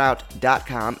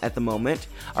buzzsprout.com at the moment.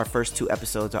 Our first 2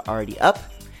 episodes are already up.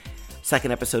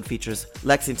 Second episode features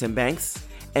Lexington Banks.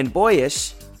 And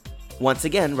Boyish, once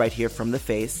again, right here from The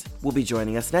Face, will be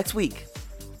joining us next week.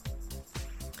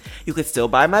 You can still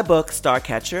buy my book,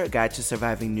 Starcatcher, A Guide to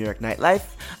Surviving New York Nightlife,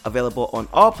 available on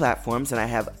all platforms, and I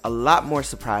have a lot more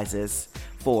surprises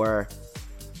for...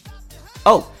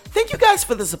 Oh, thank you guys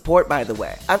for the support, by the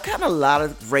way. I've gotten a lot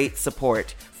of great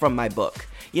support from my book.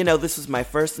 This was my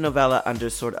first novella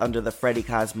under the Freddie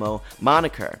Cosmo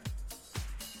moniker.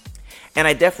 And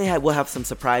I definitely will have some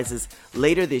surprises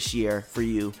later this year for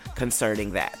you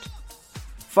concerning that.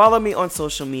 Follow me on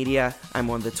social media. I'm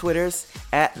on the Twitters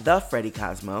at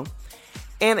 @TheFreddieCosmo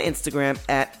and Instagram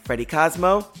at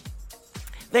FreddieCosmo.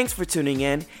 Thanks for tuning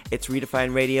in. It's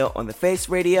Redefine Radio on the Face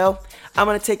Radio. I'm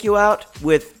going to take you out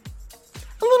with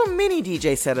a little mini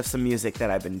DJ set of some music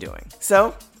that I've been doing.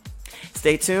 So,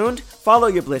 stay tuned. Follow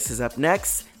Your Bliss is up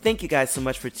next. Thank you guys so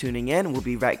much for tuning in.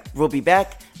 We'll be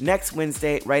back next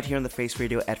Wednesday right here on the Face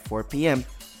Radio at 4 p.m.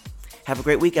 Have a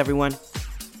great week, everyone.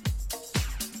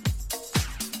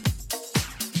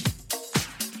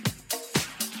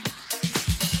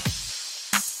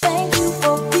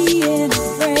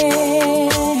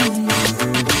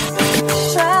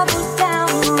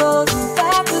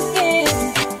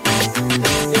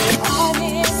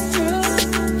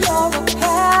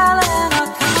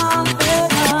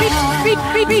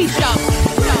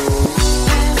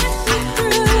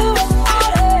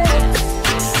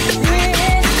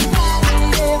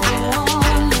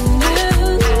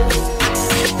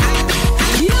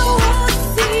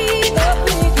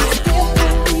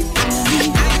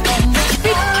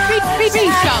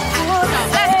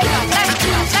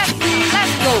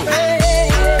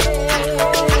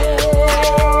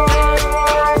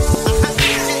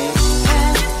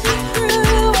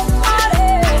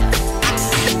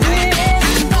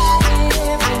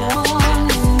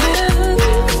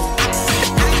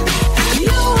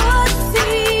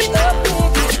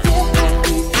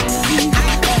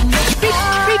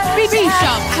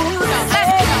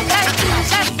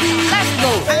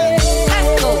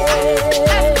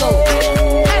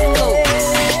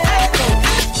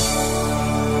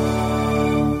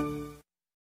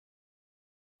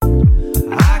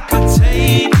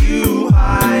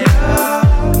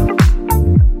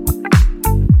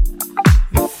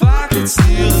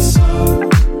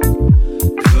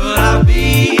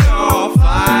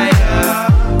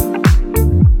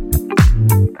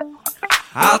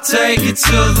 take you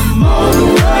to the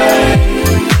motorway.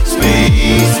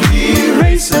 Speed, speed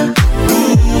racer.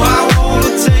 Ooh, I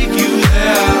wanna take you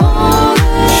there.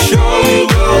 Show you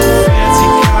a fancy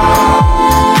car.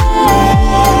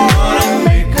 Ooh, a money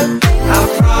maker. I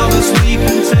promise we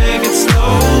can take it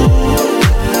slow.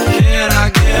 Can I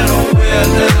get a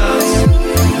witness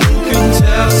who can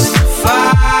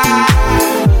testify?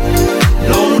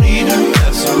 Don't need to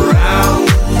mess around.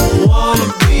 Wanna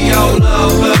be your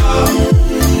lover,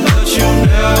 but you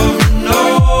never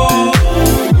know.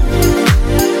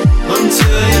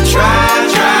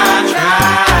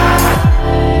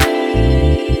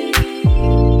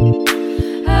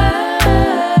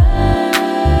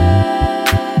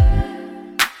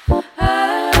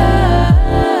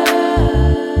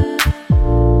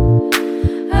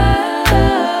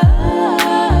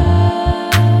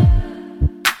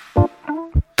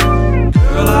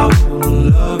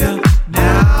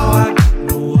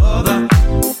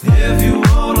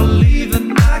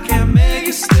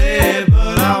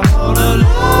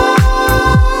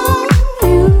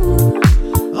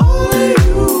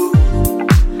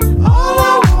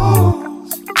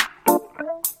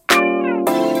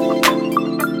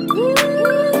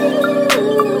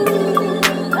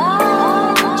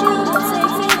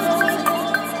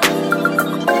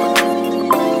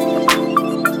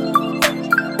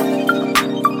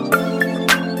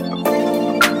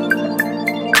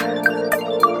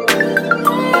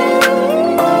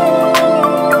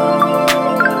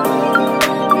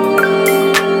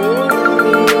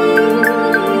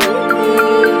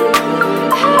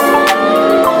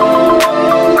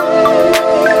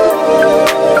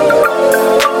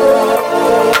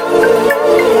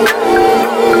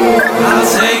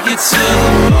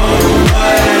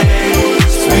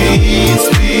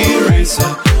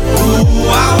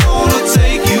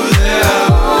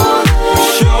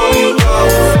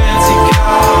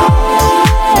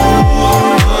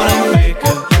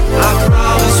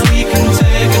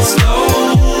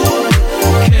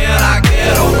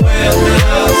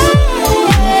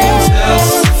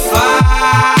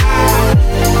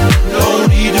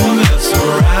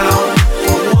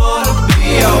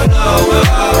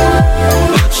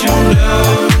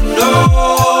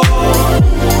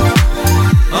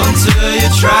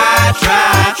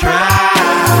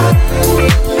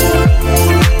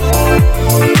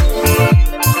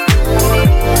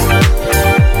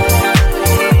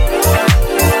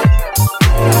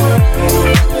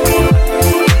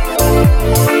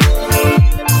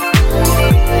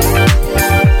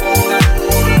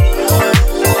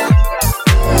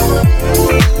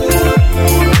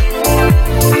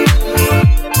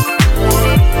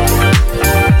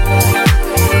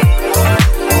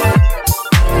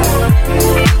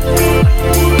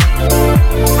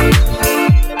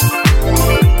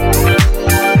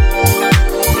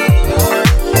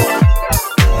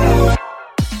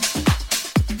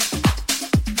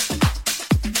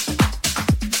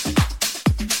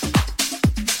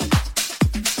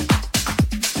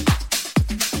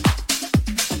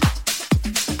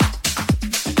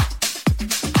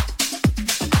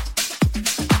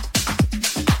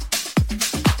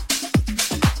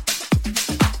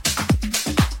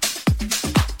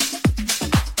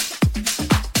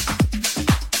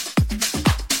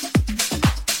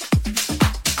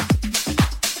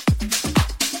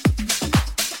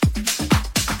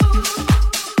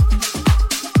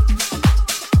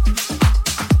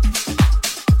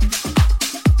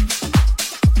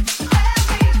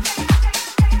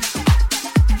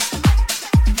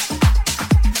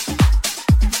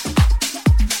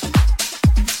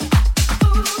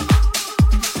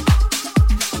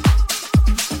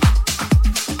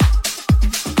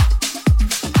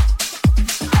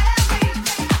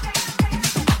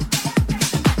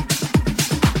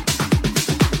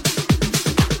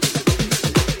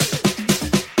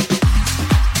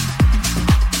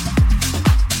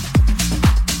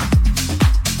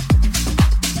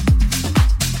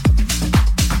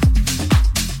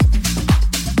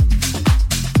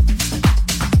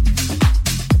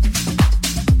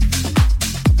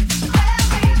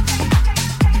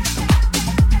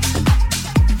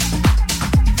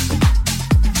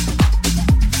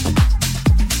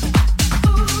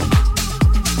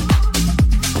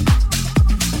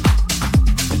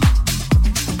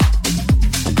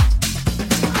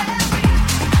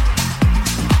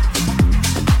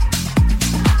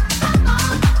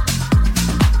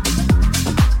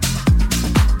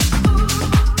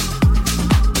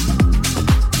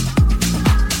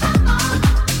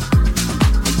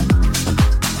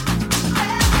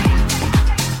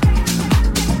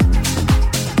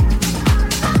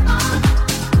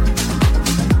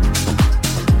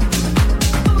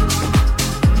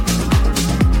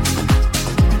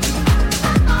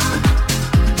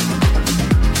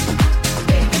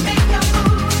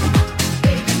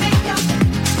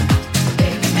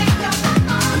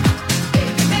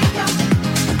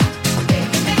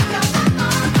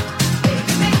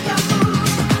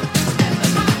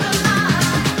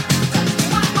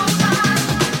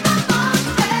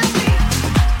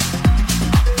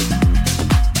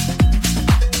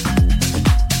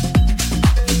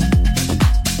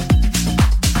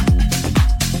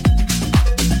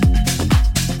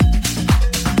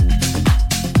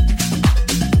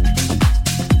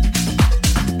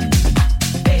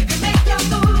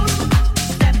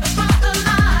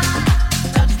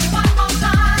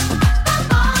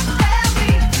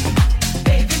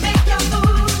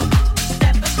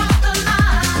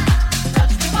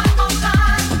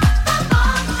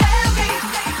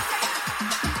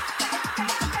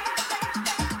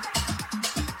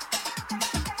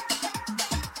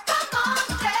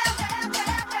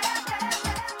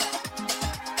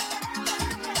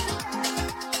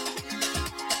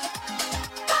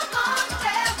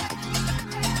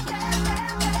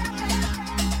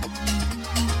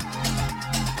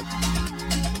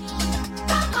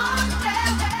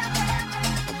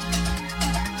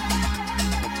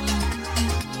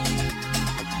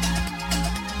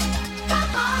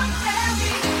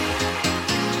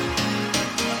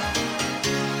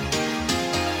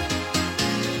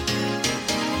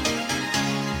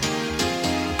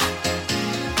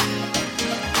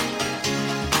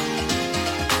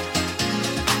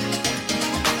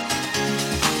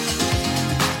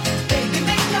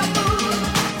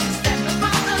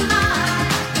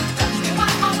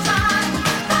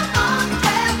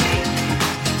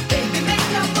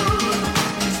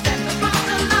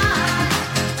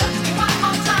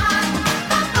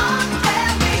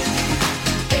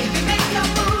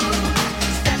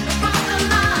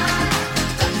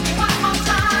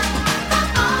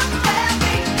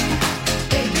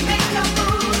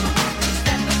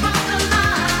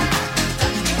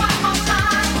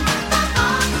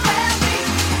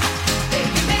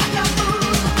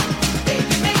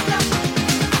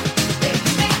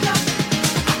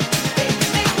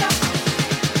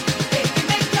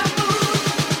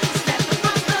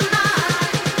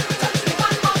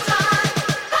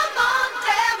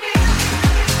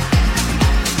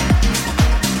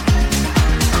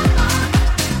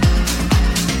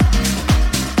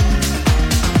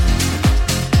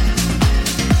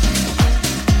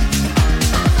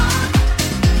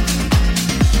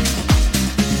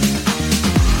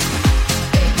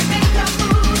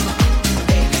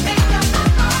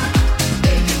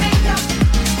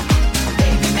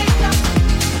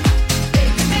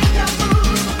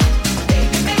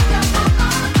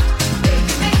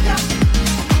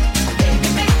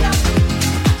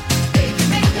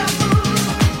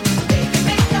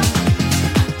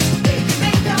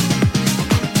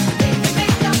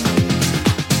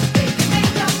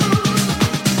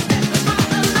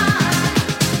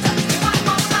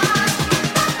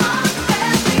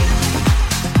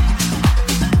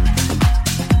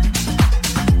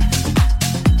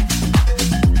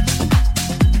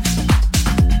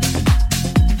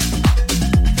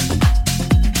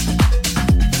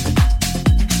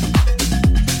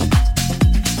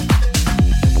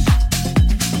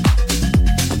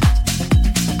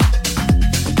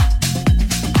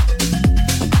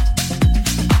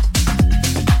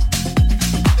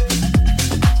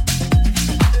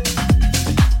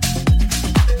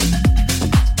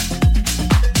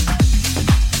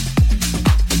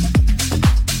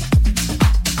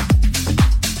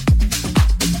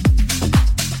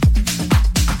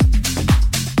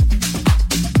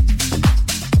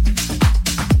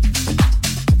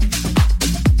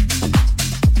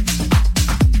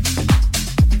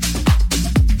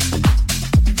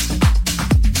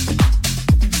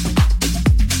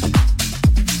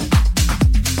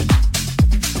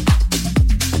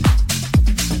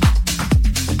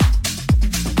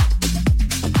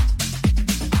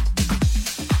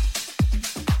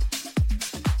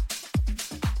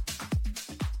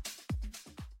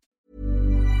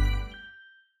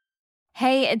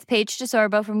 Hey, it's Paige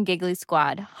DeSorbo from Giggly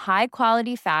Squad. High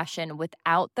quality fashion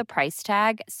without the price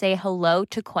tag. Say hello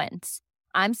to Quince.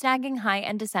 I'm snagging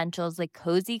high-end essentials like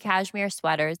cozy cashmere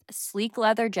sweaters, sleek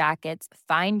leather jackets,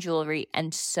 fine jewelry,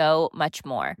 and so much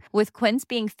more. With Quince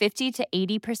being 50 to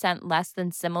 80% less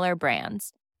than similar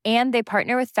brands. And they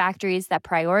partner with factories that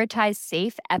prioritize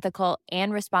safe, ethical,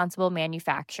 and responsible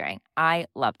manufacturing. I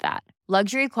love that.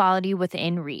 Luxury quality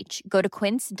within reach. Go to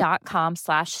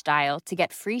quince.com/style to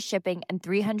get free shipping and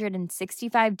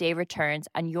 365-day returns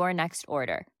on your next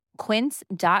order.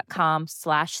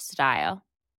 Quince.com/style.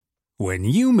 When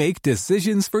you make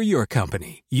decisions for your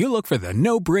company, you look for the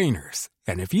no-brainers.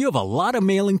 And if you have a lot of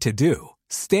mailing to do,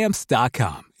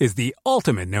 Stamps.com is the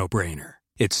ultimate no-brainer.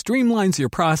 It streamlines your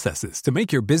processes to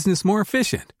make your business more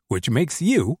efficient, which makes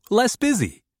you less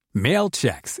busy. Mail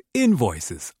checks,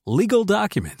 invoices, legal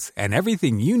documents, and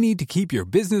everything you need to keep your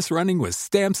business running with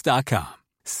Stamps.com.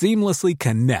 Seamlessly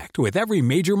connect with every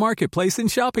major marketplace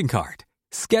and shopping cart.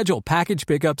 Schedule package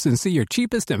pickups and see your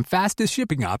cheapest and fastest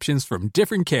shipping options from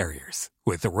different carriers,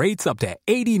 with rates up to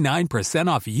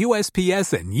 89% off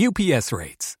USPS and UPS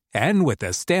rates. And with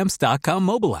the Stamps.com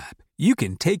mobile app, you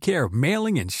can take care of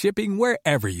mailing and shipping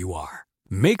wherever you are.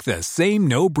 Make the same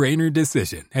no-brainer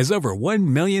decision as over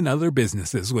 1 million other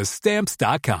businesses with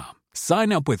Stamps.com.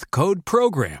 Sign up with code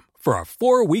PROGRAM for a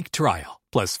 4-week trial,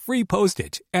 plus free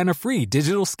postage and a free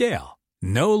digital scale.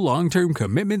 No long-term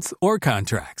commitments or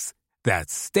contracts.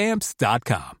 That's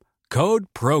Stamps.com. Code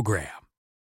PROGRAM.